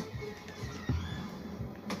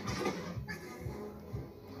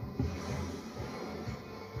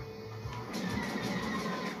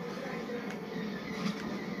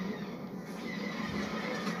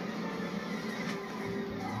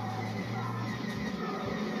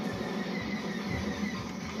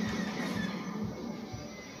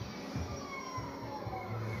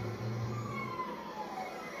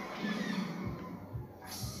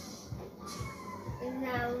 And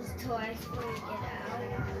that was twice when we get out.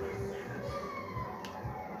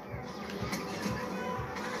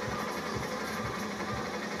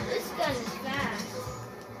 This gun is fast.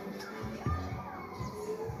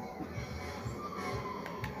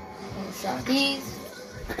 And shot these.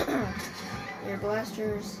 Air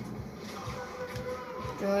blasters.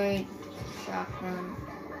 Droid. Shotgun.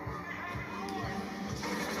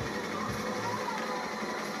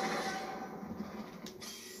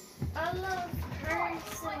 I love current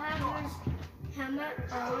survivors. How much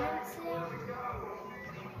on sale?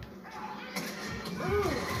 Ooh.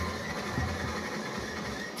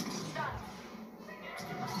 Done.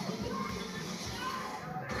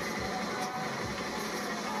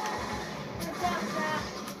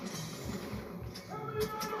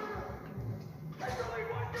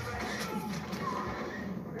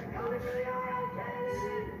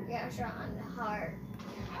 shot on the heart.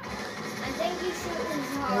 I think he shot his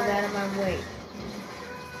Move heart. out of my way.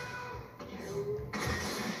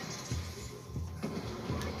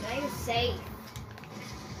 Now you're safe.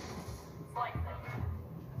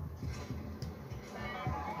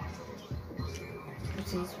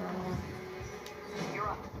 Proceeds for more. You're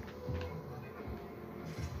up.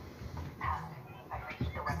 I've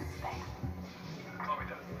reached the weapons bay. Copy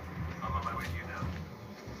that. I'm on my way to you now.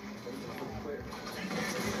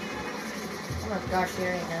 Oh my gosh,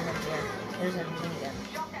 here ain't none of them. There's a minigun.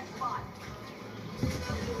 Drop that spot.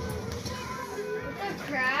 What the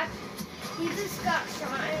crap? He just got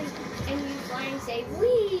shot and you flying say,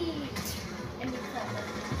 wee! And he fell. That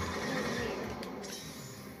was weird.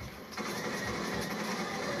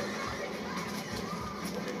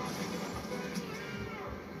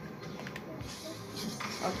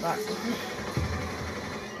 Oh gosh.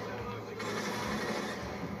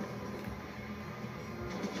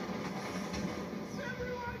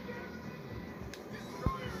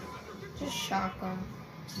 Just shock them.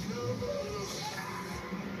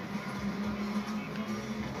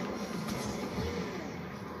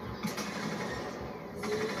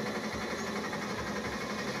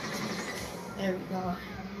 There we go.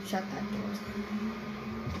 Shut that door.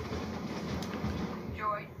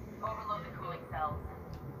 Droid, overload the cooling cells.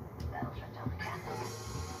 That'll shut down the cannon.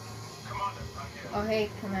 Commander, I'm here. Oh hey,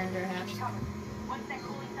 Commander Hatch. Once that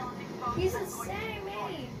cooling cell is exposed, He's the I'm going to same, destroy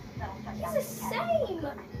eh? it. That'll shut He's down the the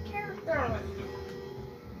cannon. same character.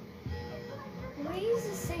 Why is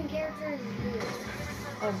the same character as you?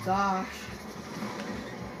 Oh gosh.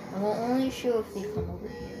 I will only show if they come over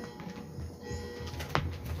here.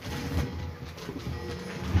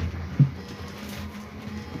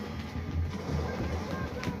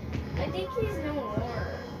 I think he's no more.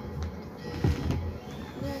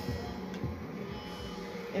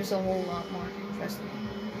 There's a whole lot more, trust me.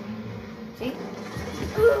 See?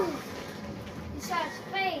 Ooh! He shot his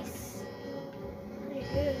face. Pretty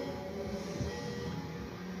good.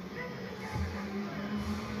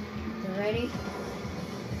 You ready?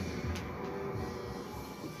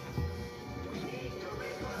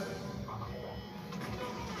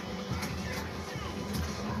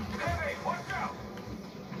 Hey, watch out!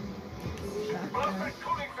 Shotgun. Prospect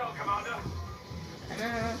cooling cell, Commander.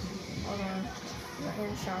 Hold on. Let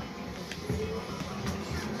him shock.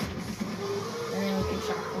 And then we can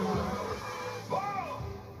shock them all. Whoa!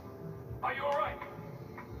 Are you alright?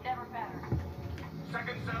 Never better.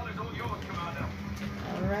 Second cell is all yours, Commander.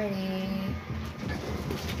 Alrighty.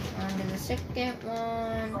 On to the second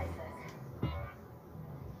one. Slice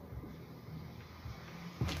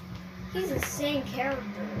this. He's the same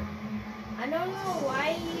character. I don't know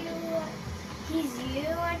why he's you,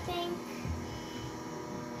 I think.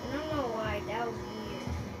 I don't know why. That was weird.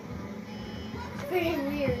 Pretty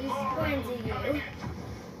weird. He's going to you.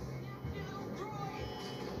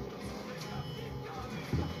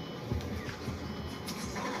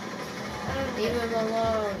 Leave him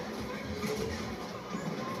alone.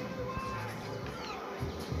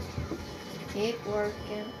 Keep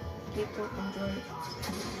working. Keep working, George.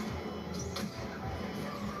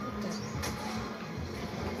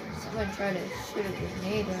 Someone tried to shoot a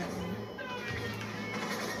grenade at me.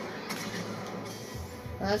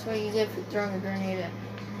 Well, that's what you get for throwing a grenade at me.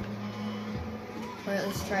 Or at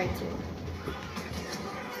least try to.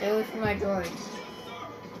 Stay away from my droid.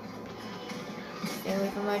 Stay away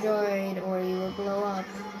from my droid or you will blow up.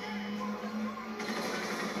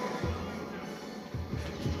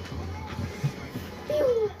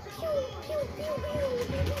 Pew, pew, pew, pew, pew,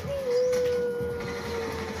 pew, pew.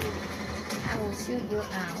 I will shoot you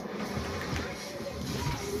out.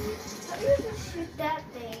 How do you just shoot that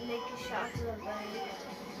thing, make a shot to the brain?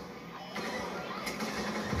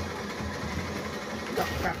 Oh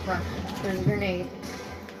crap, run. There's a grenade.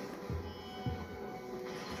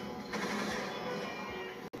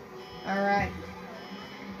 Alright.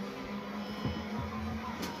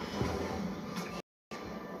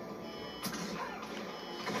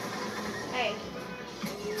 Hey.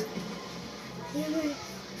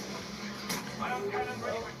 Ion cannon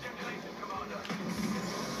ready for stimulation, Commander.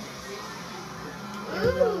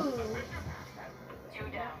 Ooh. 2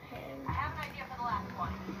 down. I have an idea for the last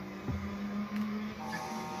one.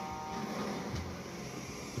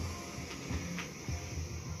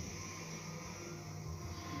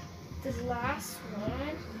 This last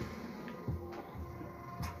one.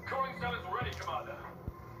 Cooling cell is ready, Commander.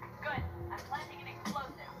 Good. I'm planting an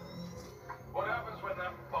explosive. What happens when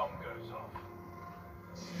that bomb goes off?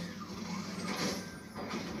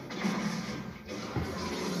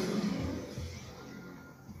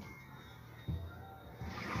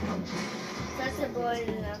 boy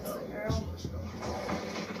and that's a girl.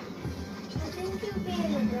 I think you're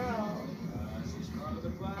being a girl.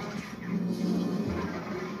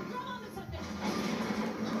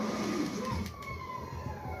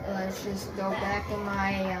 Let's just go back to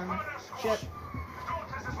my ship.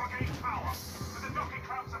 Dauntless has regained power, but the docking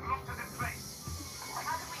clamps have locked us in place.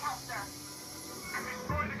 How can we help, sir?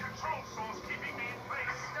 Destroy the control source keeping me in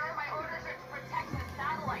place. Sir, my orders are to protect the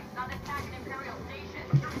satellites, not attack an Imperial station.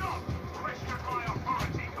 Do not question my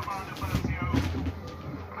authority, Commander Versio.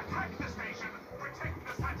 Attack the station, protect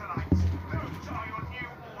the satellites. Those are your new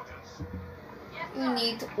orders. Yes, You sir.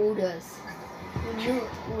 need orders. You need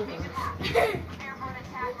orders. Prepare for an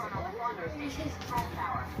attack run on the Quandra Station's control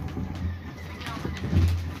tower. We can also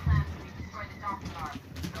disengage the plans to destroy the docking arm.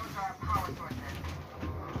 Those are our power sources.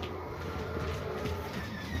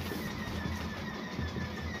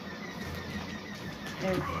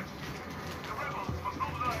 There we go. Good. The rebels must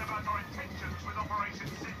not learn about our intentions with Operation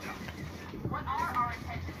Cinder. What are our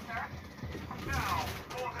intentions, sir? Now,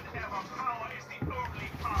 more than ever, power is the only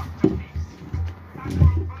path to peace.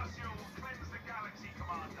 Admiral Versio will cleanse the galaxy,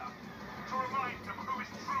 Commander, to remind them who is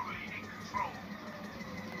truly in control.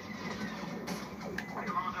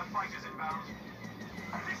 Commander, fighters inbound.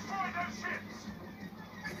 Destroy those ships!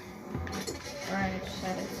 Alright, I just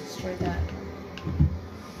had to destroy that.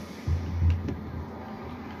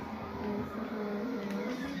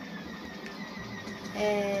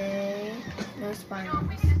 Hey, no You know, spine. if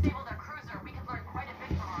we could disable their cruiser, we could learn quite a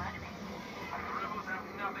bit from our enemy. The rebels have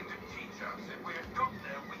nothing to teach us. If we had got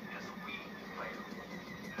their weakness, we failed.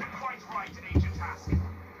 Quite right, Agent Task.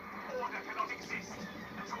 Order cannot exist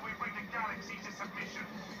until we bring the galaxy to submission.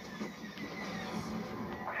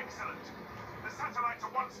 Excellent. The satellites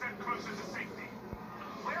are one step closer to safety.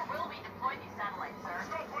 Where will we deploy these satellites, sir?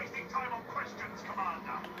 Stop wasting time on questions,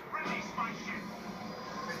 Commander. Release my ship.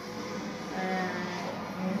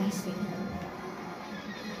 Releasing him.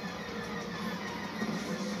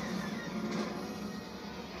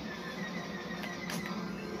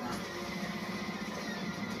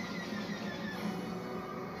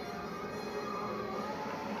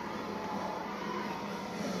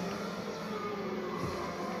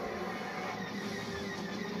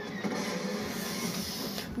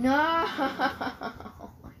 No! Oh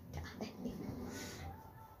my god.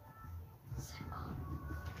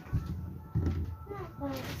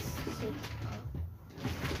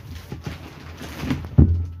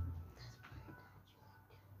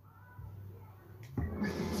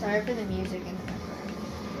 Sorry for the music in the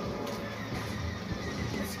background.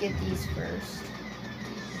 Let's get these first.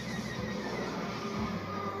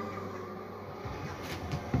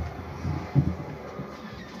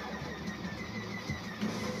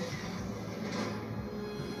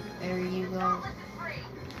 There you go. This is free.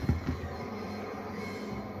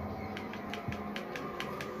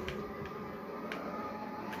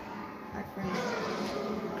 I forget.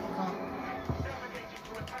 Navigating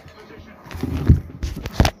to attack position.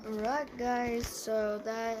 Alright guys, so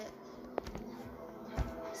that's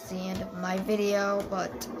the end of my video,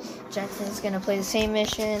 but Jackson's gonna play the same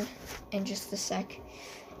mission in just a sec.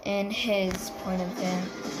 And his point of him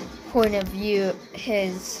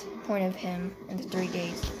in the 3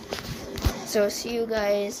 days. So see you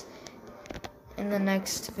guys in the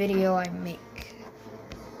next video I make.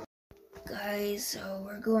 Guys, so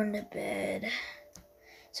we're going to bed.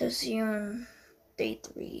 So see you on day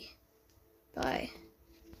 3. Bye.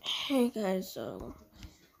 Hey guys, so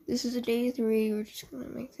this is a day 3. We're just gonna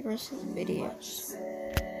make the rest of the videos.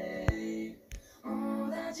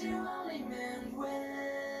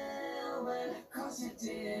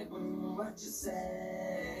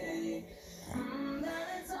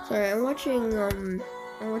 Sorry, I'm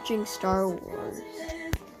watching Star Wars.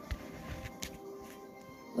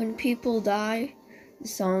 When people die, the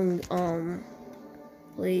song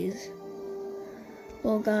plays.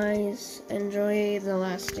 Well guys, enjoy the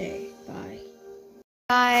last day. Bye.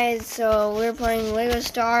 Guys, so we're playing Lego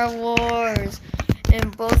Star Wars in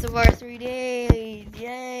both of our 3 days.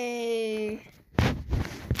 Yay!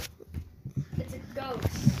 It's a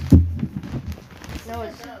ghost. No,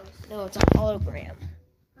 It's a ghost. it's a hologram.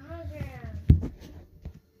 Hologram.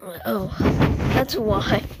 Oh, that's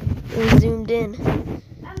why it was zoomed in.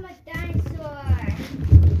 I'm a dinosaur.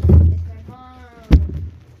 It's my mom.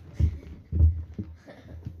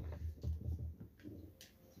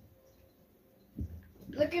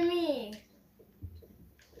 Look at me.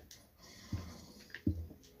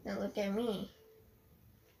 Now look at me.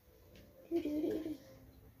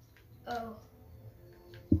 Oh.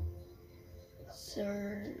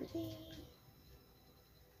 30.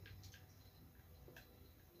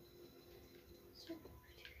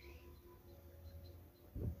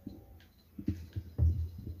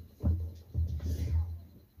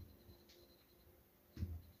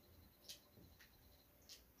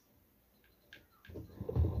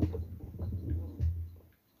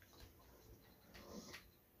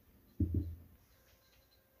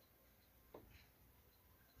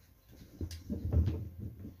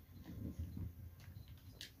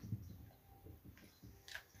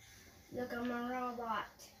 Look, I'm a robot.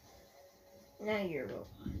 Now you're a robot.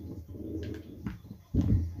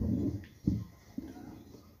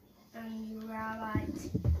 I'm your robot.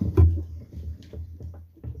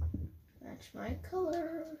 Match my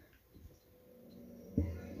color.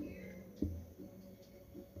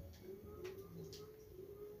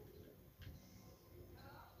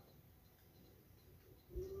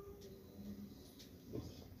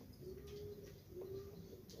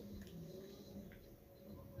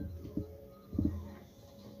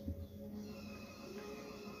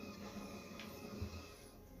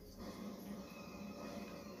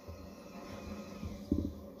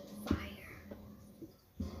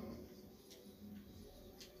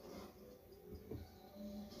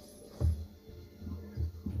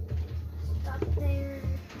 Stop there.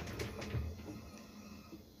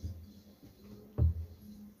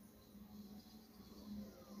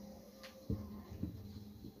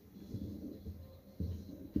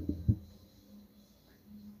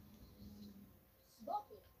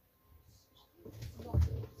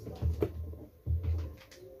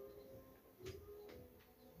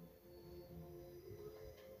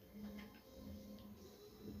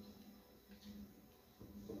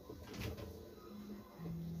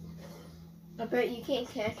 I bet you can't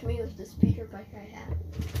catch me with the speeder bike I have.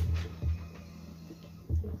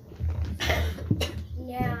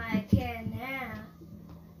 Yeah, I can now.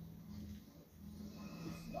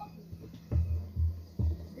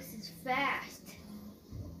 This is fast.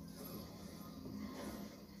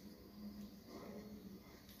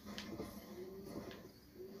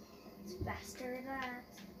 It's faster than that.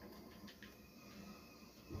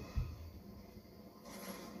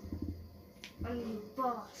 I'm your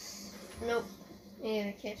boss. Nope. You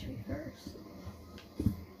gotta catch me first.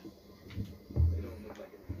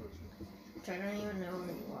 I don't even know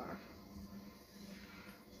where you are.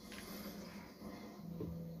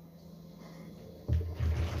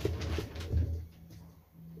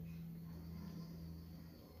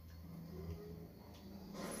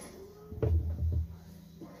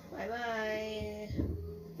 Bye bye.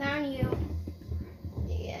 Found you.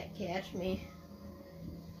 You gotta catch me.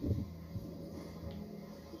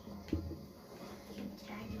 Can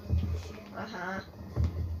tag you with your shit. Uh-huh.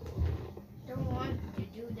 Don't want to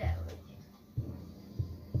do that with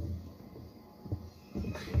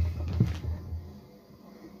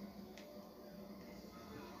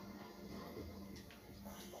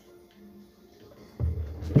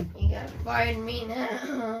You gotta find me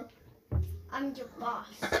now. I'm your boss.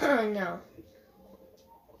 No.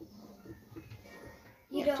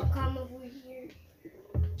 You don't come over here.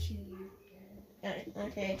 Kill you.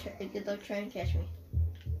 Okay, good luck trying to catch me.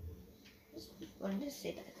 Wanted to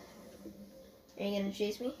say that. Are you gonna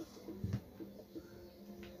chase me?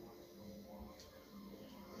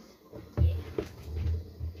 Yeah.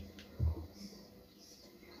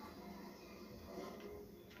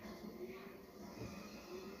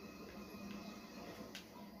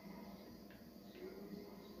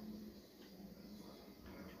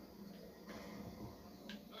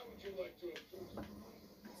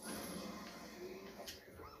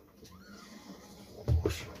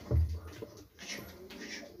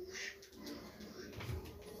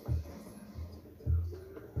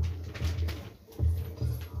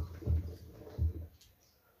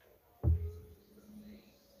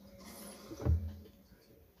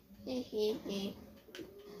 Hee.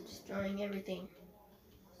 Destroying everything.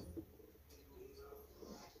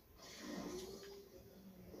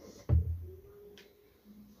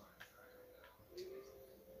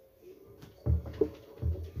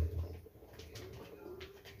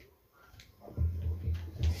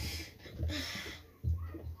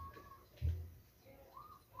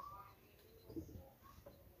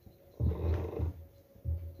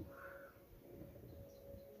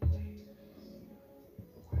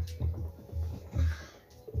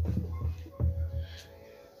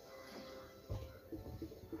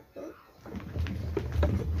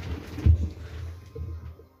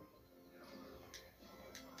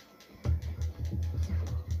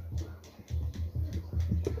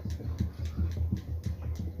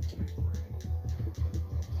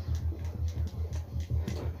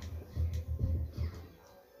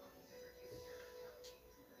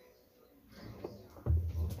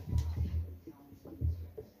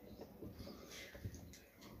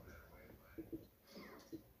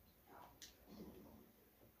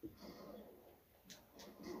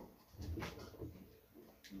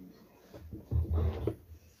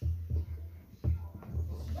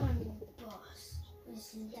 I'm your boss.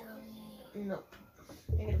 Listen down here. Nope.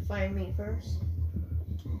 You're gonna find me first.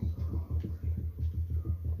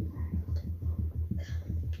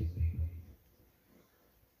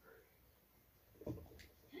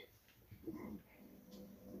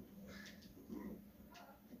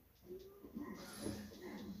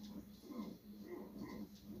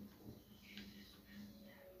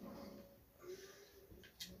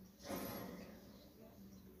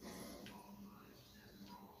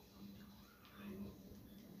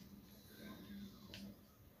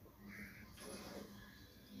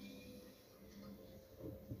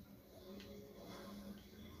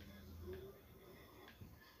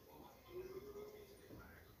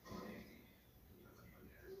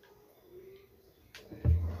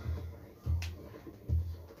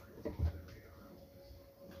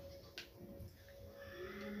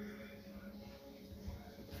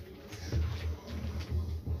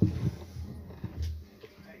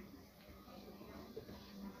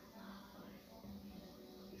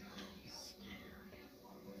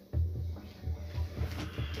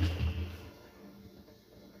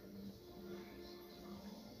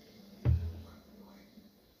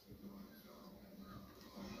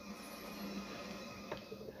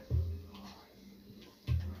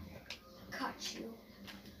 you.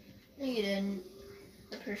 No, you didn't.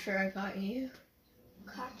 I'm pretty sure I got you.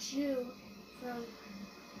 Caught you from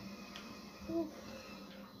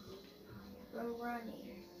running.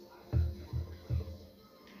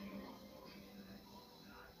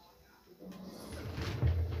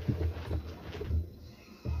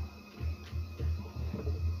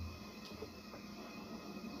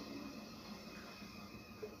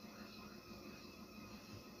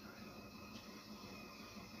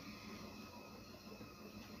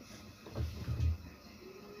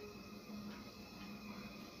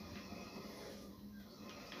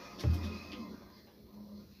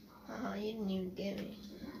 You didn't even get me.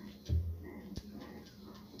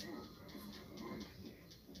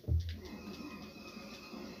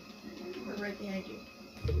 We're right behind you.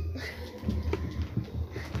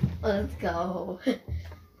 Let's go.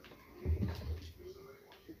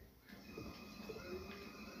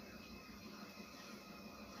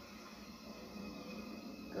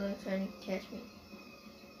 Go trying to catch me.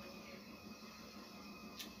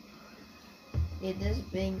 Dude, this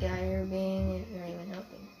big guy you're being is not even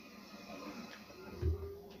helping.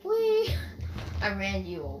 Whee! I ran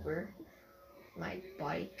you over. My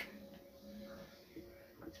bike.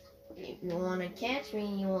 If you wanna catch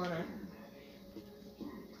me, you wanna...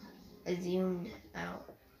 I zoomed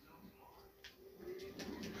out.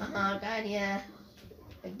 Haha, got ya.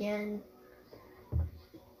 Again.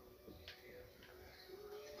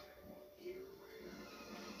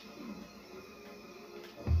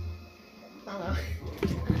 Hello.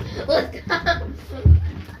 Let's go.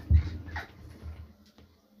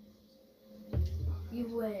 You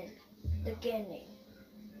win. The Ganning.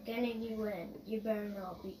 Ganning, you win. You better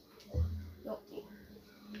not beat me.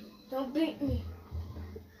 Don't beat me.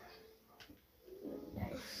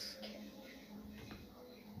 Nice.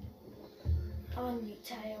 On you,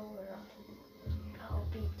 Tyler. I'll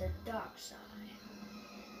beat the dark side.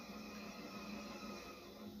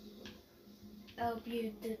 I'll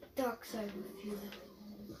beat the dark side with you.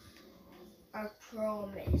 I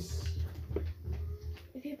promise.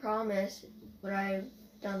 If you promise, would I have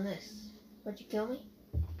done this? Would you kill me?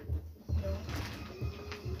 No.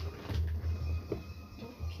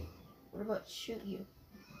 What about shoot you?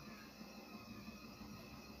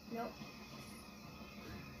 Nope.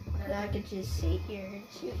 And I could just sit here and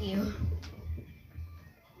shoot you.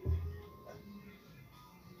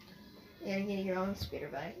 You gotta get your own speeder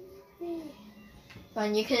bike.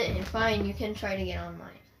 Fine, you can try to get on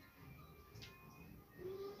mine.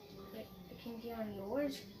 I can get on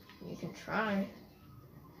yours. You can try.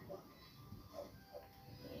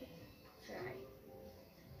 Try.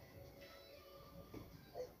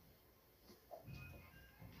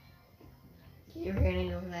 You're gonna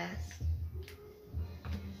go fast.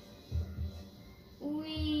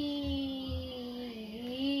 Wee.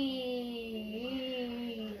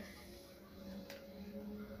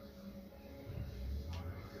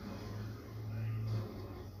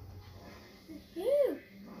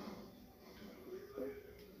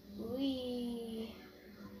 Wee.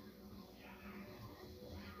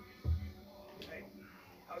 Hey,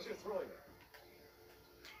 how's your throwing?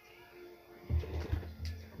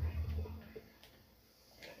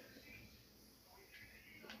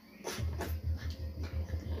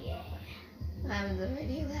 Yeah. What happens if I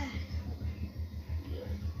do that?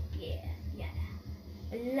 Yeah.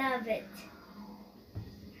 I love it.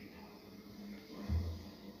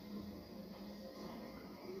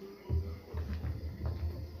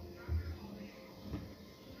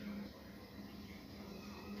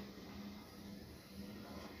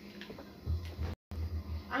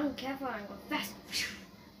 I'm careful, I'm going fast.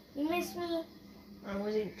 You miss me? I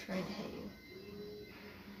wasn't trying to hit you.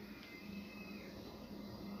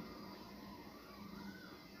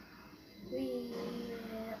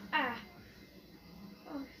 Ah.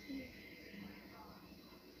 Oh,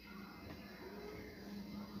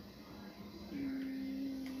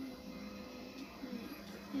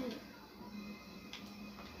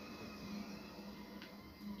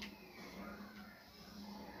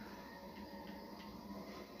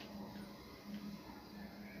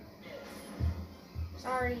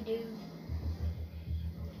 sorry, dude.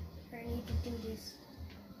 I need to do this.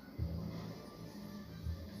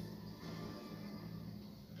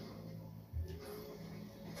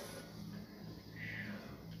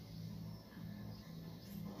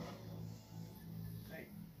 Hey,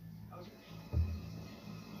 how's your...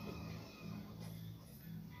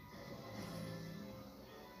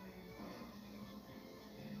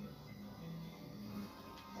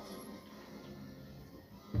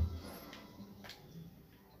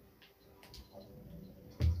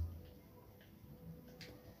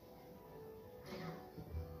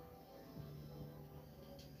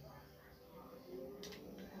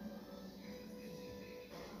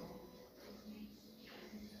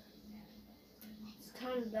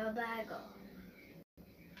 on the bagel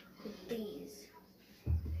with these.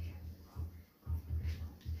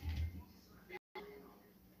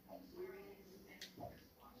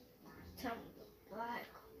 Tell me the black.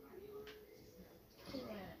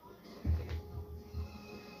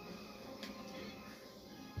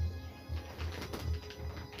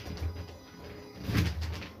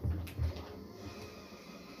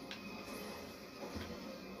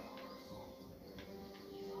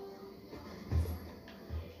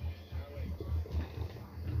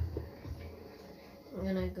 I'm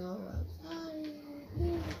gonna go outside.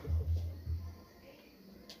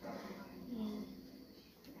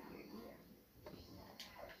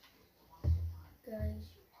 Guys.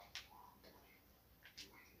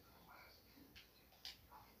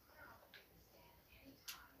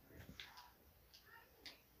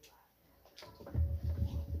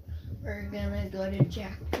 We're gonna go to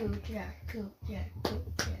Jack-Coo.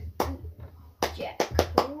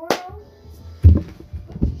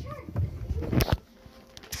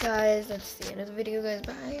 Guys, that's the end of the video, guys.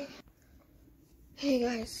 Bye. Hey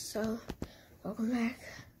guys, so welcome back.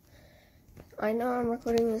 I know I'm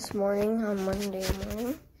recording this morning on Monday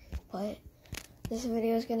morning, but this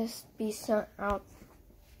video is gonna be sent out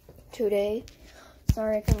today.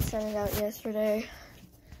 Sorry I couldn't send it out yesterday.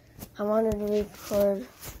 I wanted to record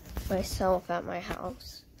myself at my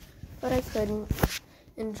house, but I couldn't.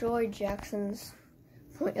 Enjoy Jackson's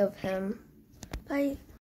point of him. Bye.